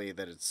slyly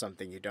that it's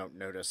something you don't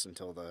notice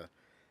until the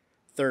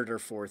third or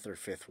fourth or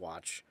fifth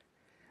watch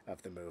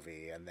of the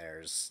movie, and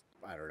there's,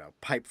 I don't know,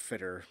 pipe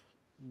fitter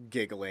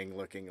giggling,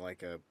 looking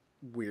like a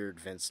weird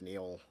Vince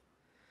Neil,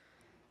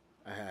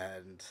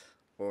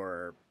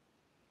 or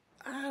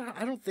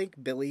I don't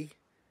think Billy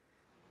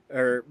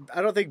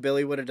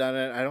would have done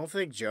it. I don't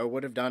think Joe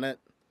would have done it.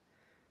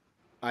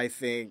 I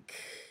think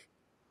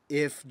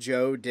if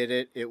Joe did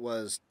it, it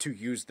was to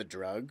use the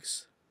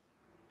drugs.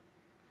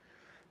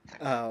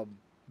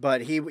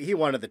 But he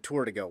wanted the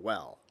tour to go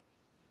well.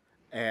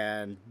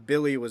 And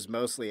Billy was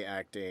mostly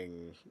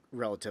acting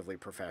relatively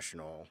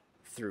professional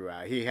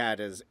throughout. He had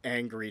his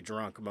angry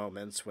drunk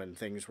moments when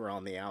things were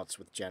on the outs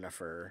with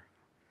Jennifer.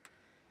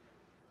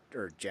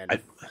 I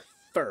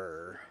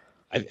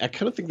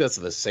kind of think that's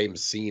the same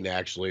scene,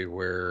 actually,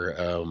 where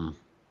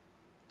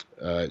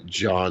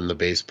John, the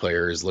bass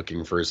player, is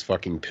looking for his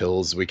fucking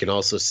pills. We can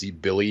also see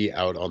Billy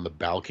out on the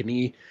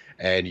balcony,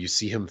 and you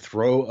see him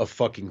throw a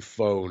fucking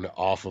phone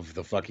off of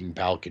the fucking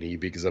balcony,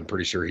 because I'm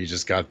pretty sure he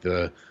just got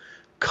the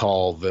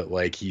call that,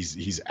 like,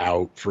 he's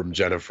out from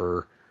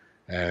Jennifer.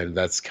 And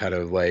that's kind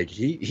of like,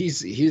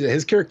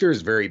 his character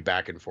is very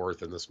back and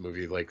forth in this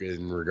movie, like,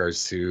 in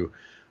regards to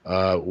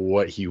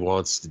what he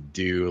wants to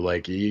do.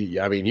 Like,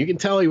 you can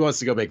tell he wants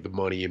to go make the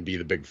money and be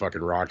the big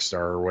fucking rock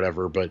star or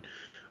whatever, but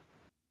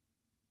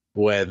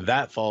when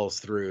that falls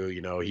through,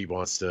 he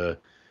wants to,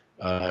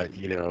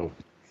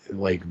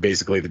 like,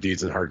 basically the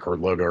dudes in Hardcore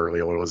Logo are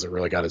the only ones that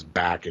really got his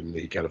back, and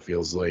he kind of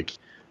feels like,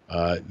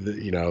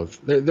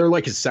 they're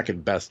like his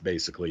second best,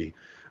 basically.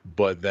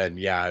 But then,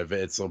 yeah, if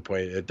at some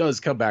point it does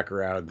come back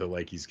around to,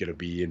 like, he's gonna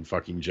be in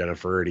fucking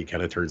Jennifer, and he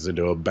kind of turns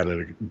into a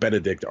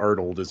Benedict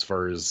Arnold as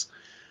far as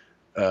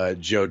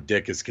Joe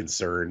Dick is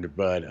concerned.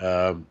 But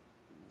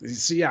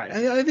so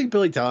yeah, I think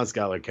Billy Talent's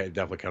got, like,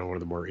 definitely kind of one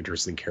of the more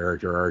interesting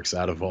character arcs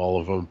out of all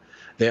of them.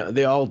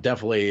 They all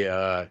definitely.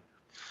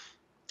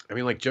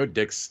 Like, Joe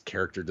Dick's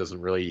character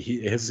doesn't really.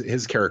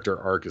 His character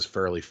arc is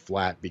fairly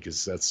flat,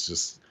 because that's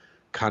just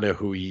kind of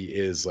who he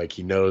is. Like,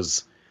 he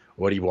knows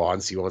what he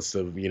wants. He wants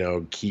to,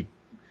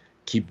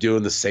 keep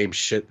doing the same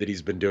shit that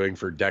he's been doing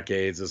for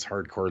decades as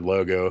Hardcore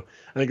Logo.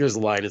 I think there's a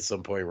line at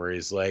some point where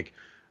he's like,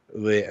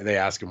 they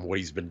ask him what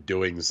he's been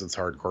doing since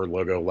Hardcore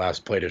Logo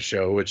last played a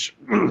show, which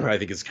I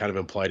think is kind of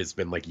implied it's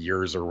been like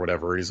years or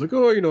whatever. And he's like,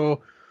 oh, I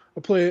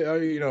play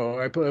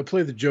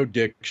the Joe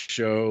Dick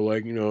show,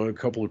 like, a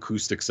couple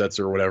acoustic sets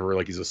or whatever,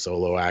 like he's a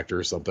solo actor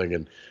or something.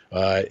 And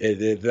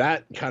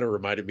that kind of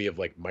reminded me of,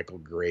 like, Michael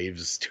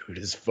Graves doing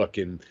his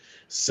fucking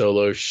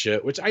solo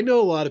shit, which I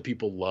know a lot of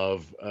people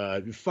love.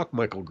 Fuck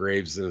Michael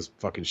Graves and his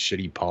fucking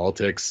shitty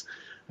politics.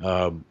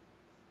 That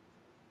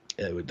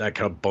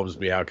kind of bums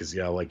me out, because,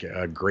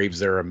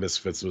 Graves era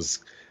Misfits was,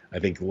 I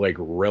think, like,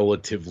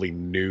 relatively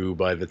new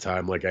by the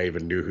time, like, I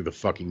even knew who the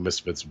fucking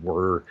Misfits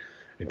were,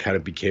 and kind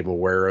of became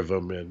aware of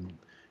them. And,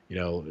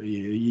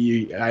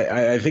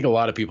 I think a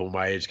lot of people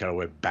my age kind of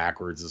went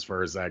backwards as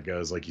far as that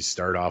goes. Like, you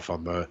start off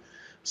on the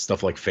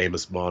stuff like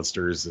Famous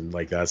Monsters and,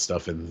 like, that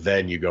stuff, and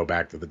then you go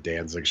back to the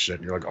Danzig shit,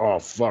 and you're like, oh,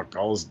 fuck,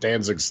 all this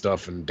Danzig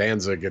stuff, and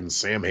Danzig and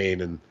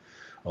Samhain and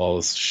all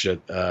this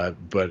shit.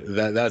 But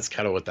that's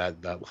kind of what that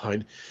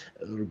line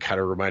kind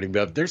of reminding me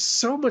of. There's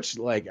so much,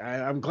 like,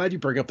 I'm glad you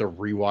bring up the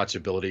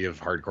rewatchability of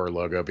Hardcore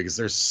Logo, because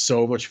there's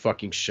so much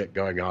fucking shit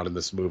going on in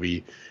this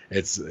movie.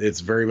 It's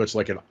very much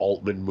like an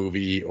Altman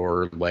movie,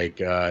 or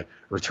like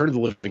Return of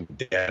the Living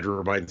Dead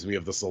reminds me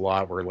of this a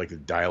lot, where, like, the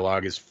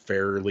dialogue is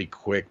fairly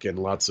quick and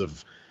lots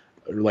of,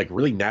 like,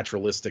 really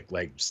naturalistic,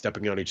 like,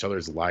 stepping on each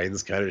other's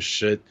lines kind of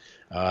shit.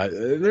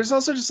 There's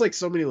also just, like,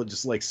 so many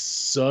just, like,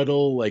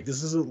 subtle, like,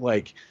 this isn't,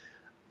 like,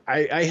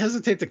 I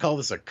hesitate to call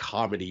this a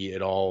comedy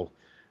at all,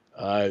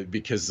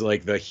 because,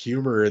 like, the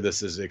humor in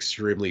this is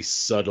extremely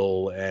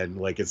subtle, and,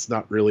 like, it's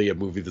not really a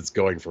movie that's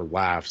going for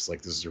laughs.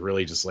 Like, this is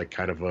really just, like,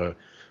 kind of a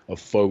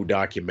faux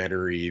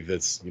documentary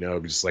that's,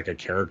 just like a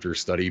character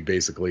study,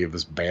 basically, of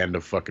this band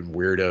of fucking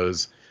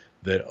weirdos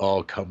that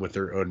all come with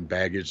their own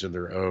baggage and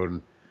their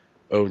own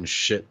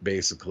shit,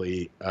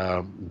 basically.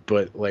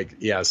 But, like,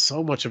 yeah,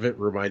 so much of it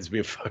reminds me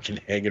of fucking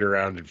hanging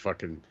around and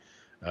fucking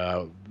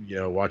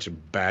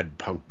watching bad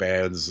punk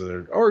bands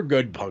or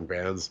good punk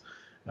bands,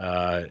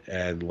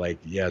 and, like,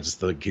 yeah, just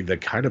the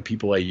kind of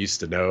people I used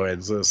to know,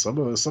 and so some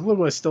of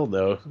them I still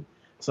know.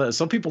 So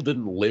some people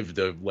didn't live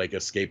to like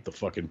escape the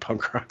fucking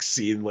punk rock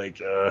scene.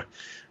 Like at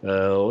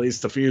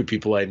least a few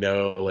people I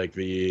know, like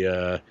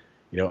the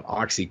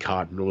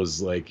Oxycontin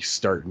was like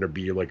starting to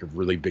be like a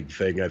really big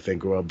thing. I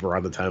think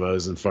around the time I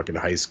was in fucking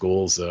high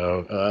school.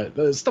 So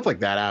stuff like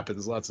that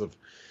happens. Lots of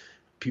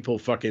people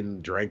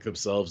fucking drank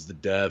themselves to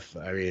death.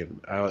 I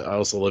mean, I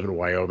also live in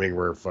Wyoming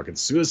where fucking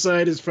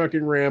suicide is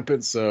fucking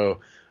rampant. So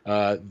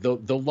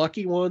the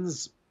lucky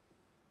ones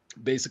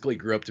basically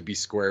grew up to be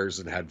squares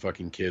and had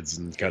fucking kids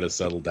and kind of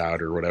settled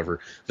out or whatever.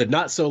 The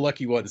not so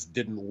lucky ones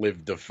didn't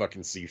live to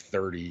fucking see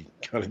 30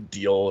 kind of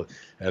deal,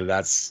 and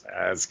that's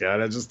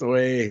kind of just the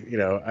way,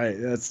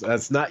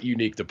 that's not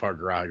unique to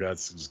punk rock.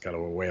 That's just kind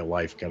of a way of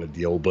life kind of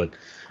deal. But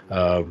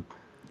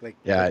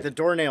like the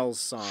Doornails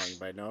song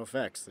by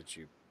NoFX that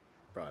you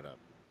brought up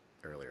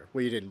earlier.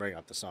 Well, you didn't bring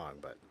up the song,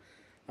 but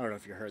I don't know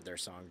if you heard their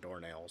song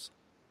Doornails.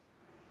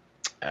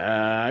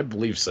 I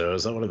believe so.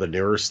 Is that one of the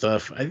newer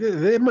stuff?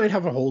 They might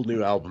have a whole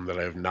new album that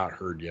I have not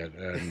heard yet,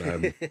 and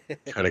I'm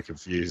kind of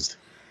confused.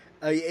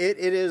 It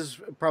is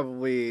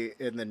probably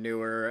in the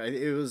newer.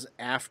 It was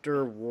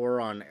after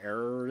War on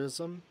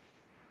Errorism.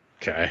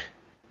 Okay.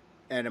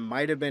 And it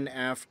might have been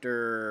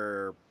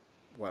after,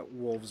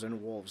 Wolves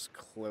in Wolves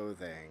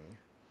Clothing.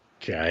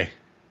 Okay.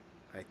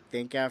 I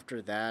think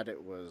after that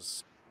it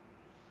was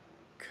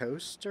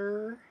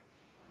Coaster.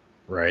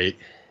 Right.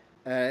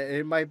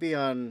 It might be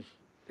on...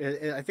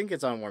 I think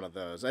it's on one of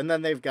those. And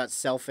then they've got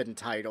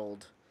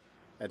Self-Entitled,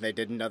 and they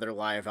did another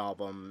live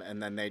album,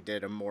 and then they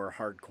did a more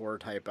hardcore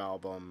type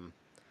album,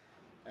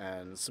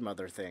 and some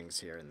other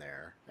things here and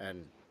there.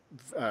 And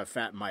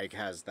Fat Mike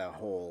has the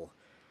whole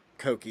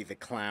Cokie the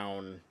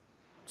Clown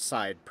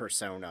side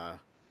persona.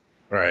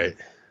 Right.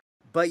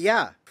 But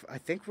yeah, I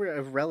think we're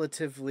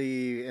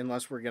relatively,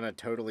 unless we're going to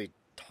totally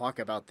talk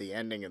about the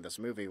ending of this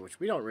movie, which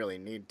we don't really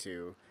need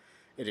to,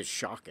 it is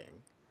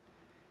shocking.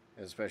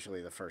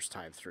 Especially the first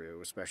time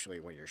through, especially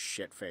when you're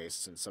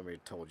shit-faced and somebody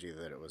told you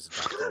that it was a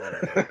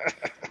documentary.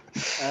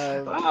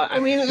 I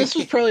mean, this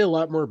was probably a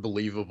lot more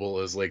believable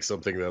as like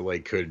something that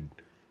like could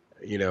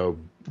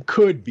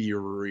be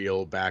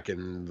real back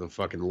in the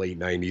fucking late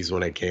 90s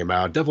when it came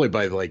out. Definitely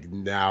by like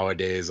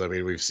nowadays, I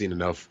mean, we've seen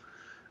enough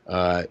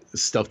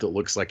stuff that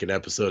looks like an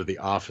episode of The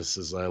Office,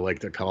 as I like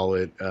to call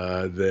it,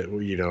 that, I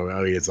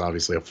mean, it's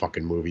obviously a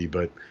fucking movie,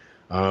 but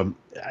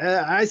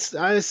I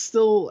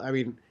still, I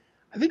mean,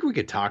 I think we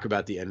could talk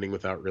about the ending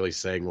without really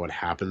saying what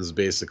happens,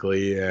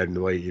 basically.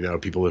 And, like,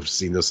 people have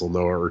seen this will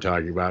know what we're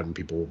talking about, and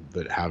people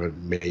that haven't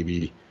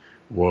maybe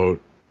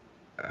won't.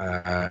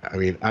 I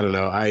mean, I don't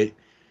know. I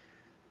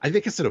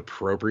think it's an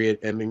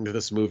appropriate ending to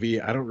this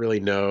movie. I don't really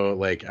know.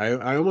 Like,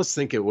 I almost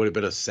think it would have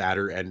been a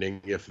sadder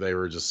ending if they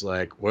were just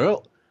like,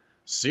 well,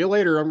 see you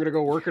later. I'm going to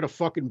go work at a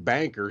fucking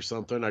bank or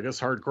something. I guess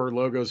Hardcore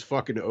Logo's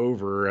fucking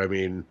over. I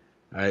mean,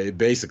 it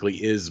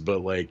basically is,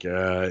 but, like,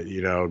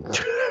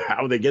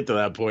 how they get to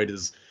that point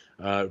is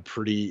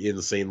pretty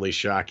insanely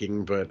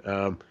shocking. But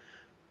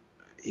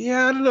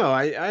yeah, I don't know.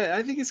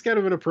 I think it's kind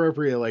of an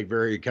appropriate, like,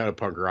 very kind of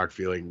punk rock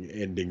feeling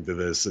ending to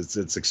this.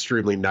 It's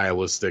extremely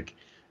nihilistic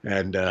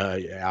and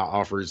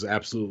offers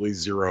absolutely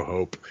zero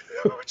hope,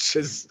 which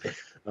is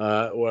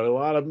what a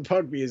lot of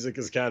punk music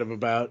is kind of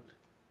about.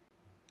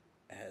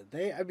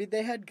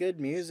 They had good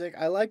music.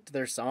 I liked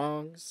their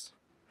songs.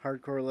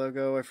 Hardcore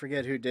Logo. I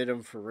forget who did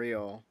them for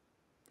real.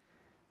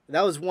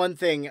 That was one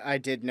thing I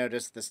did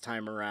notice this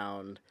time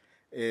around,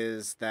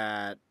 is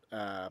that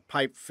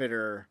Pipe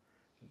Fitter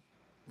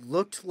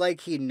looked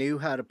like he knew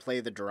how to play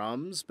the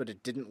drums, but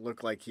it didn't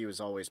look like he was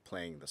always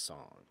playing the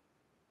song.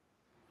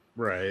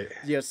 Right.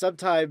 Yeah,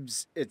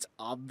 sometimes it's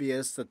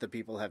obvious that the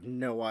people have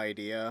no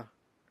idea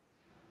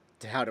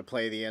how to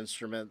play the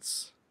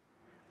instruments,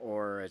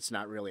 or it's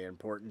not really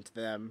important to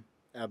them.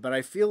 But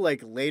I feel like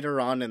later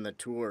on in the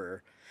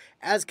tour,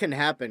 as can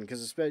happen,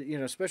 because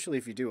especially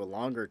if you do a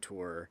longer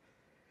tour,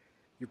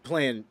 you're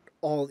playing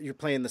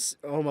this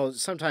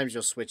almost. Sometimes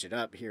you'll switch it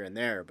up here and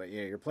there, but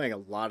you're playing a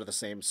lot of the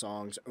same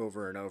songs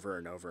over and over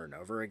and over and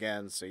over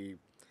again. So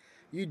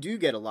you do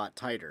get a lot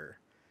tighter,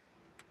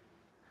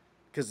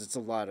 because it's a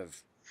lot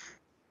of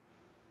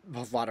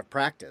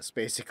practice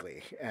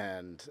basically,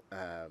 and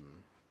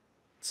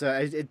so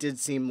it did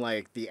seem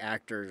like the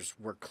actors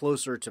were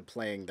closer to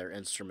playing their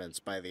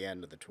instruments by the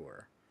end of the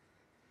tour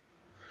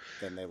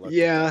than they looked.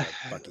 Yeah,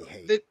 at Bucky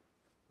Haight.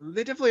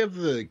 They definitely have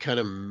the kind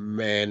of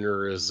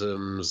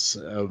mannerisms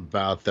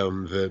about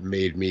them that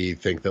made me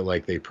think that,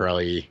 like, they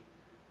probably,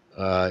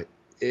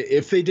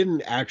 if they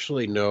didn't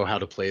actually know how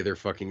to play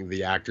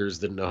the actors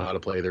didn't know how to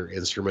play their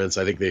instruments.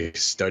 I think they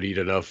studied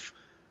enough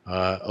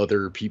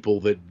other people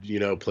that,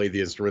 played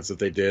the instruments that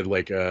they did.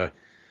 Like,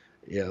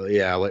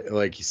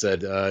 like you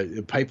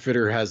said, Pipe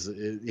Fitter has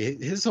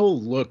his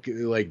whole look,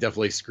 like,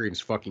 definitely screams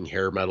fucking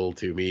hair metal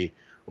to me,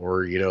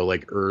 or,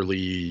 like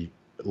early,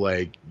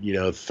 like,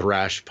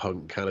 thrash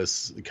punk kind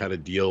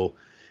of deal.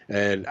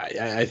 And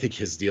I think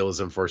his deal is,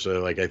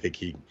 unfortunately, like, I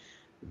think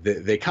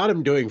they caught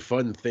him doing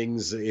fun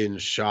things in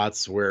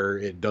shots where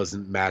it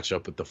doesn't match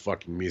up with the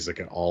fucking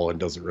music at all and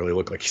doesn't really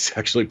look like he's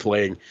actually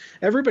playing.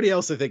 Everybody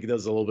else, I think,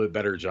 does a little bit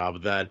better job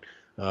of that.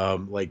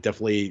 Like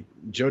definitely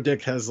Joe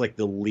Dick has like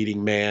the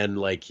leading man,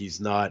 like he's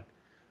not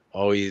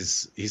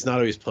always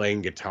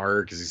playing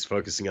guitar because he's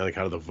focusing on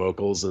kind of the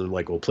vocals and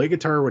like will play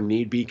guitar when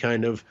need be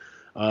kind of.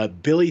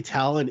 Billy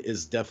Talent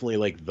is definitely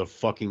like the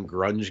fucking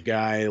grunge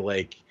guy.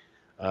 Like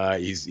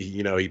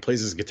he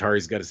plays his guitar,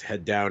 he's got his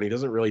head down, he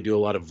doesn't really do a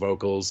lot of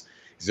vocals.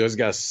 He's always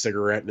got a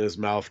cigarette in his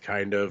mouth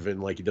kind of,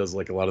 and like he does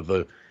like a lot of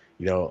the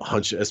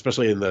hunch,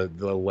 especially in the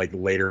like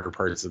later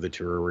parts of the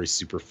tour where he's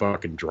super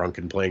fucking drunk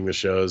and playing the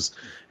shows,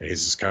 and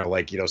he's just kind of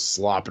like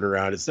slopping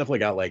around. It's definitely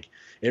got like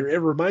it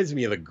reminds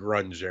me of the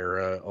grunge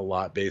era a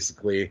lot,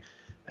 basically.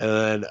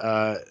 And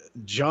then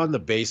John, the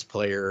bass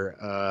player,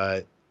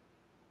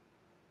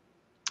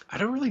 I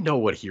don't really know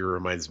what he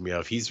reminds me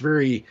of. He's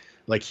very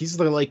like he's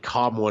the like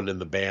calm one in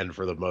the band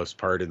for the most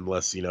part,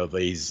 unless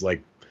he's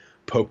like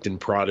poked and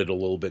prodded a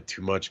little bit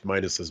too much,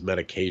 minus his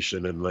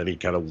medication, and then he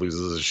kind of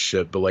loses his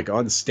shit. But like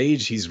on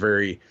stage, he's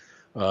very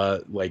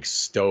like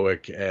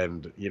stoic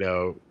and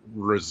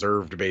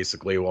reserved,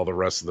 basically, while the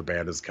rest of the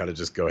band is kind of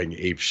just going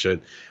ape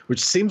shit,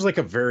 which seems like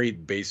a very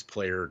bass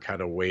player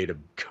kind of way to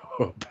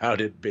go about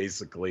it,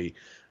 basically.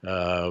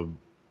 Does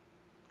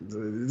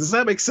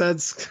that make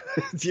sense?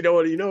 You know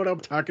what I'm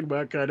talking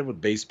about, kind of, with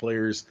bass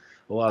players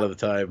a lot of the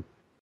time.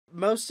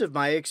 Most of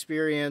my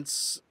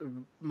experience,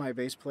 my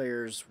bass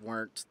players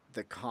weren't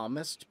the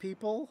calmest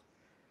people,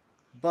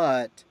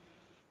 but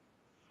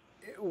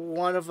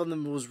one of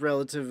them was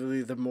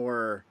relatively the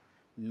more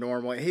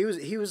normal. He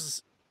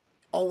was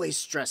always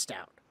stressed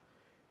out.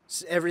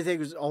 Everything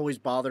was always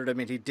bothered him,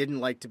 and he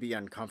didn't like to be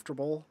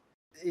uncomfortable.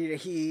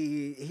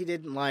 He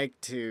didn't like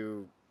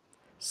to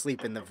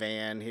sleep in the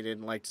van. He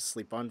didn't like to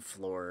sleep on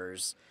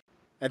floors,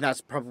 and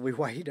that's probably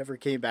why he never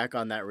came back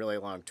on that really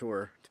long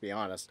tour, to be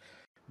honest.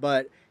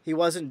 But he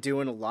wasn't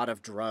doing a lot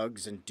of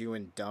drugs and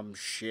doing dumb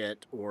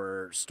shit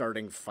or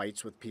starting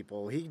fights with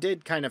people. He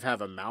did kind of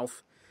have a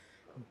mouth,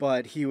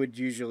 but he would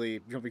usually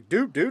be,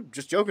 dude,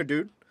 just joking,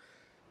 dude.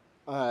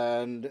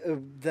 And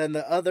then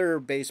the other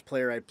bass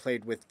player I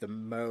played with the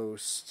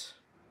most,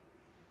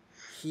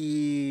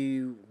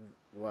 he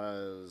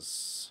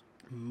was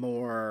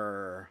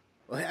more...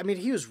 I mean,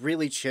 he was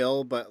really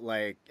chill, but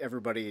like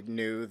everybody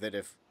knew that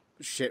if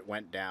shit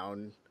went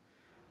down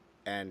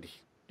and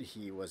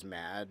he was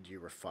mad,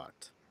 you were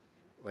fucked.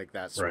 Like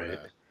that sort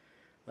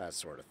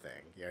of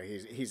thing. Yeah,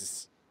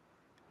 he's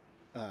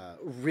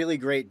really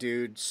great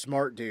dude,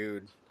 smart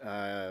dude.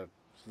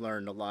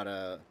 Learned a lot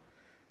of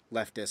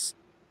leftist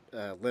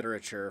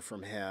literature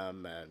from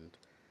him, and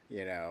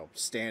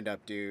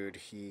stand-up dude.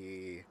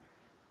 He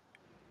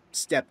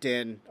stepped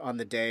in on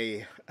the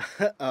day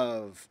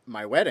of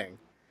my wedding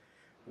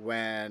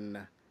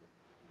when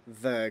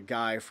the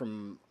guy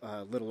from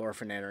Little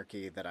Orphan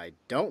Anarchy that I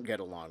don't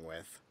get along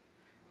with,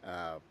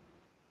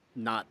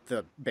 not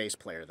the bass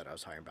player that I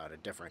was talking about, a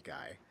different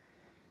guy,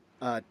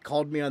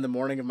 called me on the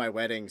morning of my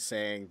wedding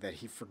saying that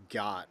he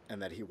forgot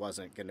and that he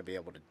wasn't going to be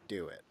able to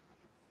do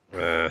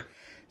it.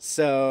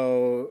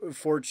 So,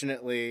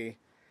 fortunately,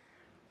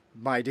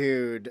 my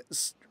dude,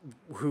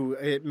 who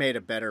it made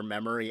a better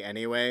memory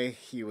anyway,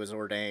 he was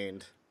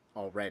ordained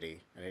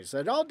already. And he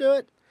said, I'll do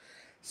it.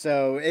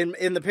 So,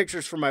 in the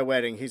pictures from my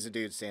wedding, he's a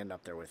dude standing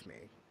up there with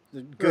me.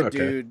 Good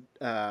dude.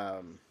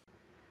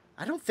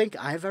 I don't think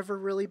I've ever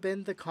really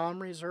been the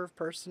calm, reserved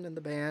person in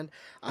the band.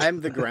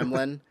 I'm the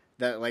gremlin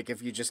that, like,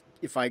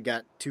 if I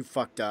got too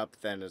fucked up,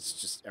 then it's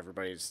just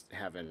everybody's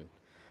having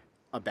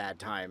a bad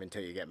time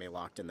until you get me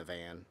locked in the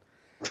van.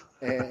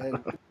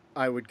 And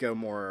I would go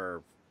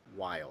more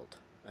wild.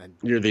 And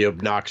you're the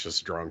obnoxious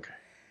drunk.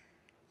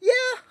 Yeah.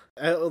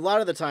 A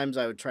lot of the times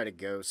I would try to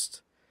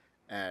ghost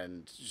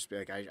and just be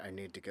like, I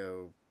need to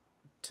go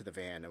to the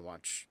van and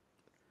watch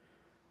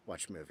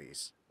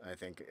movies. I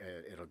think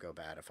it'll go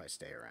bad if I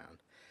stay around.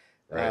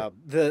 Right.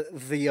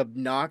 The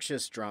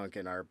obnoxious drunk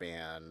in our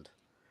band,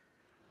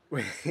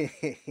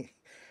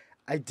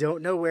 I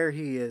don't know where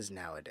he is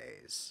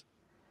nowadays.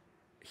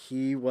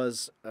 He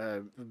was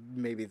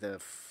maybe the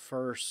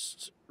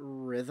first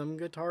rhythm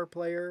guitar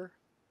player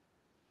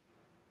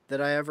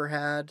that I ever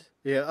had.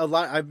 Yeah, a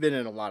lot. I've been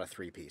in a lot of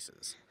three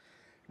pieces.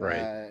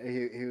 Right.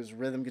 He was a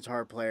rhythm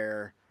guitar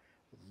player.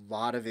 A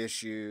lot of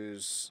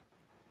issues.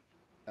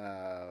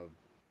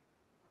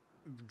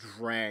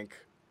 Drank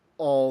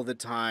all the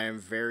time.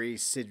 Very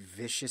Sid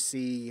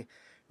Vicious-y,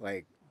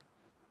 like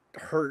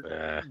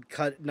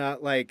cut.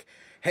 Not like,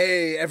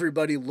 hey,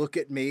 everybody look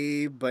at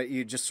me, but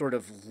you just sort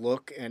of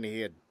look, and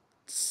he had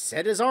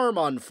set his arm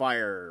on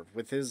fire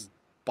with his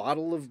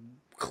bottle of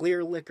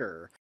clear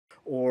liquor,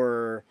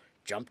 or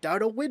jumped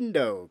out a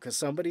window because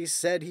somebody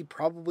said he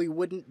probably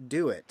wouldn't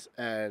do it,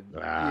 and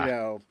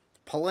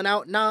pulling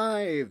out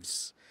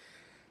knives.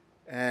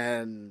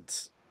 And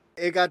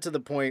it got to the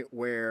point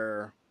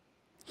where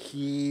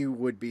he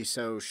would be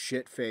so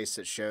shit-faced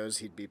at shows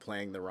he'd be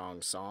playing the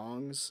wrong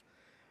songs,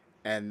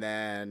 and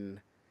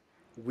then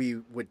we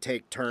would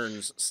take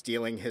turns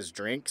stealing his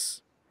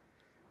drinks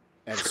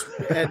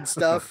and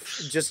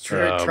stuff, just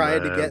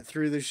trying to get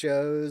through the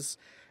shows,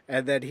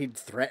 and then he'd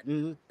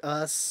threaten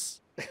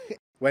us.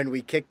 when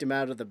we kicked him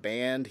out of the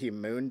band, he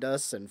mooned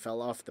us and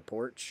fell off the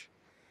porch.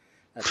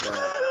 At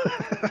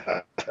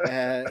the,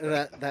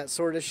 that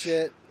sort of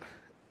shit.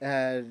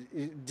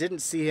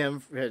 Didn't see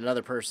him.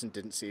 Another person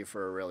didn't see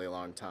for a really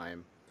long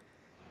time,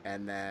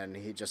 and then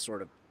he just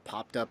sort of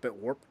popped up at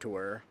Warped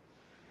Tour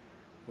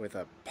with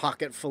a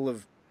pocket full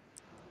of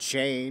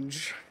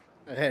change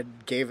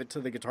and gave it to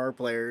the guitar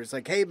player. He's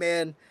like, "Hey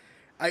man,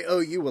 I owe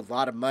you a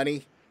lot of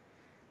money.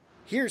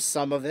 Here's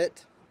some of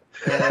it."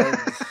 And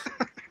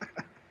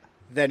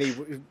then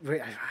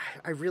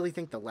I really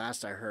think the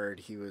last I heard,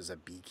 he was a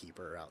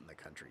beekeeper out in the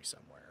country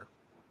somewhere.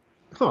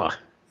 Huh.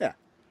 Yeah.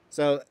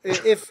 So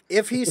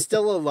if he's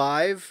still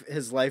alive,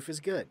 his life is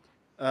good.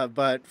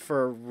 But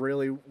for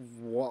really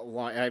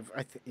long,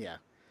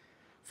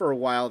 for a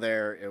while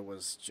there, it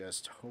was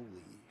just,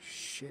 holy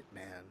shit,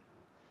 man.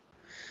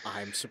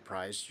 I'm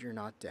surprised you're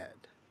not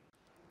dead.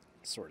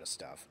 Sort of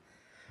stuff.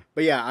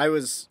 But yeah, I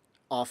was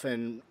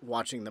often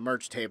watching the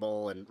merch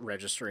table and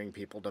registering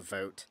people to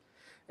vote.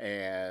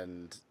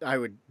 And I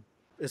would,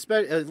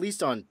 at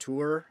least on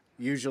tour,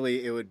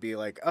 usually it would be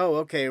like, oh,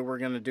 okay, we're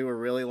going to do a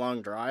really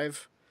long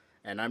drive,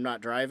 and I'm not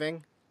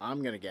driving.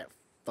 I'm going to get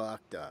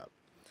fucked up.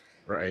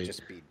 Right.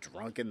 Just be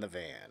drunk in the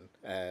van.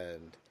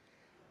 And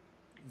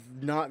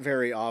not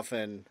very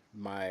often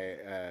my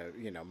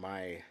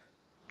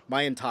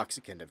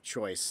intoxicant of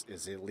choice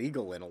is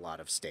illegal in a lot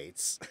of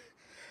states.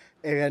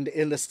 And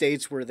in the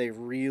states where they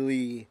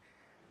really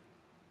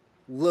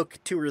look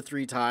 2 or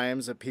 3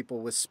 times at people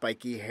with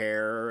spiky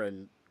hair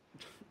and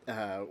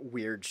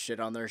weird shit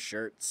on their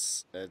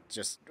shirts, it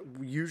just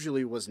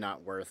usually was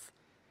not worth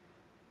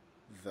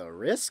the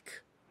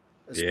risk,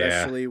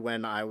 especially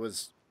when I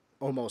was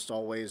almost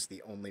always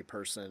the only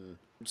person.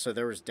 So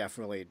there was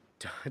definitely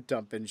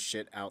dumping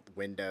shit out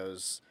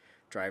windows,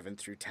 driving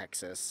through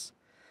Texas,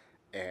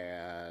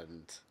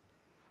 and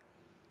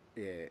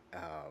it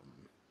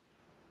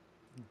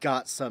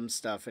got some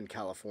stuff in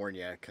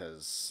California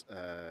because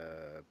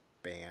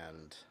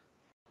band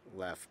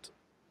left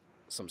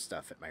some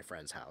stuff at my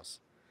friend's house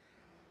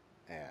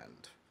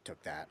and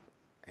took that,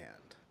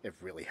 and it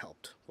really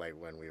helped, like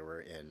when we were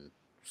in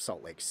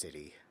Salt Lake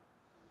City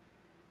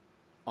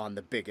on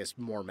the biggest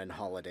Mormon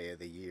holiday of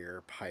the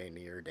year,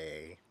 Pioneer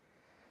Day.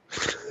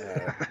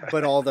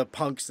 But all the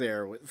punks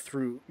there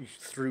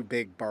threw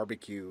big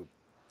barbecue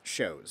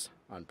shows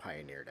on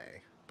Pioneer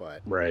Day.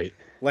 But right,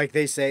 like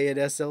they say at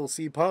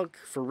SLC Punk,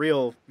 for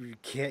real, you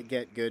can't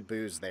get good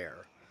booze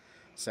there.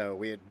 So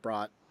we had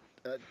brought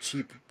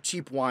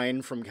cheap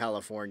wine from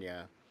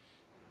California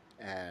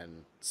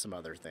and some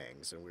other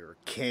things, and we were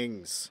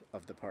kings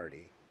of the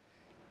party.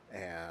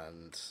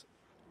 And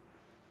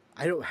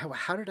I don't,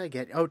 how did I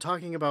get,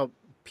 talking about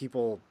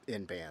people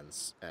in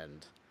bands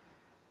and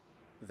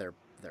their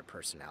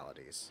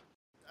personalities.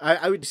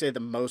 I would say the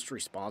most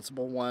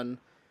responsible one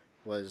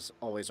was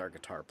always our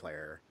guitar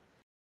player.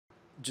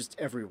 Just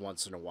every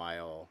once in a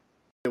while,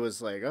 it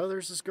was like, oh,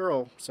 there's this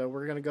girl, so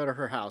we're going to go to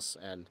her house,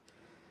 and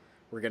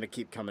we're going to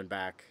keep coming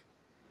back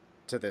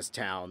to this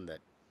town that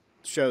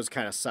shows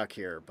kind of suck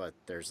here, but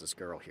there's this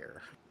girl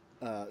here.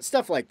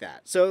 Stuff like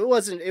that. So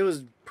it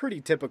was pretty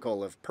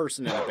typical of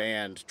person in a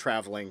band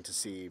traveling to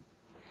see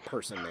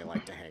person they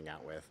like to hang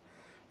out with.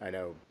 I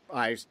know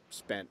I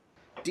spent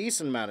a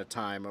decent amount of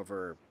time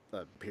over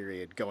a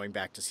period going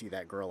back to see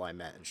that girl I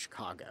met in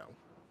Chicago.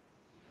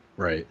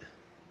 Right.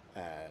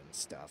 And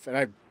stuff. And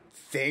I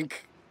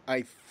think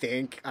I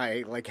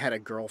like had a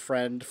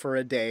girlfriend for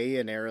a day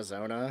in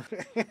Arizona.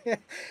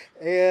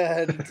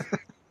 And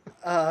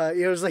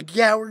it was like,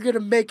 yeah, we're going to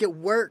make it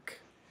work.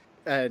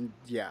 And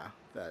yeah,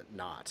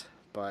 not.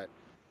 But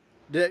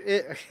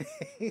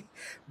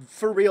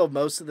for real,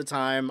 most of the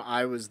time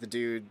I was the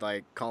dude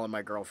like calling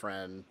my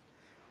girlfriend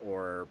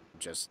or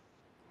just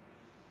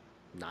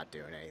not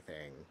doing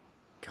anything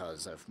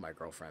because of my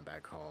girlfriend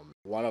back home.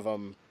 One of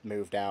them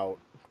moved out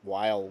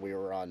while we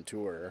were on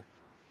tour.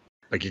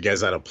 Like you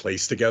guys had a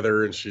place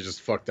together and she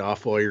just fucked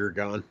off while you were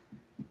gone?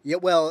 Yeah,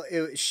 well,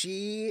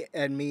 she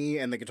and me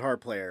and the guitar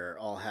player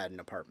all had an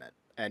apartment.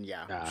 And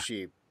yeah,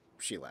 she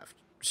left.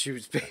 She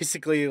was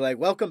basically like,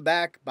 welcome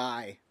back,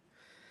 bye.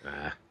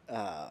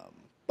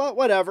 But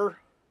whatever.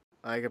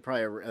 I could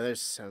probably,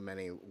 there's so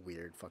many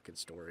weird fucking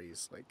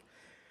stories. Like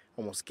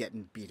almost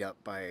getting beat up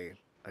by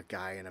a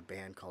guy in a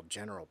band called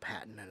General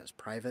Patton and his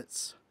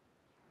Privates.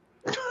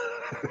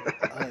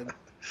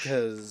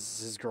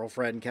 Because his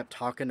girlfriend kept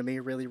talking to me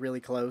really,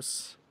 really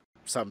close.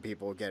 Some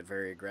people get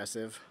very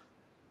aggressive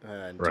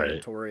and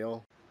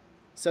territorial.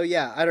 So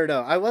yeah, I don't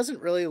know. I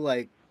wasn't really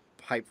like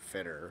pipe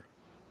fitter.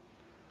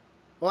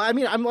 Well, I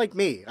mean, I'm like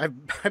me.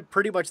 I'm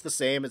pretty much the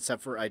same,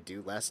 except for I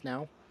do less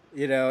now.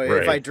 You know,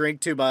 if I drink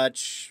too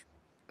much,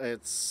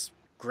 it's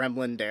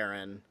Gremlin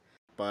Daeron.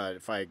 But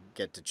if I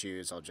get to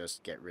choose, I'll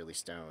just get really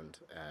stoned,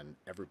 and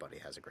everybody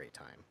has a great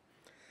time.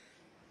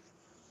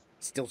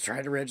 Still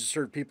trying to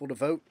register people to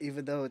vote,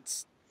 even though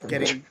it's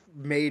getting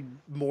made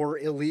more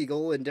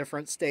illegal in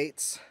different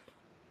states.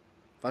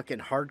 Fucking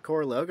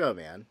hardcore logo,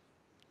 man.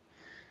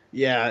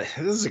 Yeah,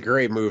 this is a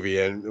great movie,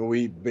 and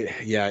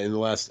yeah, in the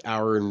last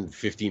hour and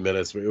 15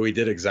 minutes, we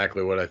did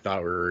exactly what I thought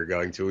we were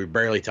going to. We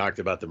barely talked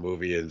about the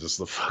movie and just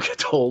the fucking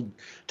told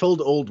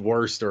old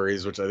war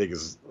stories, which I think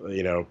is,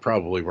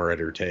 probably more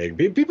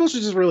entertaining. People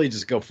should just really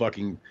just go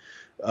fucking.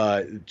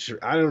 I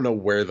don't know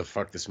where the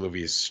fuck this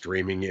movie is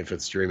streaming, if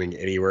it's streaming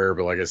anywhere,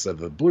 but like I said,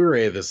 the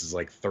Blu-ray of this is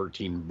like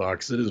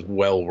 $13. It is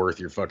well worth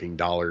your fucking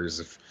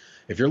dollars.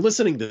 If you're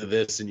listening to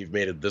this and you've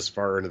made it this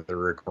far into the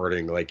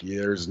recording, like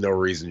there's no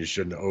reason you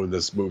shouldn't own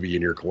this movie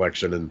in your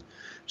collection and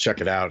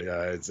check it out.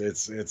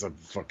 It's a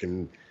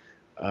fucking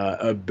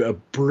a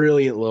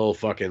brilliant little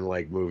fucking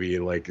like movie.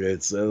 Like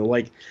it's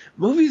like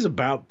movies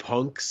about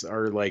punks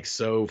are like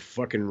so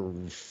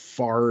fucking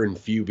far and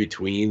few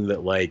between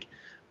that like.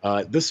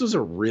 This was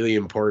a really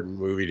important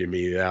movie to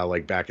me, yeah,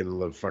 like back in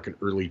the fucking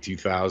early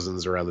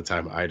 2000s, around the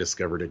time I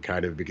discovered it,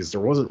 kind of, because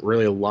there wasn't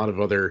really a lot of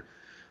other,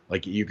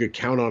 like, you could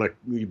count on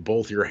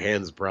both your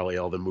hands probably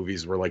all the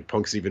movies where like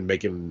punks even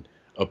making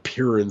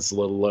appearance,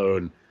 let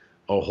alone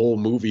a whole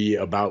movie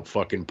about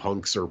fucking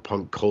punks or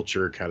punk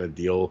culture kind of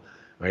deal.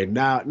 I mean,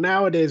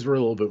 nowadays we're a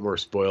little bit more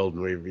spoiled,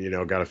 and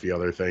we've got a few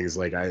other things.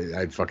 Like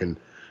I fucking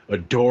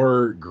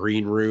adore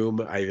Green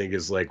Room. I think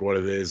is like one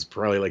of the is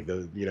probably like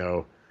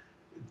the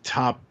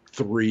top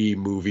three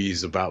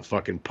movies about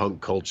fucking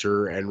punk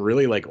culture, and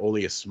really like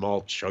only a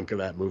small chunk of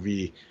that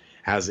movie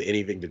has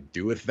anything to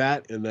do with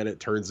that, and then it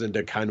turns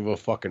into kind of a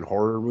fucking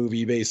horror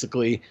movie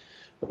basically.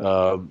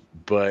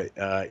 But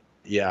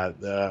yeah,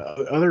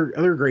 the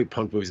other great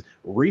punk movies,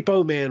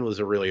 Repo Man was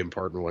a really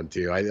important one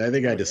too. I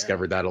think I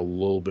discovered that a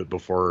little bit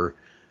before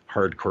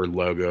Hardcore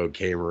Logo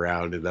came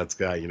around, and that's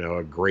got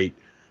a great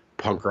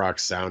punk rock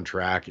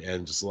soundtrack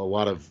and just a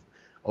lot of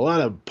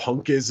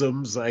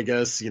punkisms, I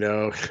guess,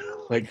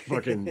 like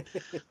fucking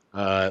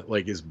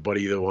like his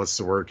buddy that wants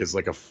to work as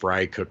like a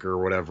fry cooker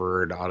or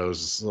whatever, and Otto's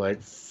just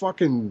like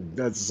fucking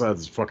that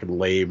sounds fucking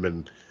lame.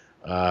 And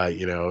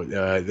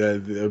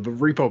the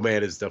Repo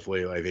Man is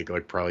definitely, I think,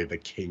 like probably the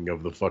king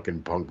of the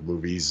fucking punk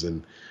movies,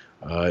 and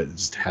it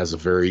just has a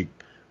very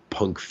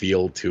punk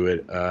feel to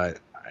it. I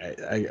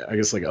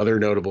guess like other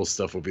notable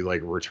stuff would be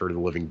like Return of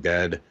the Living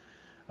Dead,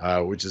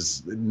 which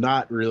is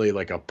not really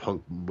like a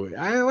punk movie.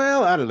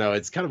 I don't know.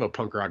 It's kind of a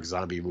punk rock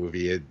zombie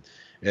movie.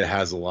 It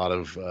has a lot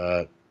of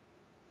other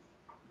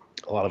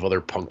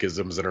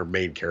punkisms, and our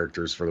main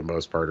characters for the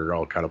most part are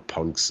all kind of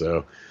punks.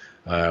 So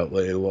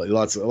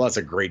lots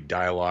of great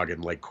dialogue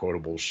and like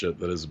quotable shit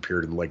that has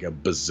appeared in like a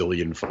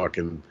bazillion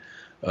fucking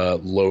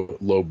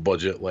low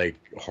budget like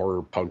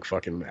horror punk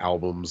fucking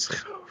albums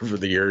over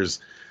the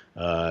years.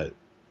 But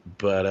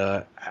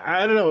I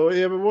don't know.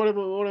 Yeah, but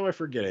what am I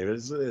forgetting?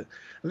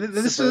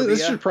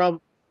 This should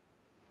probably.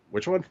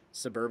 Which one?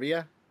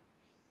 Suburbia.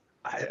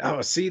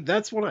 See,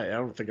 that's one I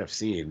don't think I've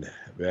seen.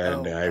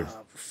 And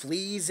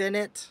Flea's in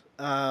it.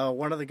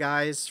 One of the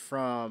guys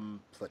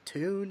from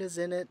Platoon is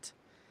in it.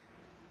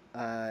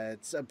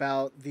 It's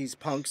about these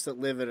punks that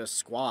live at a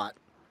squat,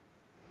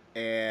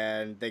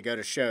 and they go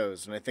to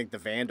shows, and I think the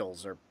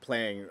Vandals are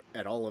playing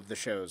at all of the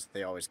shows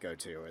they always go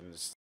to, and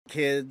there's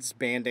kids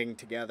banding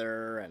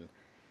together, and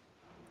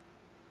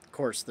of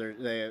course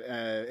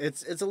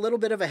it's a little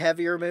bit of a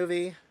heavier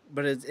movie,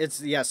 but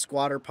it's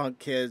squatter punk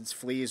kids.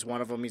 Flea's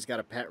one of them. He's got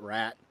a pet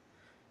rat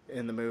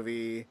in the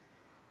movie.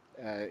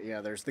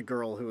 There's the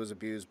girl who was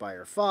abused by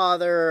her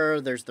father.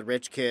 There's the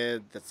rich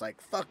kid that's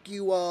like, fuck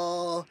you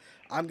all,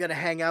 I'm gonna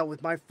hang out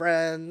with my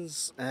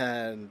friends.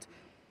 And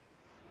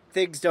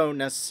things don't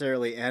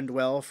necessarily end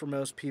well for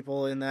most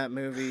people in that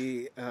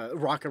movie.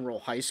 Rock and Roll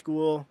High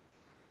School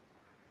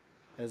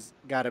has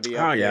got to be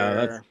up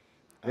there.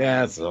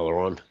 That's another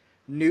one.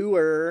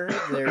 Newer,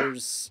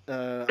 there's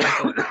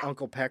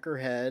Uncle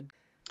Peckerhead.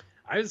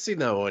 I haven't seen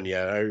that one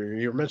yet.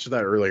 You mentioned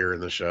that earlier in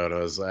the show, and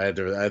I had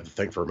to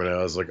think for a minute.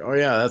 I was like, oh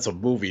yeah, that's a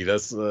movie. I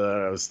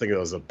was thinking it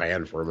was a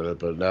band for a minute,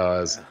 but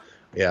no,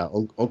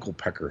 Uncle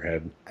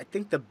Peckerhead. I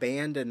think the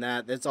band in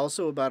that's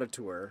also about a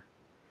tour.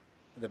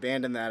 The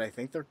band in that, I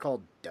think they're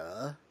called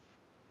Duh,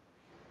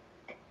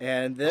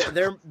 and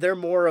they're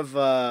more of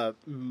a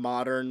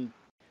modern.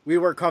 We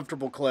wear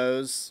comfortable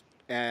clothes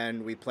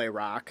and we play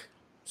rock,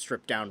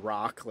 stripped down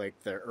rock, like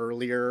the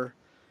earlier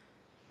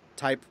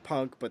type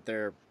punk, but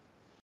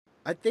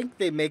I think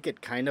they make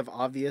it kind of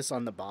obvious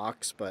on the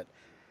box, but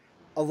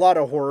a lot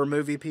of horror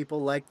movie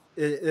people like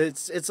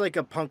it's like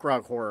a punk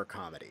rock horror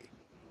comedy.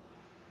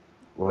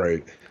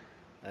 Right.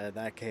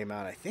 That came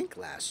out, I think,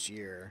 last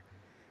year.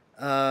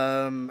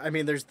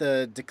 There's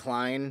the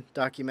Decline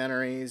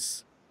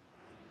documentaries.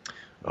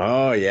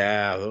 Oh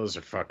yeah, those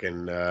are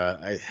fucking.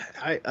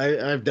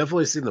 I've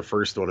definitely seen the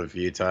first one a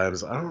few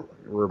times. I don't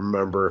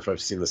remember if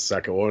I've seen the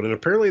second one, and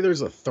apparently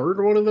there's a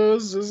third one of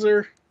those. Is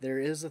there? There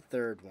is a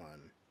third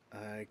one.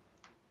 I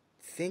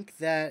think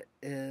that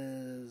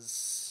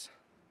is.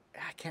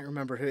 I can't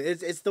remember who.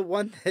 It's the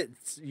one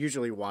that's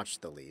usually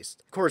watched the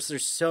least. Of course,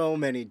 there's so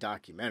many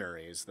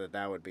documentaries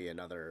that would be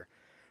another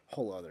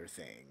whole other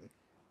thing.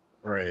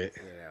 Right.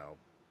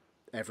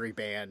 Every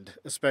band,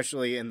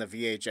 especially in the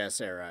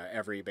VHS era,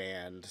 every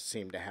band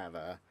seemed to have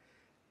a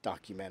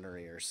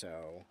documentary or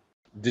so.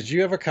 Did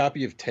you have a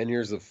copy of 10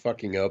 Years of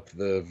Fucking Up,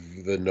 the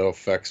No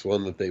Effects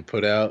one that they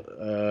put out,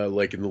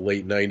 like in the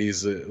late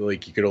 90s,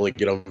 like you could only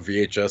get on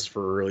VHS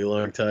for a really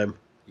long time?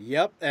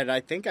 Yep, and I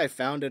think I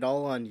found it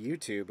all on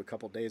YouTube a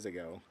couple days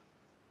ago.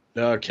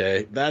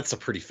 Okay, that's a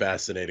pretty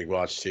fascinating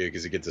watch too,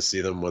 because you get to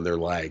see them when they're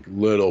like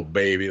little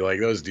baby, like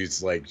those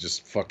dudes, like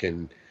just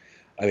fucking.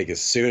 I think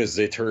as soon as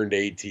they turned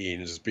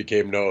 18, just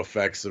became No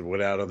Effects and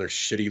went out on their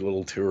shitty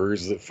little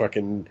tours that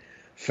fucking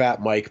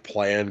Fat Mike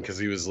planned because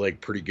he was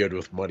like pretty good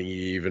with money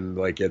even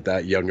like at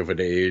that young of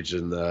an age.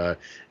 And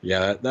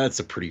yeah, that's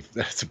a pretty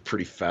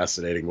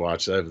fascinating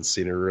watch. I haven't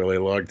seen it in a really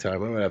long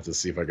time. I'm gonna have to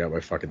see if I got my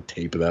fucking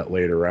tape of that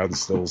laid around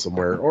still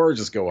somewhere, or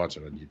just go watch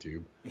it on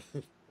YouTube.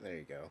 There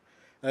you go.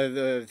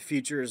 The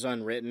Future is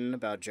Unwritten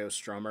about Joe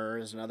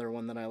Strummer is another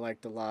one that I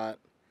liked a lot.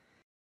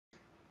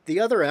 The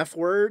Other F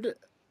Word,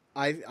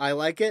 I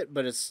like it,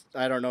 but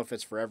I don't know if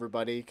it's for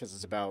everybody because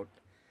it's about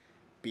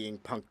being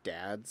punk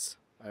dads.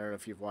 I don't know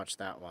if you've watched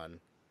that one.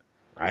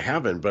 I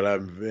haven't, but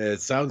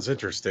it sounds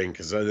interesting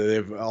because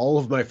all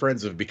of my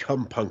friends have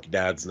become punk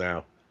dads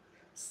now.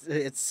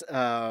 It's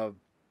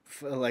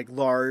like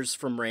Lars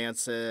from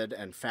Rancid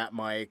and Fat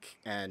Mike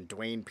and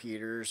Dwayne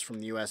Peters from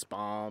the U.S.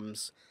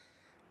 Bombs.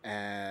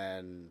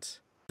 And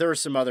there were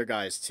some other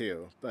guys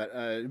too, but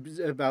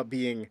about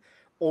being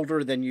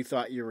older than you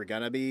thought you were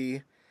going to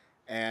be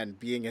and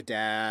being a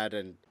dad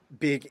and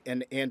being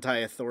an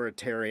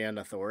anti-authoritarian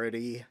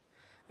authority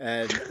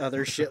and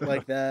other shit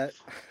like that.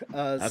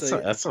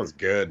 That sounds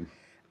good.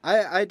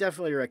 I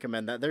definitely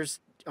recommend that. There's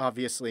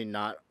obviously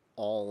not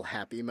all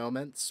happy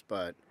moments,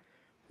 but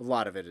a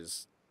lot of it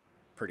is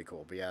pretty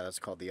cool. But yeah, that's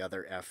called The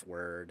Other F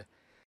Word.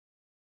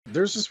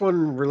 There's this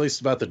one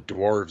released about the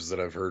dwarves that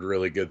I've heard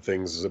really good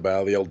things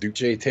about, the El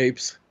Duce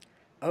tapes.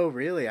 Oh,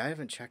 really? I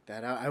haven't checked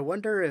that out. I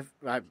wonder if...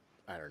 I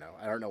don't know.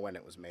 I don't know when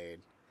it was made.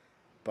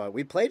 But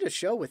we played a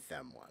show with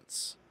them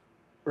once.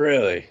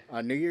 Really?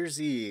 On New Year's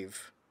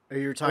Eve.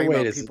 You were talking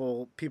about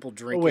people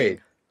drinking. Oh, wait.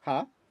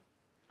 Huh?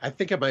 I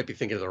think I might be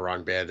thinking of the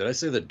wrong band. Did I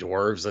say the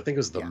dwarves? I think it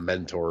was the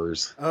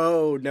Mentors.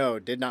 Oh, no.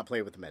 Did not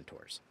play with the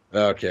Mentors.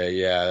 Okay,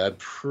 yeah, I'm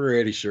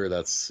pretty sure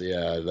that's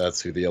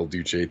who the El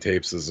Duce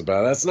tapes is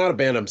about. That's not a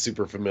band I'm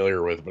super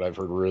familiar with, but I've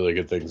heard really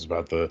good things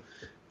about the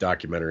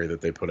documentary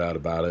that they put out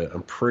about it.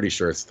 I'm pretty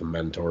sure it's the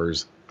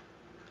Mentors.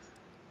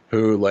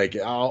 Who, like,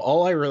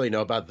 all I really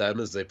know about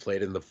them is they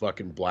played in the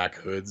fucking Black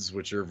Hoods,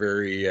 which are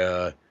very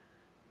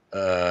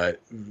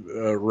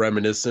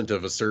reminiscent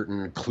of a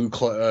certain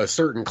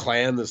certain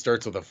clan that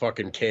starts with a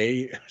fucking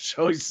K,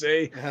 shall we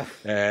say?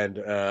 And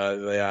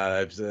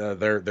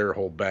their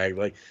whole bag,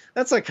 like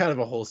that's like kind of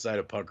a whole side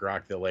of punk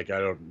rock that like I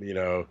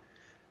don't,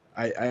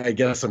 I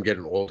guess I'm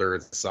getting older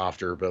and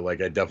softer, but like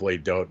I definitely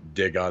don't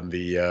dig on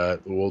the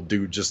we'll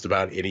do just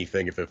about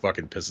anything if it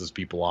fucking pisses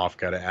people off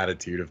kind of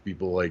attitude of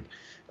people like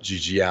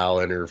Gigi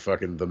Allen or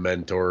fucking the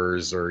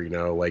Mentors or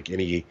like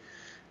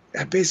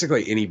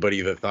basically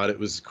anybody that thought it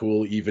was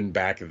cool even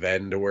back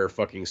then to wear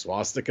fucking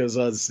swastikas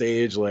on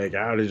stage. Like,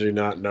 how did you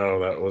not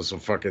know that was a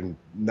fucking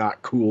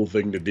not cool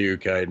thing to do,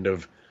 kind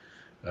of?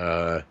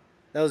 That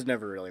was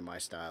never really my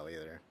style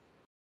either.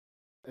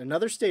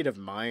 Another State of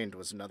Mind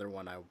was another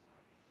one I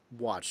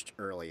watched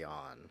early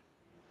on.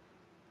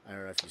 I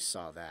don't know if you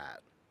saw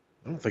that.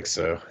 I don't think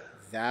so.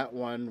 That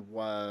one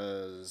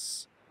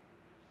was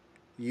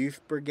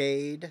Youth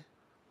Brigade,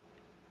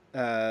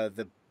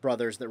 the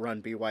brothers that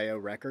run BYO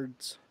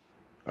Records.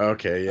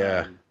 Okay,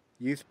 yeah.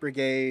 Youth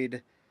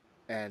Brigade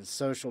and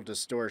Social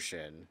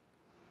Distortion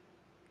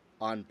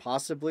on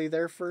possibly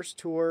their first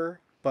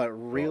tour, but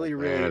really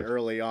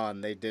early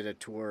on, they did a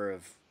tour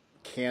of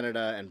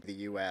Canada and the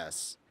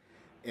U.S.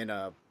 in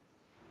a,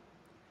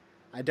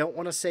 I don't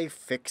want to say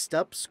fixed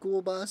up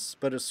school bus,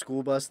 but a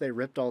school bus they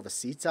ripped all the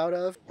seats out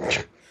of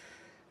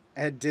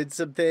and did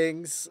some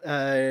things.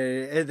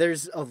 And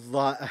there's a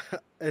lot,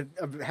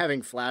 I'm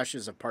having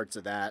flashes of parts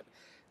of that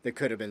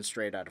could have been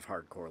straight out of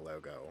Hardcore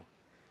Logo.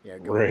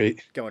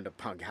 Going to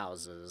punk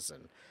houses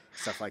and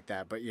stuff like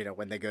that. But,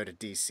 when they go to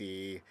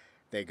D.C.,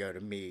 they go to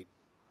meet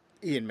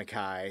Ian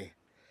MacKaye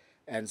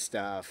and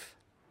stuff.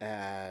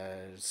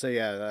 So,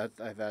 yeah,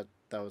 that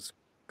was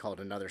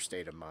called Another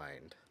State of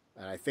Mind.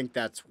 And I think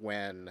that's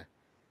when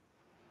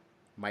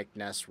Mike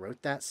Ness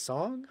wrote that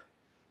song.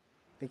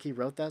 I think he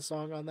wrote that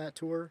song on that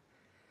tour.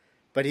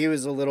 But he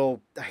was a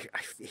little...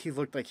 he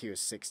looked like he was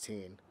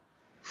 16.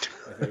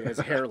 I think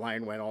his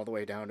hairline went all the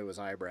way down to his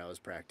eyebrows,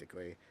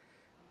 practically.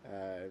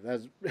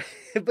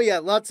 But yeah,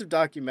 lots of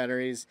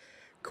documentaries,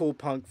 cool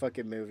punk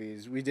fucking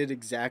movies. We did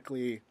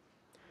exactly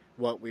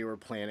what we were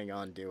planning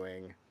on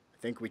doing. I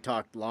think we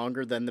talked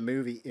longer than the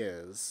movie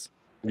is.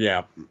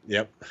 Yeah,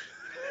 yep.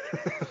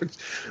 Which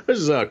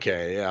is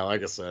okay. Yeah,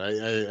 like I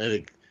said, I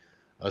think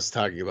us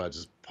talking about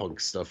just punk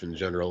stuff in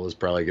general is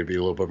probably going to be a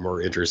little bit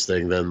more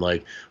interesting than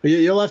like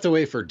you'll have to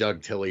wait for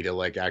Doug Tilley to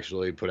like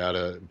actually put out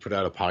a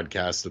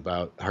podcast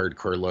about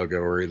Hardcore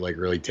Logo where he like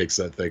really takes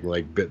that thing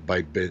like bit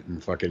by bit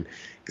and fucking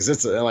because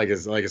it's like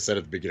I said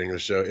at the beginning of the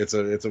show, it's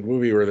a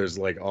movie where there's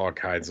like all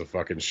kinds of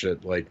fucking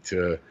shit like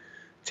to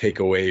take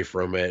away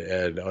from it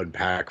and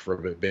unpack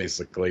from it.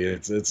 Basically,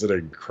 it's an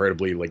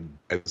incredibly like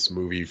dense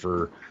movie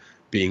for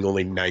being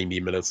only 90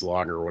 minutes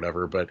long or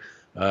whatever. But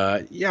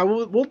yeah,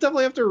 we'll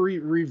definitely have to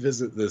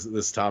revisit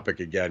this topic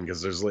again,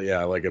 because there's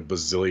like a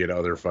bazillion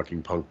other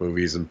fucking punk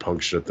movies and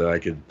punk shit that I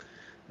could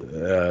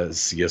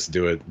see us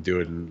do it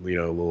in, you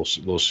know,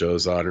 little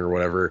shows on or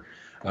whatever.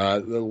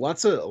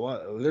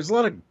 There's a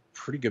lot of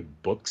pretty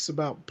good books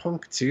about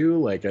punk too.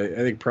 Like I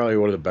think probably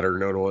one of the better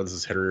known ones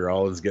is Henry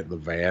Rollins' Get in the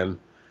Van,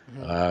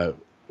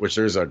 which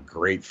there's a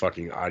great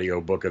fucking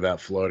audio book of that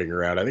floating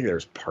around. I think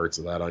there's parts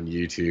of that on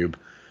YouTube.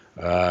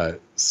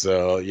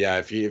 So yeah,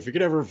 if you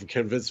could ever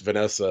convince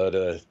Vanessa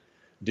to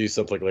do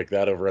something like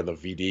that over on the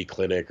VD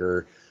clinic,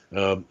 or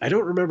I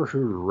don't remember who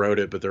wrote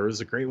it, but there was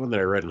a great one that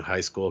I read in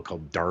high school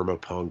called Dharma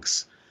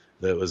Punks,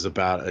 that was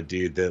about a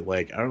dude that,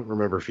 like, I don't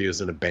remember if he was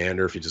in a band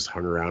or if he just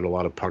hung around a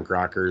lot of punk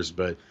rockers,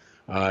 but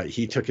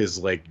he took his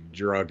like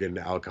drug and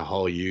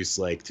alcohol use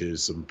like to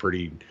some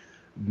pretty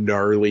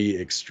gnarly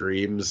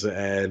extremes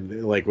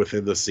and like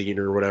within the scene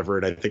or whatever,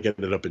 and I think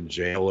ended up in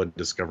jail and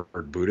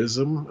discovered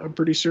Buddhism, I'm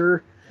pretty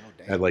sure.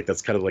 And like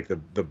that's kind of like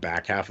the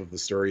back half of the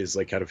story is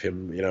like kind of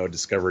him, you know,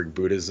 discovering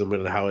Buddhism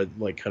and how it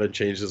like kind of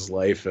changed his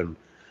life, and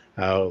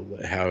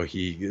how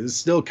he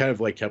still kind of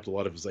like kept a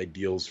lot of his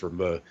ideals from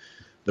the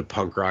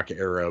punk rock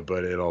era,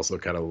 but it also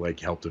kind of like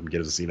helped him get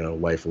his, you know,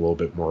 life a little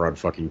bit more on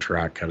fucking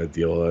track kind of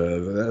deal.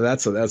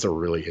 That's a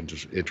really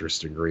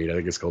interesting read. I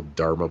think it's called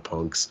Dharma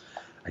Punks.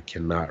 I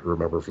cannot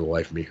remember for the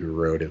life of me who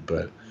wrote it,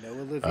 but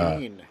Noah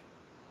Levine.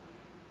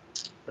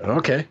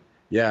 Okay,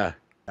 yeah.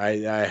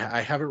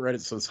 I haven't read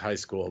it since high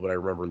school, but I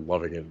remember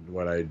loving it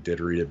when I did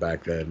read it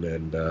back then.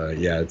 And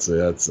yeah, that's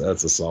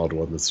a solid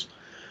one that's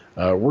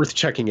worth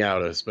checking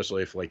out,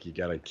 especially if like you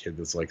got a kid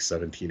that's like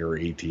 17 or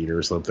 18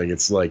 or something.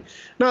 It's like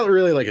not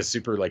really like a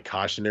super like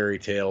cautionary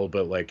tale,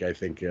 but like I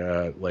think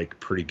like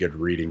pretty good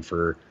reading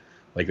for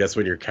like, that's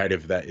when you're kind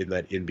of that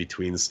in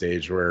between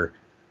stage where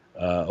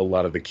a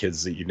lot of the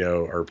kids that you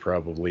know are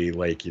probably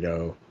like,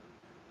 you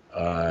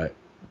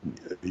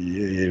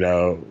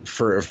know,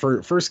 for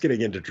first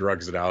getting into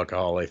drugs and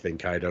alcohol, I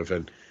think, kind of,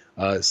 and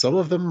some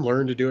of them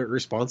learn to do it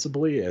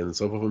responsibly, and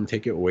some of them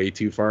take it way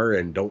too far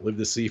and don't live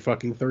to see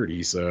fucking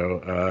 30.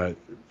 So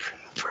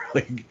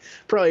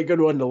probably a good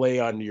one to lay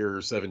on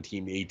your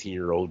 17,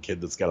 18-year-old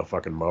kid that's got a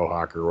fucking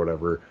mohawk or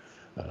whatever,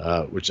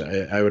 which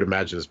I would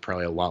imagine is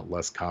probably a lot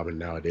less common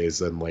nowadays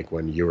than like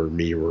when you or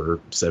me were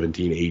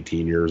 17,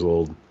 18 years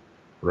old,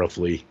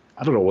 roughly.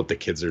 I don't know what the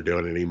kids are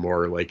doing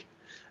anymore. Like,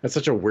 that's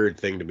such a weird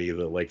thing to me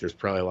that like there's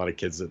probably a lot of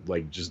kids that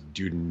like just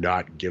do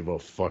not give a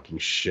fucking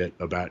shit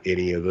about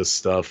any of this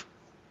stuff.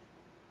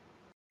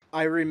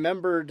 I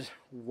remembered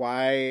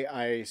why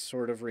I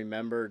sort of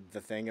remembered the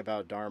thing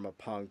about Dharma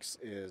Punks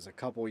is a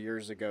couple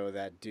years ago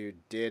that dude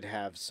did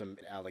have some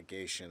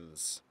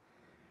allegations.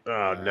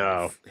 Oh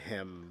no.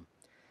 Him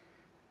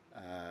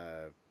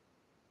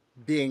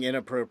being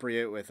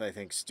inappropriate with, I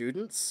think,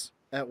 students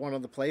at one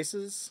of the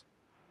places.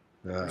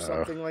 Or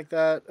something like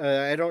that.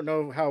 I don't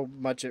know how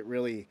much it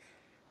really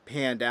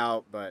panned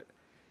out, but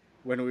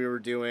when we were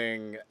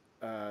doing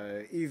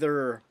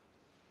either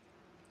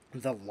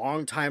the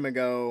long time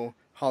ago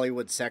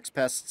Hollywood Sex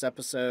Pests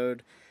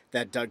episode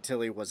that Doug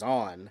Tilley was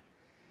on,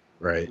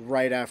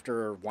 right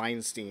after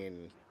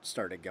Weinstein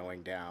started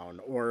going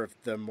down, or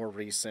the more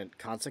recent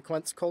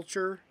Consequence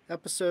Culture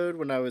episode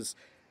when I was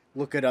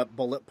looking up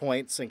bullet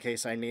points in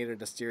case I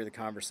needed to steer the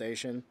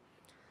conversation.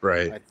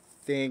 Right. I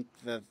think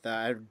that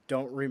I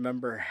don't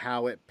remember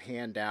how it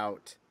panned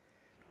out,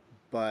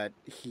 but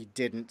he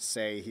didn't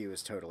say he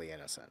was totally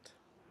innocent.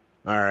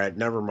 All right,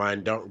 never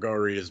mind. Don't go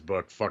read his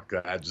book. Fuck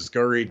that. Just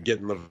go read Get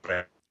in the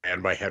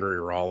Van by Henry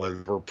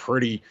Rollins.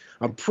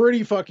 I'm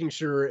pretty fucking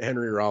sure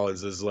Henry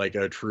Rollins is like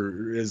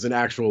is an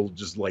actual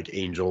just like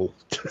angel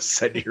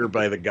sent here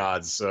by the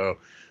gods. So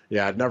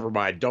yeah, never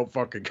mind. Don't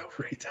fucking go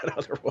read that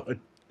other one.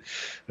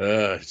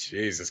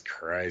 Jesus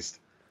Christ.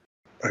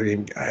 I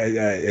mean,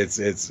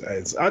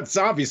 it's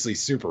obviously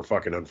super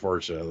fucking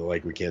unfortunate.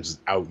 Like, we can't just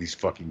out these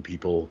fucking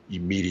people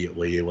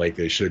immediately like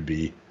they should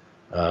be.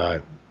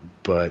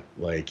 But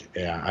like,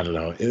 yeah, I don't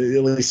know. At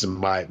least in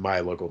my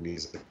local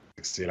music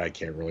scene, I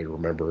can't really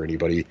remember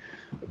anybody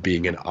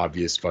being an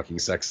obvious fucking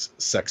sex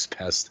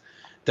pest.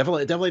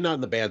 Definitely not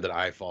in the band that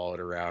I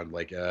followed around.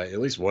 Like, at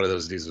least one of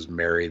those dudes was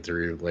married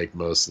through like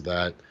most of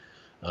that.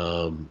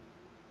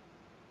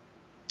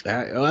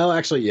 Well,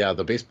 actually, yeah,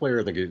 the bass player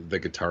and the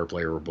guitar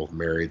player were both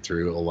married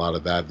through a lot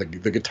of that.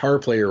 The guitar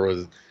player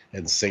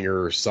and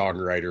singer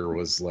songwriter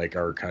was like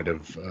our kind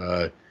of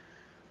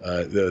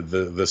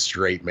the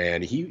straight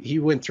man. He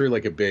went through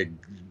like a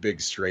big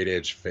straight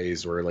edge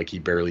phase where like he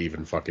barely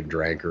even fucking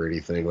drank or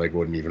anything. Like,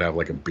 wouldn't even have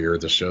like a beer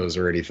at the shows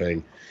or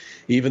anything.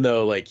 Even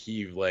though like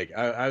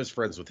I was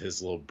friends with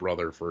his little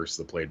brother first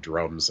that played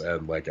drums,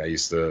 and like I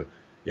used to,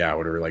 when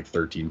we were like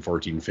 13,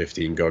 14,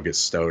 15, go get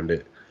stoned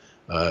at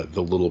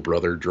the little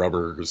brother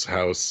drummer's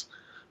house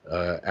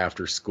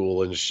after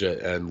school and shit.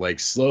 And like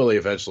slowly,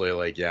 eventually,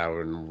 like,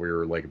 when we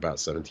were like about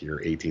 17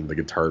 or 18, the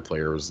guitar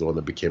player was the one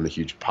that became a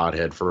huge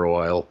pothead for a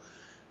while.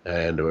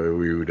 And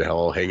we would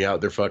all hang out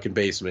in their fucking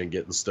basement,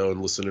 getting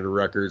stoned, listening to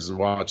records and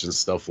watching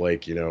stuff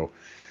like, you know,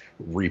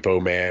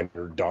 Repo Man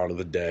or Dawn of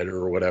the Dead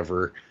or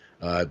whatever.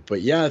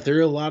 But yeah, there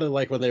are a lot of,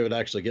 like, when they would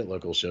actually get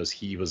local shows,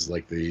 he was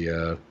like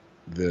the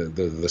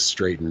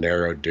straight and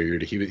narrow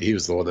dude. He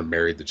was the one that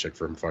married the chick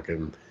from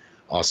fucking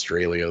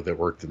Australia that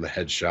worked in the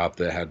head shop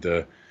that had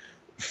to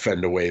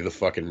fend away the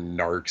fucking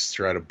narcs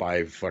trying to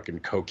buy fucking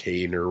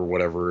cocaine or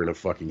whatever in a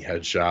fucking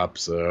head shop.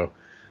 So,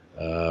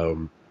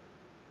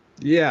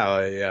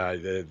 yeah,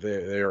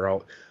 they're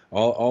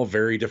all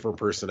very different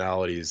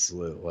personalities.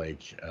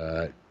 Like,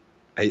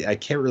 I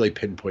can't really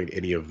pinpoint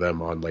any of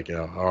them on like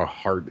a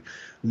hard.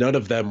 None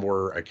of them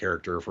were a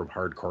character from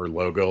Hardcore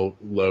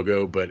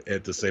Logo, but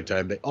at the same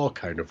time, they all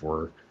kind of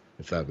were,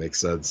 if that makes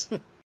sense.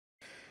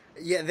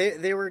 Yeah,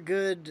 they were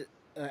good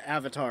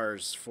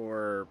avatars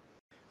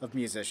of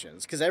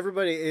musicians, because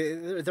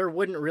everybody, there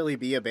wouldn't really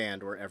be a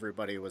band where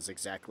everybody was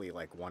exactly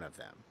like one of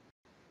them,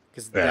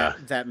 because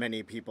that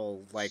many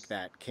people like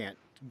that can't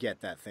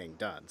get that thing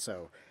done.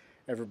 So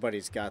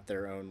everybody's got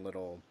their own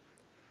little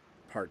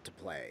part to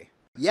play.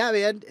 Yeah,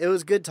 man, it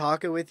was good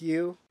talking with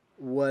you.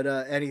 What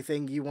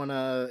anything you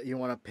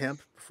wanna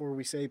pimp before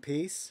we say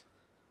peace?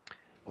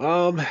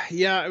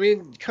 Yeah, I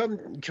mean, come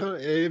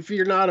if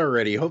you're not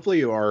already, hopefully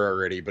you are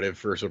already, but if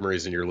for some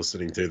reason you're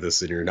listening to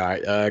this and you're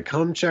not,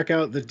 come check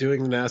out the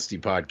Doing the Nasty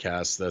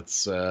podcast.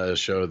 That's a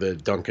show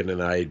that Duncan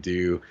and I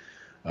do.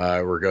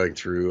 We're going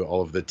through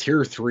all of the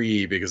tier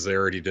 3 because they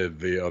already did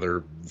the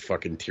other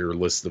fucking tier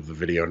list of the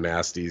video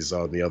nasties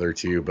on the other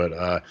two,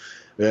 but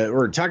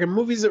we're talking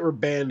movies that were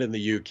banned in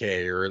the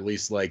UK, or at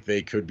least like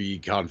they could be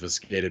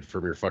confiscated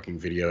from your fucking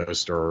video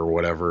store or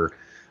whatever.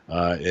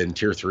 And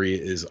tier 3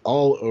 is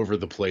all over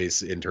the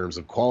place in terms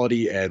of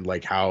quality and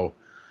like how,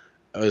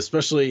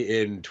 especially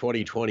in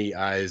 2020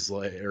 eyes,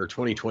 or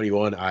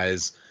 2021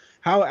 eyes,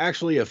 how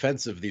actually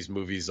offensive these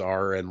movies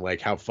are, and like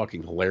how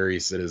fucking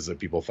hilarious it is that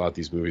people thought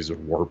these movies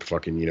would warp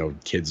fucking, you know,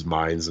 kids'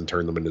 minds and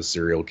turn them into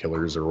serial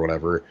killers or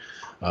whatever.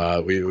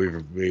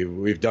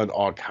 We've done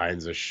all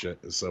kinds of shit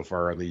so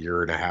far in the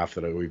year and a half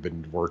that we've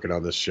been working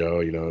on this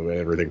show. You know,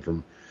 everything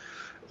from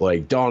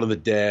like Dawn of the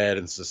Dead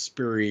and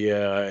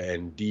Suspiria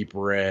and Deep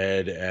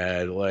Red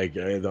and like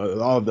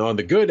on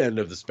the good end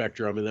of the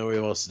spectrum. And then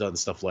we've also done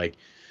stuff like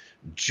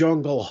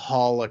Jungle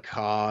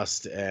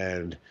Holocaust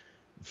and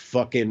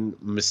fucking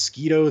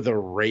Mosquito the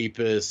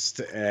Rapist,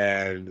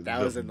 and that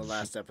was in the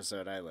last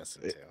episode I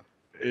listened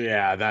to.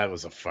 Yeah, that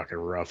was a fucking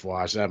rough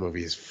watch. That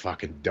movie is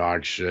fucking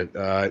dog shit.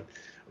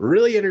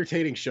 Really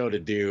entertaining show to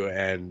do,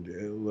 and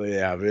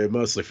yeah,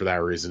 mostly for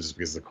that reason, just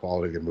because the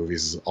quality of the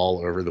movies is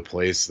all over the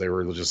place. They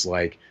were just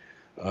like,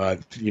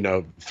 you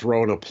know,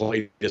 throwing a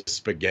plate of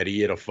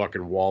spaghetti at a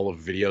fucking wall of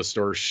video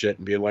store shit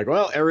and being like,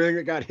 well, everything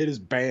that got hit is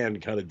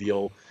banned kind of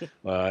deal,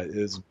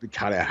 is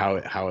kind of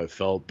how it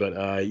felt.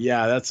 But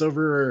yeah, that's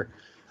over.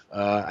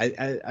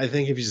 I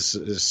think if you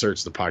just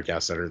search the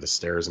podcast under the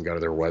stairs and go to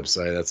their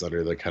website, that's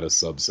under the kind of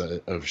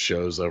subset of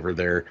shows over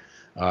there.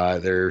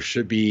 There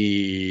should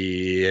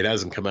be, it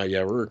hasn't come out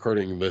yet. We're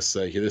recording this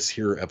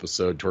here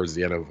episode towards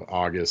the end of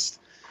August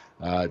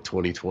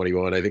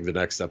 2021. I think the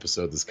next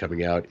episode that's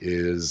coming out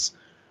is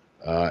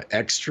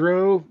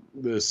Extro,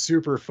 the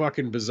super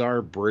fucking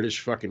bizarre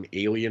British fucking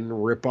alien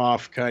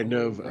ripoff kind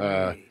of.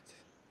 Right.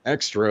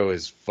 Extro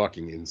is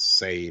fucking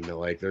insane.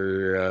 Like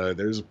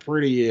there's a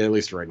pretty, at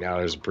least right now,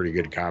 there's a pretty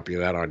good copy of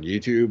that on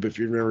YouTube if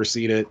you've never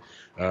seen it.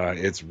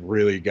 It's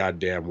really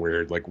goddamn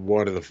weird. Like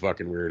one of the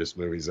fucking weirdest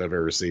movies I've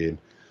ever seen.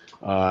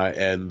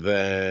 And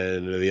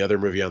then the other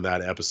movie on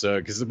that episode,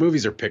 because the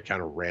movies are picked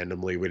kind of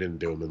randomly. We didn't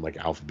do them in like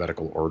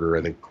alphabetical order.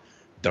 I think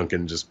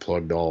Duncan just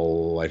plugged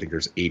I think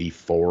there's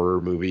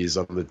 84 movies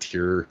on the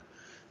tier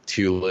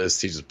 2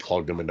 list. He just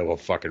plugged them into a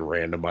fucking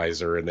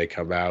randomizer and they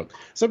come out.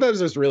 Sometimes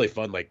there's really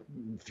fun, like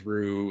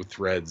through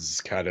threads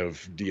kind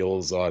of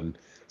deals on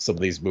some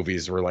of these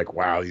movies where like,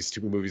 wow, these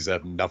two movies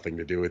have nothing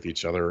to do with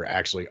each other,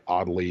 actually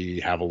oddly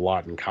have a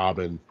lot in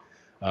common.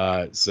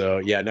 So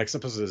yeah, next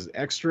episode is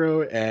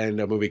Extra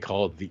and a movie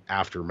called The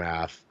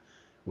Aftermath,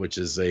 which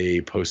is a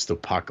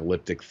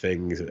post-apocalyptic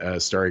thing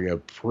starring a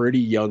pretty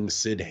young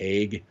Sid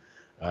Haig.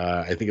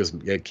 I think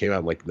it came out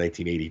in like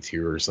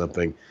 1982 or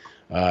something.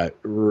 I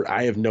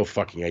have no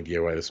fucking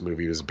idea why this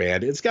movie was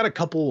banned. It's got a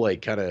couple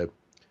like kind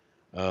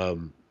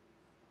of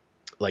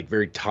like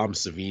very Tom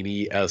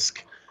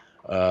Savini-esque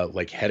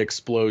like head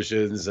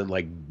explosions and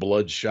like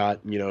bloodshot,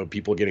 you know,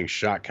 people getting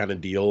shot kind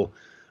of deal.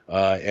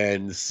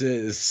 And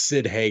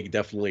Sid Haig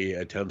definitely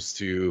attempts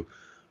to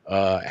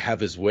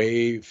have his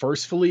way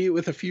forcefully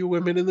with a few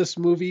women in this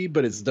movie,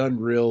 but it's done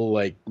real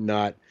like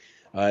not.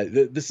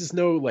 This is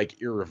no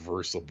like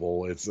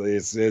irreversible.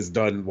 It's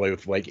done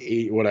with like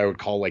what I would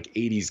call like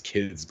 80s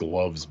kids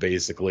gloves,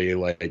 basically.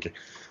 Like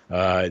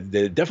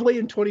definitely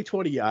in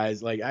 2020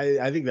 eyes. Like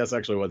I think that's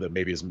actually one that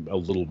maybe is a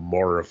little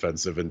more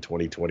offensive in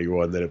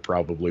 2021 than it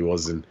probably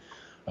was in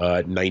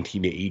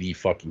 1980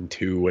 fucking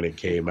 2 when it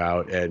came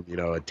out. And you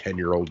know, a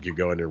 10-year-old could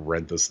go in and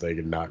rent this thing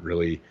and not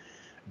really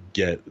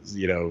get,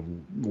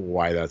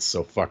 why that's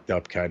so fucked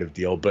up kind of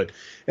deal. But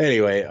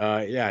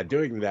anyway,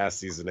 Doing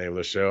Nasty is the name of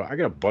the show. I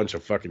got a bunch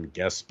of fucking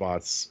guest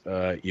spots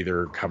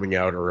either coming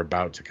out or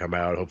about to come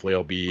out. Hopefully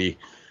I'll be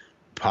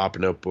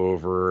popping up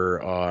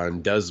over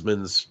on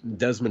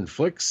Desmond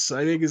Flicks,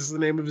 I think is the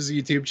name of his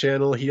YouTube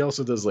channel. He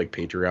also does like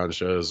Patreon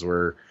shows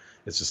where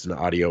it's just an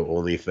audio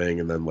only thing,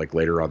 and then like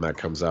later on that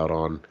comes out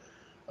on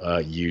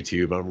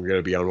YouTube. I'm going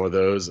to be on one of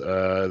those.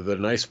 The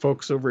nice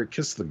folks over at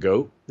Kiss the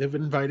Goat have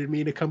invited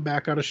me to come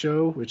back on a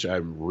show, which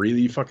I'm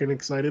really fucking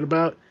excited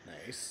about.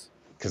 Nice.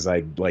 Because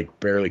I like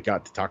barely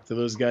got to talk to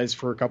those guys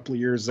for a couple of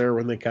years there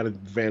when they kind of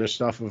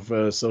vanished off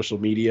of social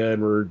media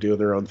and were doing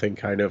their own thing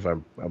kind of.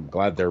 I'm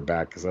glad they're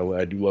back because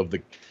I do love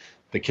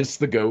the Kiss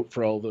the Goat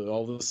for all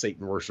the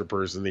Satan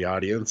worshipers in the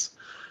audience.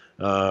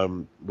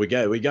 We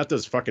got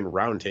those fucking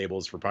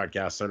roundtables for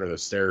Podcast Under the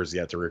Stairs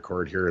yet to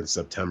record here in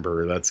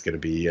September. That's going to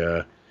be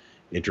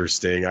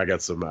interesting. I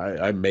got some.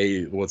 I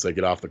may, once I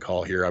get off the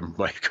call here, I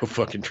might go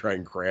fucking try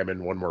and cram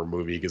in one more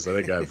movie because I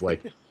think I have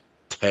like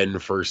 10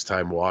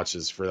 first-time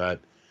watches for that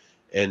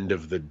end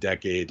of the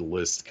decade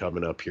list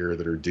coming up here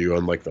that are due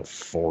on like the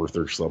 4th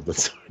or something.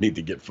 So I need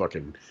to get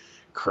fucking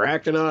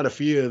cracking on a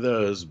few of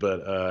those.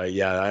 But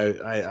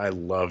I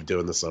love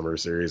doing the summer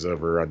series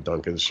over on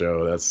Duncan's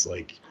show. That's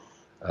like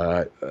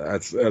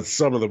that's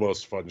some of the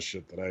most fun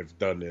shit that I've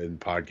done in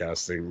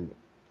podcasting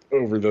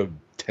over the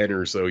 10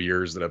 or so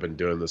years that I've been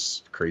doing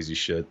this crazy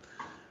shit.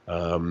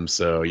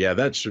 So yeah,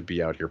 that should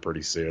be out here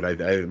pretty soon.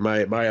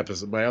 My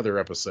other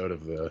episode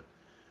of the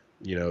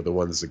the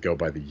ones that go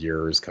by the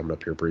year is coming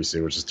up here pretty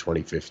soon, which is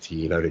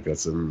 2015. I think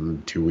that's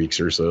in 2 weeks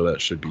or so.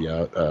 That should be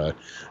out.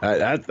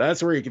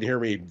 That's where you can hear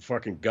me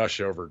fucking gush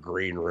over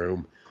Green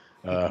Room,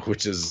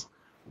 which is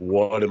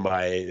one of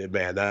my,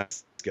 man,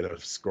 that's gonna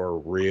score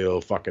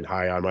real fucking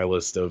high on my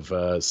list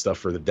of stuff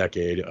for the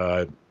decade.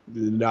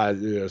 Not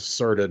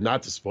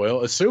to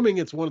spoil, assuming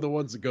it's one of the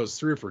ones that goes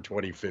through for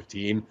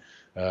 2015.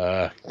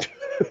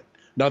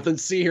 Nothing to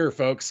see here,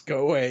 folks.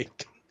 Go away.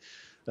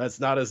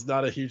 That's not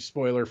a huge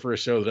spoiler for a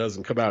show that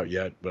doesn't come out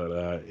yet,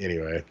 but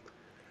anyway.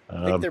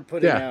 I think they're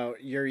putting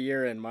out your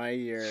year and my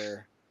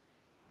year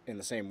in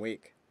the same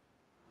week.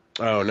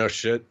 Oh, no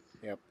shit.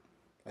 Yep,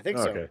 I think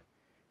so. Okay.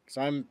 Because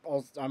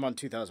I'm on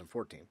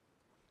 2014.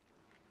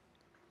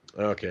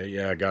 Okay,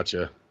 yeah, I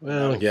gotcha.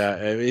 Well, yeah,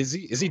 is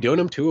he doing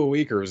them 2 a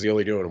week, or is he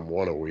only doing them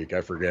 1 a week?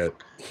 I forget.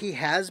 He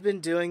has been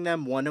doing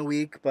them 1 a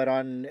week, but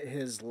on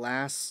his the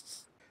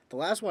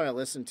last one I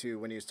listened to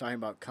when he was talking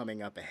about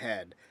coming up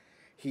ahead,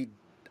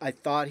 I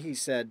thought he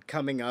said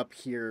coming up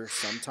here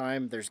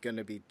sometime there's going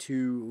to be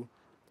 2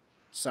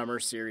 summer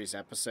series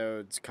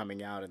episodes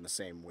coming out in the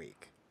same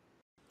week.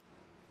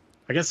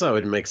 I guess that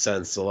would make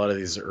sense. A lot of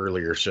these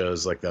earlier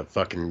shows, like that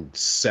fucking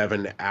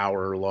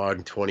 7-hour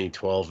long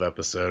 2012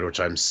 episode, which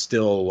I've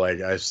still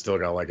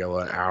got like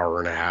an hour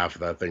and a half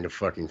of that thing to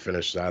fucking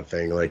finish that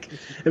thing. Like,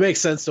 it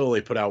makes sense to only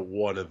put out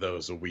 1 of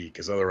those a week,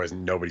 because otherwise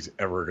nobody's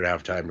ever gonna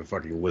have time to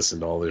fucking listen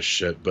to all this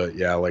shit. But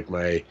yeah, like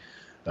my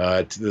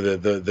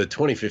the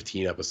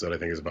 2015 episode I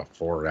think is about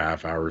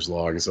 4.5 hours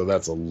long, so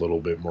that's a little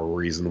bit more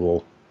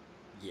reasonable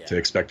to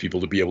expect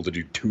people to be able to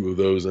do 2 of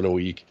those in a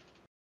week.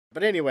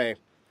 But anyway,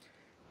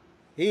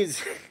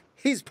 he's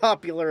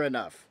popular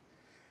enough.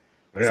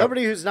 Yeah.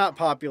 Somebody who's not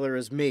popular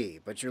is me,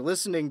 but you're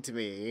listening to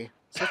me,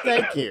 so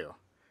thank you.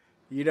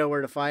 You know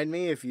where to find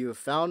me if you have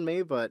found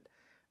me, but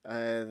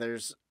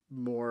there's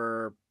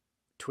more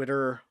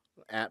Twitter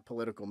at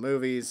Political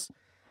Movies.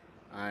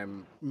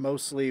 I'm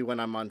mostly, when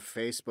I'm on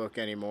Facebook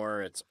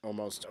anymore, it's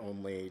almost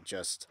only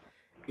just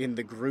in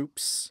the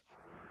groups,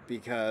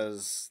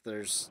 because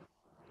there's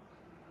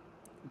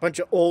a bunch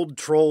of old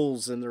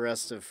trolls in the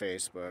rest of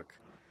Facebook.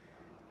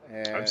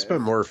 I've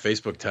spent more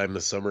Facebook time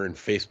this summer in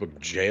Facebook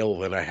jail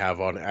than I have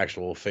on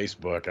actual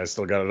Facebook. I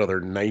still got another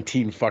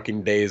 19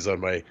 fucking days on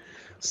my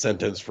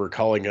sentence for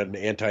calling an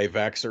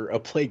anti-vaxxer a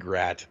plague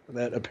rat.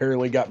 That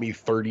apparently got me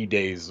 30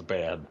 days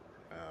ban.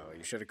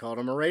 You should have called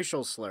him a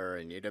racial slur,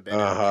 and you'd have been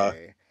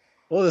okay.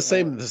 Well, the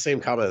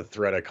same comment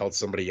thread, I called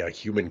somebody a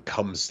human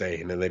cum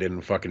stain, and they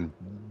didn't fucking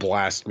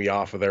blast me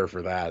off of there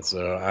for that.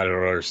 So I don't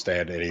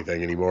understand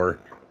anything anymore.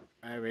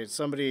 I mean,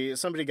 somebody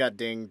got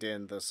dinged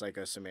in the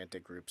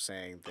Psychosemantic group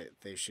saying that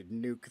they should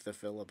nuke the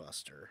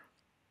filibuster.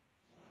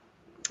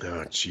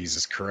 Oh,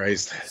 Jesus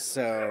Christ!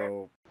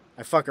 So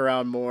I fuck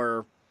around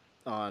more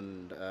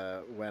on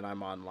when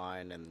I'm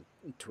online and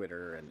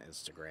Twitter and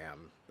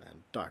Instagram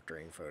and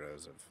doctoring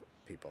photos of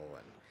people,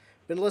 and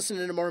been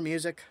listening to more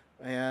music,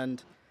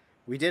 and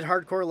we did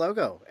Hardcore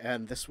Logo,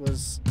 and this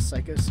was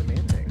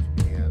Psychosemantic,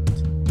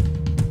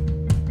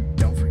 and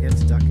don't forget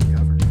to duck and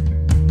cover.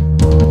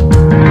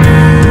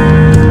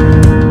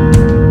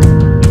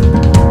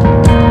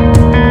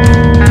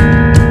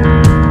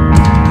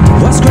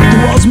 I scratch the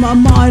walls of my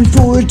mind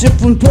for a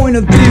different point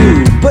of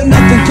view, but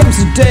nothing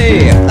comes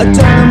today. I don't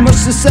have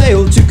much to say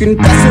or to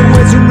confess it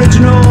was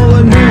original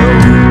or new.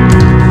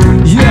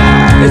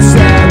 Yeah, it's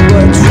sad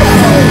but true.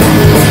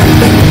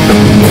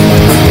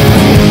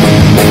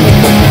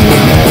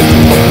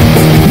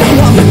 Now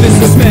I'm a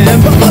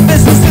businessman, but my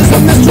business is a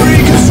mystery,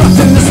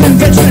 constructing this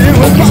invention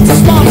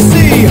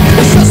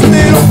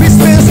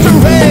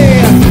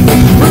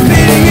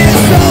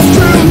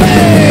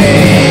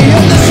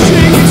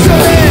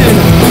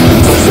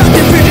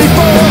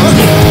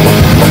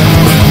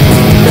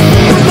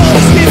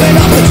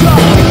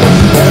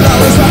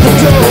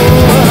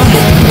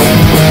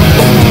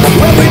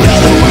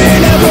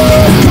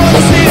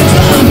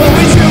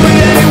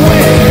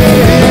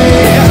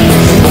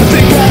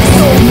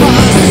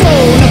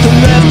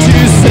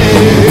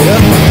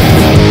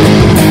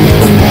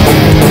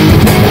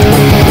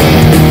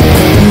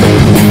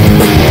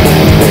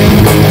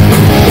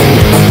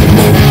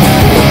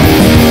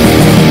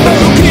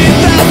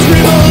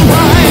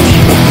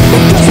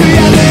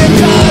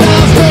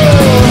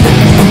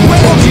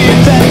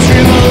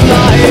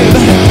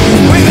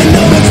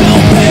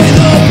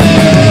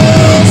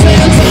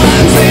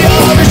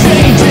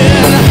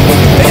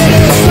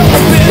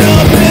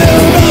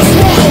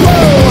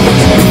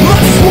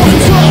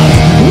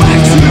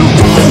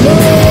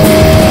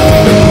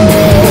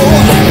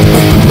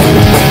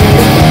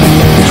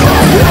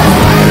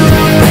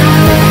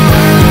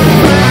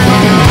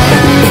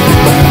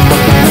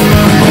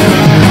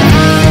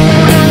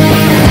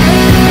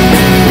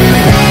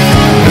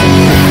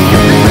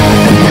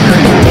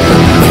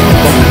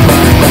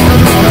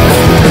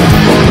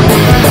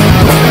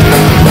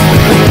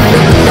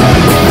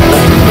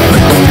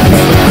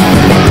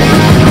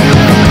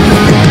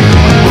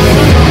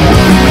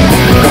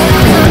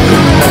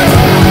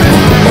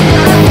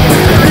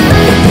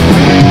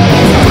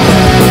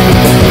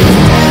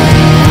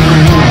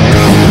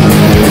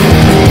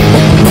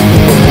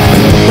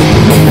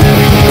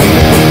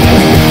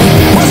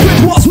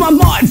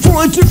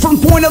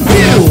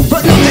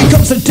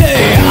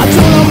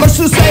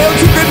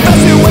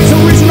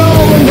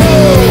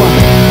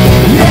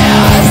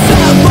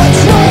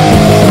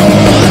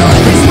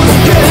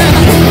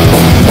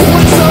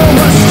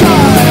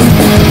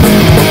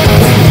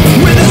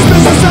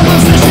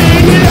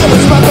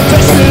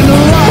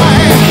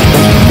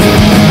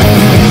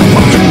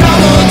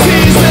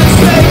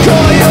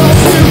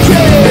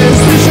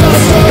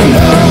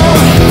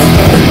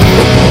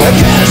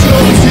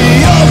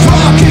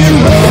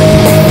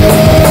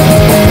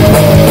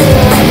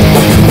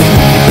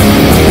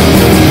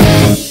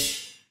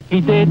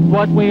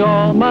what we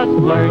all must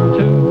learn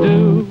to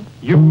do.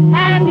 You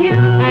and you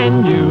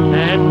and you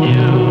and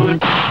you.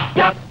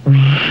 Duck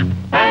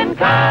and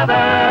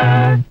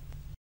cover.